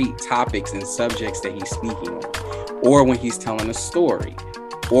concrete topics and subjects that he's speaking on, or when he's telling a story,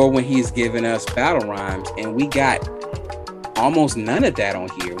 or when he's giving us battle rhymes. And we got almost none of that on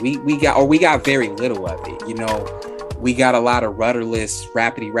here. We got very little of it. You know, we got a lot of rudderless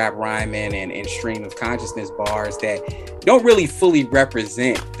rapidy rap rhyming and stream of consciousness bars that don't really fully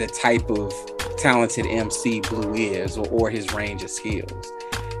represent the type of talented MC Blue is, or his range of skills.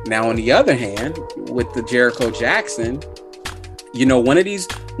 Now, on the other hand, with the Jericho Jackson, you know, one of these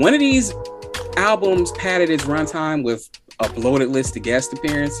albums padded its runtime with a bloated list of guest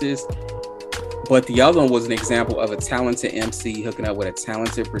appearances, but the other one was an example of a talented MC hooking up with a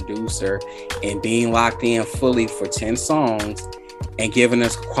talented producer and being locked in fully for 10 songs and giving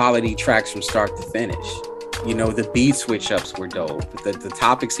us quality tracks from start to finish. You know, the beat switch ups were dope. The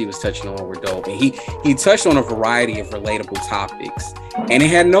topics he was touching on were dope. And he touched on a variety of relatable topics, and it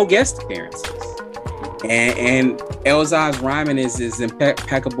had no guest appearances. And Elzai's rhyming is as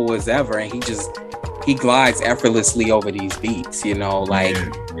impeccable as ever. And he glides effortlessly over these beats, you know, like,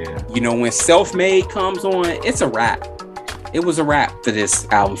 you know, when Self-Made comes on, it's a wrap. It was a wrap for this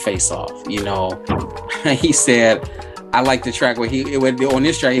album, Faceoff. You know, he said, I like the track where on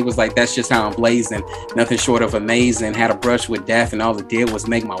this track, he was like, that's just how I'm blazing. Nothing short of amazing. Had a brush with death, and all it did was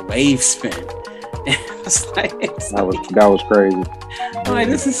make my waves spin. That was crazy. I'm like,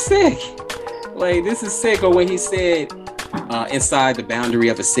 this is sick. Like, this is sick. Or when he said, inside the boundary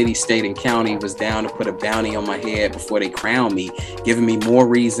of a city, state, and county, was down to put a bounty on my head before they crown me, giving me more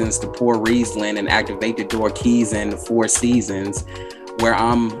reasons to pour Riesling and activate the door keys in the 4 seasons. Where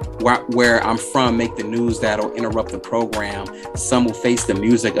I'm from, make the news that'll interrupt the program. Some will face the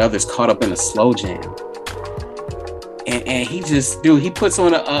music, others caught up in a slow jam. And he just, dude, he puts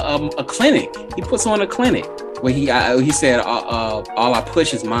on a clinic. He puts on a clinic where he said, all I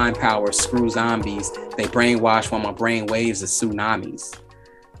push is mind power, screw zombies. They brainwash while my brain waves as tsunamis.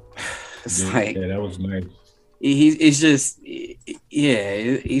 It's like, yeah, that was nice. It's just,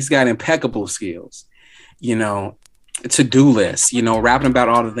 he's got impeccable skills, you know. To-do list, you know, rapping about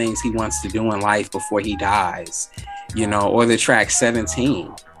all the things he wants to do in life before he dies, you know, or the track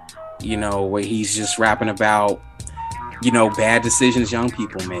S13, you know, where he's just rapping about, you know, bad decisions young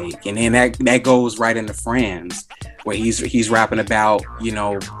people make. And then that goes right into Friends, where he's rapping about, you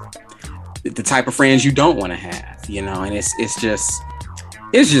know, the type of friends you don't want to have, you know. And it's just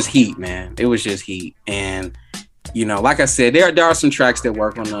heat, man. It was just heat. And, you know, like I said, there are some tracks that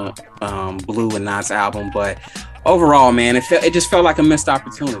work on the Blue and Nottz album, but overall, man, it just felt like a missed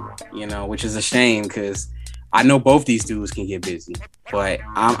opportunity, you know, which is a shame, because I know both these dudes can get busy, but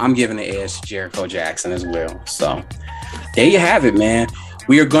I'm giving the edge to Jericho Jackson as well. So there you have it, man.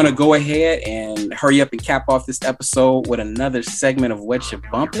 We are going to go ahead and hurry up and cap off this episode with another segment of What You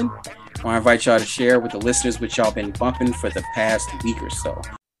Bumpin'. I want to invite y'all to share with the listeners what y'all been bumping for the past week or so.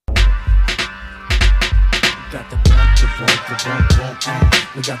 Got the bump, the bump, the bump, bump.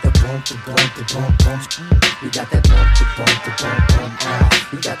 We got the bump, the bump, the bump, bump. We got that bump, the bump, the bump,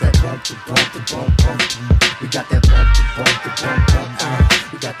 bump. We got that bump, the bump, the bump, bump. We got that bump, the bump, the bump,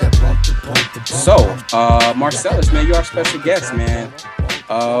 bump. We got that bump, the bump, the bump. So, Marcellus, man, you're our special guest, man.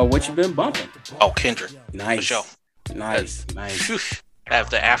 What you been bumping? Oh, Kendrick. Nice. For sure. Nice. Whew.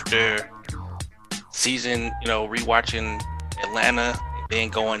 After season, you know, rewatching Atlanta and then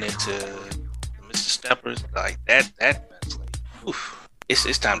going into Mr. Steppers, like that's like,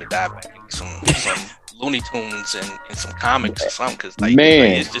 it's time to dive back into some Looney Tunes and some comics or something, because like,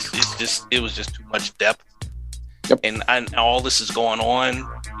 man, it was just too much depth. Yep. And all this is going on,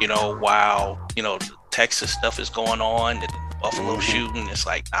 you know, while, you know, the Texas stuff is going on, the Buffalo shooting. It's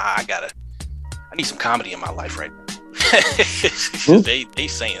like, I need some comedy in my life right now. they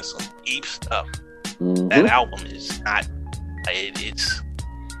saying some deep stuff. Mm-hmm. That album is not. It's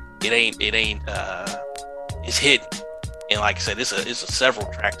hidden. And like I said, it's a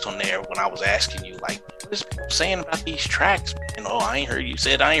several tracks on there. When I was asking you, like, what is people saying about these tracks? And I ain't heard you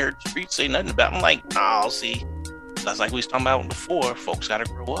said. I ain't heard Street say nothing about. I'm like, nah, see. That's like we was talking about before. Folks got to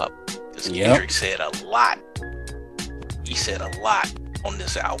grow up. Because Kendrick said a lot. He said a lot on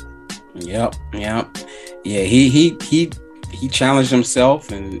this album. Yep. Yeah. He challenged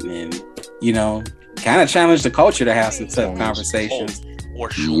himself and kind of challenged the culture to have some tough conversations. For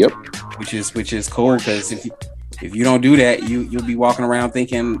sure. Yep. Which is cool, because if you don't do that, you'll be walking around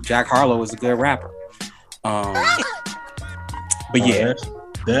thinking Jack Harlow is a good rapper. But yeah.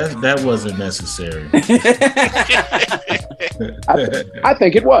 That wasn't necessary. I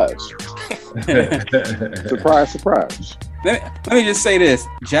think it was. Surprise. Let me just say this.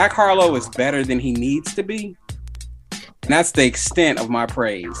 Jack Harlow is better than he needs to be. And that's the extent of my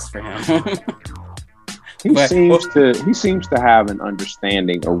praise for him. He seems to have an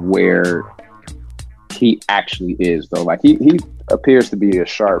understanding of where he actually is, though. Like he appears to be a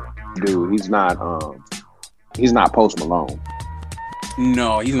sharp dude. He's not Post Malone.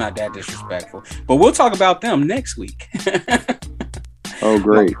 No, he's not that disrespectful. But we'll talk about them next week. Oh,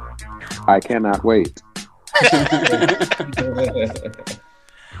 great. I cannot wait.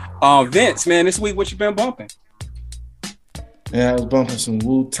 Vince, man, this week, what you been bumping? Yeah, I was bumping some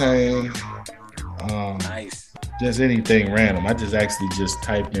Wu-Tang. Nice. Just anything random. I just actually just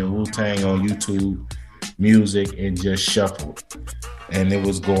typed in Wu-Tang on YouTube music and just shuffled. And it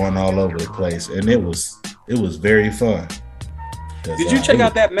was going all over the place. And it was very fun. Did you check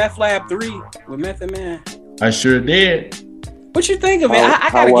out that Meth Lab 3 with Method Man? I sure did. What you think of it? I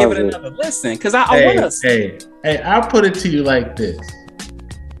gotta give it another listen, because I want us. Hey, I'll put it to you like this.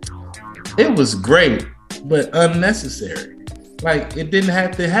 It was great, but unnecessary. Like, it didn't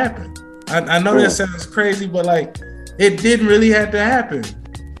have to happen. I know that sounds crazy, but like, it didn't really have to happen.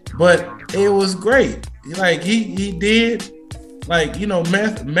 But it was great. Like, he did, like,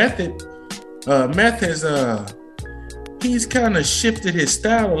 Meth has he's kind of shifted his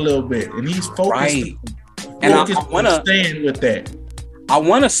style a little bit, and he's focused. Right. And I want to stand with that. I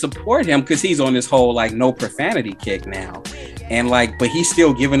want to support him because he's on this whole like no profanity kick now, and like, but he's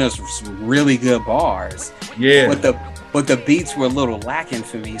still giving us some really good bars. Yeah. But the beats were a little lacking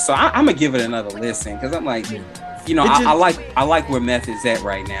for me, so I'm gonna give it another listen because I'm like, I like where Meth is at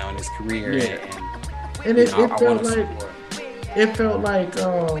right now in his career. Yeah. And it felt like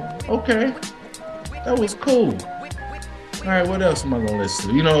okay, that was cool. All right, what else am I gonna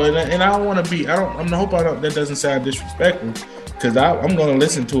listen to? And I don't want to be. I hope that doesn't sound disrespectful, because I'm gonna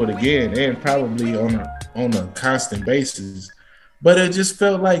listen to it again and probably on a constant basis. But it just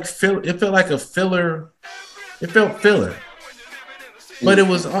felt like it felt like a filler. It felt filler, but it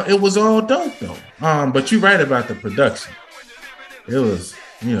was all dope though. But you're right about the production. It was,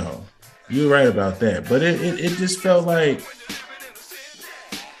 you're right about that. But it just felt like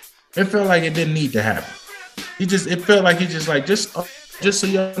it didn't need to happen. It felt like he just so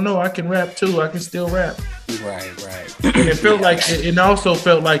y'all know, I can rap too. I can still rap. Right. And it felt like it also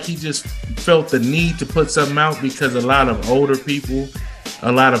felt like he just felt the need to put something out because a lot of older people,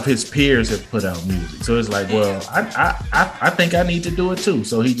 a lot of his peers have put out music. So it's like, well, I think I need to do it too.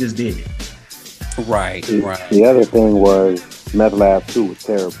 So he just did it. Right. The other thing was Meth Lab 2 was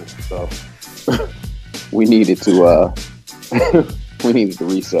terrible. So we needed to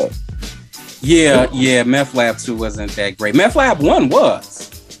reset. Yeah, Meth Lab 2 wasn't that great. Meth Lab 1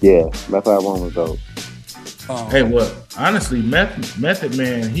 was. Yeah, Meth Lab 1 was dope. Hey, well, honestly, Method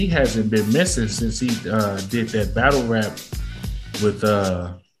Man, he hasn't been missing since he did that battle rap with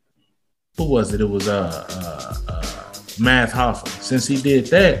who was it? It was Math Hoffa. Since he did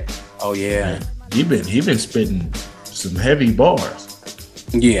that, oh yeah, man, he been spitting some heavy bars.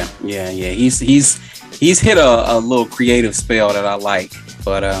 Yeah. He's hit a little creative spell that I like.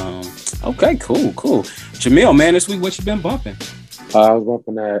 But okay, cool. Jamil, man, this week what you been bumping? I was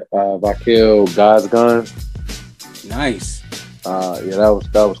bumping that Vakil God's Gun. Nice.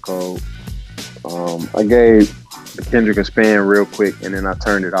 That was cold. I gave the Kendrick a spin real quick, and then I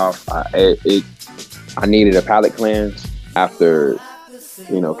turned it off. I needed a palate cleanse after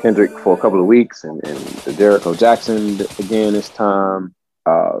Kendrick for a couple of weeks, and the Jericho Jackson again this time.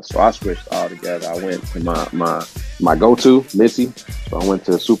 So I switched all together. I went to my go-to Missy. So I went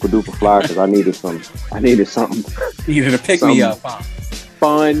to Super Duper Fly because I needed something. You needed to pick me up.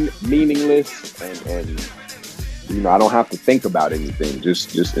 Fun, meaningless, and I don't have to think about anything.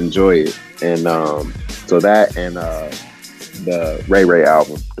 Just enjoy it. And so that and the Ray Ray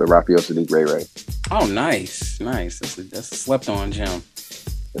album, the Raphael Sadiq Ray Ray. Oh, nice. That's a slept on gem.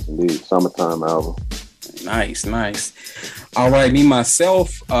 Yes, indeed. Summertime album. Nice. All right, me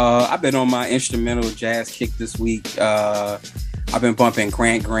myself, I've been on my instrumental jazz kick this week. I've been bumping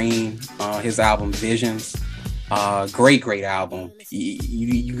Grant Green, his album Visions. Great album.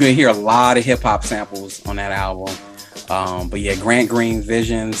 You're gonna hear a lot of hip hop samples on that album. But yeah, Grant Green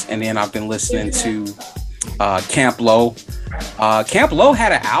Visions, and then I've been listening to Camp Lo. Camp Lo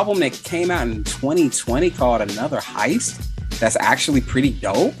had an album that came out in 2020 called Another Heist. That's actually pretty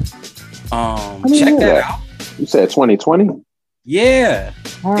dope. Check that out. You said 2020? Yeah.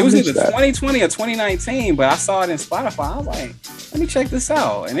 It was either 2020 or 2019, but I saw it in Spotify. I was like, let me check this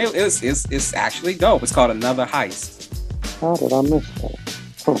out. And it's actually dope. It's called Another Heist. How did I miss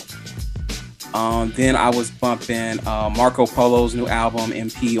that? Then I was bumping Marco Polo's new album,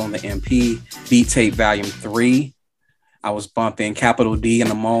 MP on the MP, Beat Tape Volume 3. I was bumping Capital D in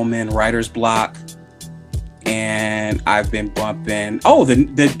the Moment, Writer's Block. And I've been bumping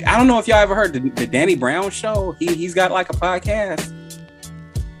the I don't know if y'all ever heard the Danny Brown Show. He's got like a podcast.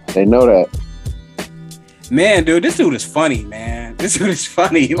 They know that. Man, dude, this dude is funny, man. This dude is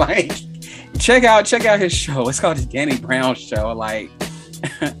funny. Like, check out his show. It's called the Danny Brown Show. Like,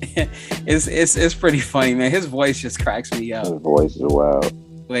 it's pretty funny, man. His voice just cracks me up. His voice is wild.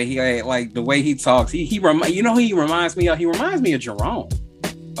 Like the way he talks. He reminds me of Jerome,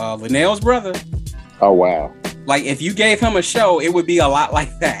 Linnell's brother. Oh wow. Like, if you gave him a show, it would be a lot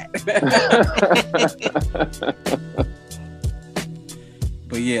like that.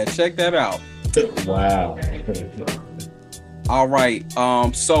 But yeah, check that out. Wow. All right.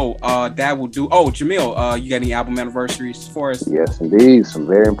 So that will do. Oh, Jamil, you got any album anniversaries for us? Yes, indeed. Some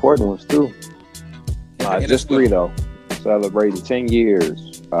very important ones too. Just 3 though. Celebrating 10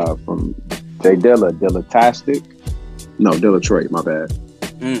 years from Jay Dilla, Dilla-tastic. No, Dilla-Troy, my bad.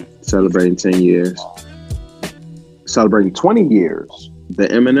 Celebrating 10 years. Celebrating 20 years, the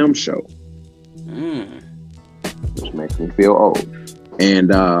Eminem Show. Which makes me feel old.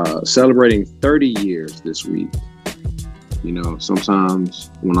 And celebrating 30 years this week. You know,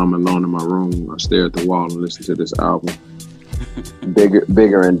 sometimes when I'm alone in my room, I stare at the wall and listen to this album.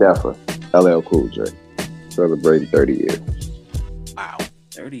 Bigger and Deffer, LL Cool J. Celebrating 30 years. Wow,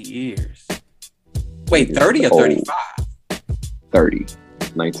 30 years. Wait, 30 or 35? 30.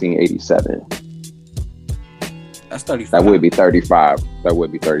 1987. That's 35. That would be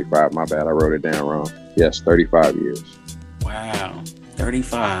 35. My bad. I wrote it down wrong. Yes, 35 years. Wow,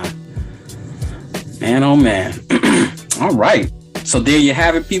 35. Man, oh man. All right. So there you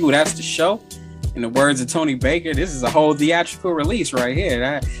have it, people. That's the show. In the words of Tony Baker, this is a whole theatrical release right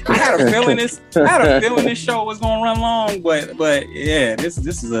here. I had a feeling this show was gonna run long, but yeah, this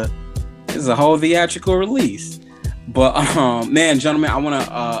is a whole theatrical release. But man, gentlemen, I want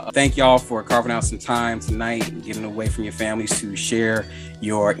to thank y'all for carving out some time tonight and getting away from your families to share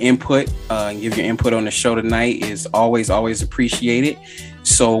your input and give your input on the show tonight is always appreciated.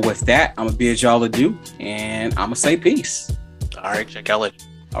 So with that, I'm gonna bid y'all adieu, and I'm gonna say peace. All right, check out later.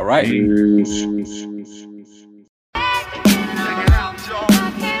 All right.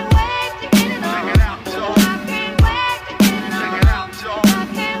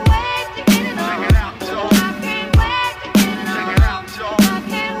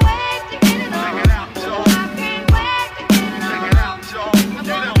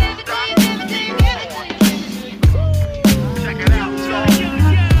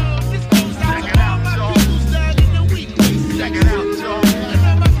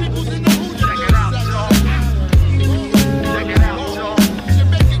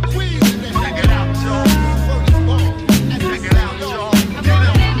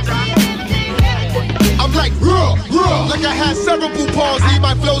 Like I had cerebral palsy,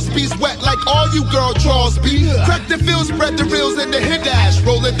 my flow speeds wet like all you girl draws be. Crack the field, spread the reels in the hit dash.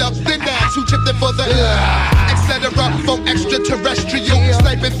 Rolling up thin ass, who chipped it for the etc. From extraterrestrial.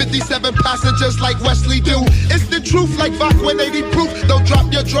 Sniping 57 passengers like Wesley do. It's the truth like Vac 180 proof. Don't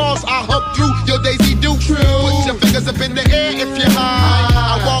drop your drawers, I'll hump through your Daisy do. Put your fingers up in the air if you're high.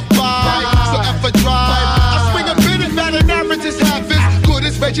 I walk by, so F a drive. I swing a minute, batting average is half as good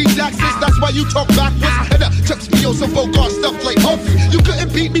as Reggie Jackson's. That's why you talk backwards. And Chuck's me on some Bogart stuff like Humphrey. You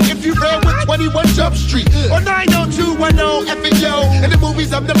couldn't beat me if you ran with 21 Jump Street or 90210 effing yo. In the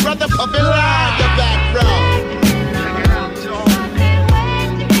movies, I'm the brother pumping loud the background.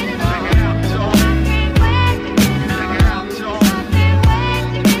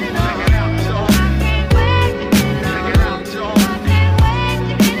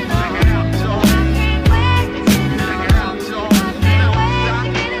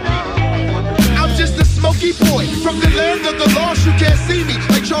 Boy, from the land of the lost, you can't see me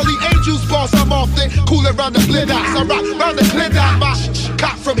like Charlie Angel's boss. I'm off the cool around the Linux. I rock round the Glendock. My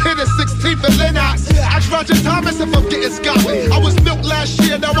cop from Hitter 16th and Lennox. Ask Roger Thomas if I'm getting scotty. I was milk last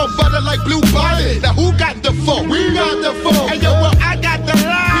year, now I'm butter like Blue Bonnet. Now who got the phone? We got the phone. Hey yo, well I got the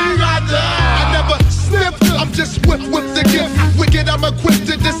line. We got the line. I never snip, I'm just whip the gift. Wicked, I'm equipped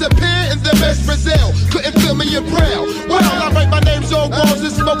to disappear in the best Brazil. Couldn't feel me in Braille. Well, I write my names on walls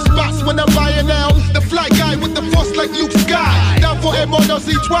and smoke spots when I'm buying out. The fly guy with the force like Luke Sky. Down for him on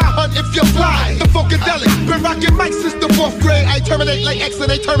Z hunt if you fly. The Funkadelic, been rocking mics since the 4th grade. I terminate like X and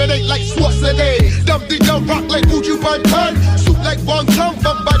they terminate like Schwarzenegger. Dumpty dumb rock like Uju Bun. Soup like Wong Tum,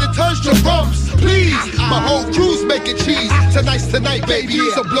 bump by the tons, drums. Please, my whole crew's making cheese. Tonight's tonight, baby.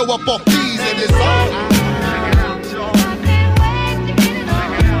 So blow up off these and it's on.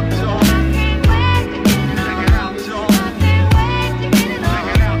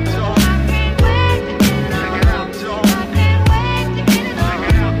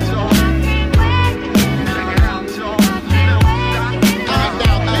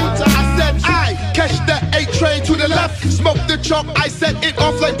 Train to the left, smoke the chalk, I set it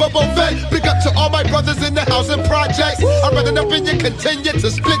off like Bobo Fett. Big up to all my brothers in the housing projects. I'm running up in you, continue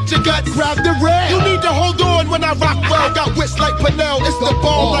to split your guts. Grab the rail. You need to hold on when I rock well. Got wits like Pinnell, it's the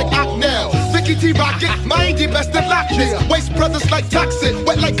ball like Ocknell. Vicky T Rocket, mindy best of lockness. Waste brothers like toxic,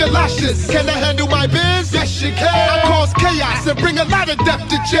 wet like galoshes. Can I handle my biz? Yes, you can. I cause chaos and bring a lot of depth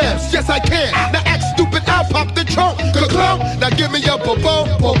to jams. Yes, I can. Now act stupid, I'll pop the trunk. Now give me a bo-bo.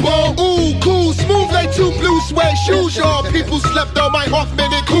 Ooh, cool, smooth like two blue suede shoes. Y'all people slept on my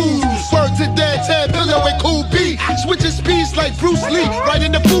Hoffman and Coos. Word to Dan, Tan, Pillow, and Cool B. Switching speeds like Bruce Lee. Right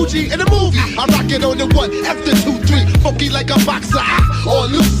in the Fuji in the movie. I rock it on the 1 after 2, 3. Funky like a boxer or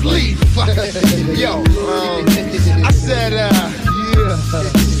loose leaf. Yo, I said,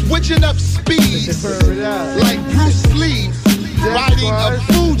 switching up speeds like Bruce Lee. Riding a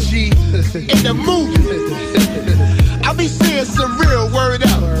Fuji in the movie. I be seeing some real word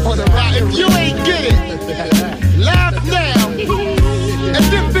up on the ride. If you ain't get it, laugh now. And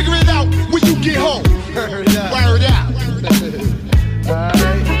then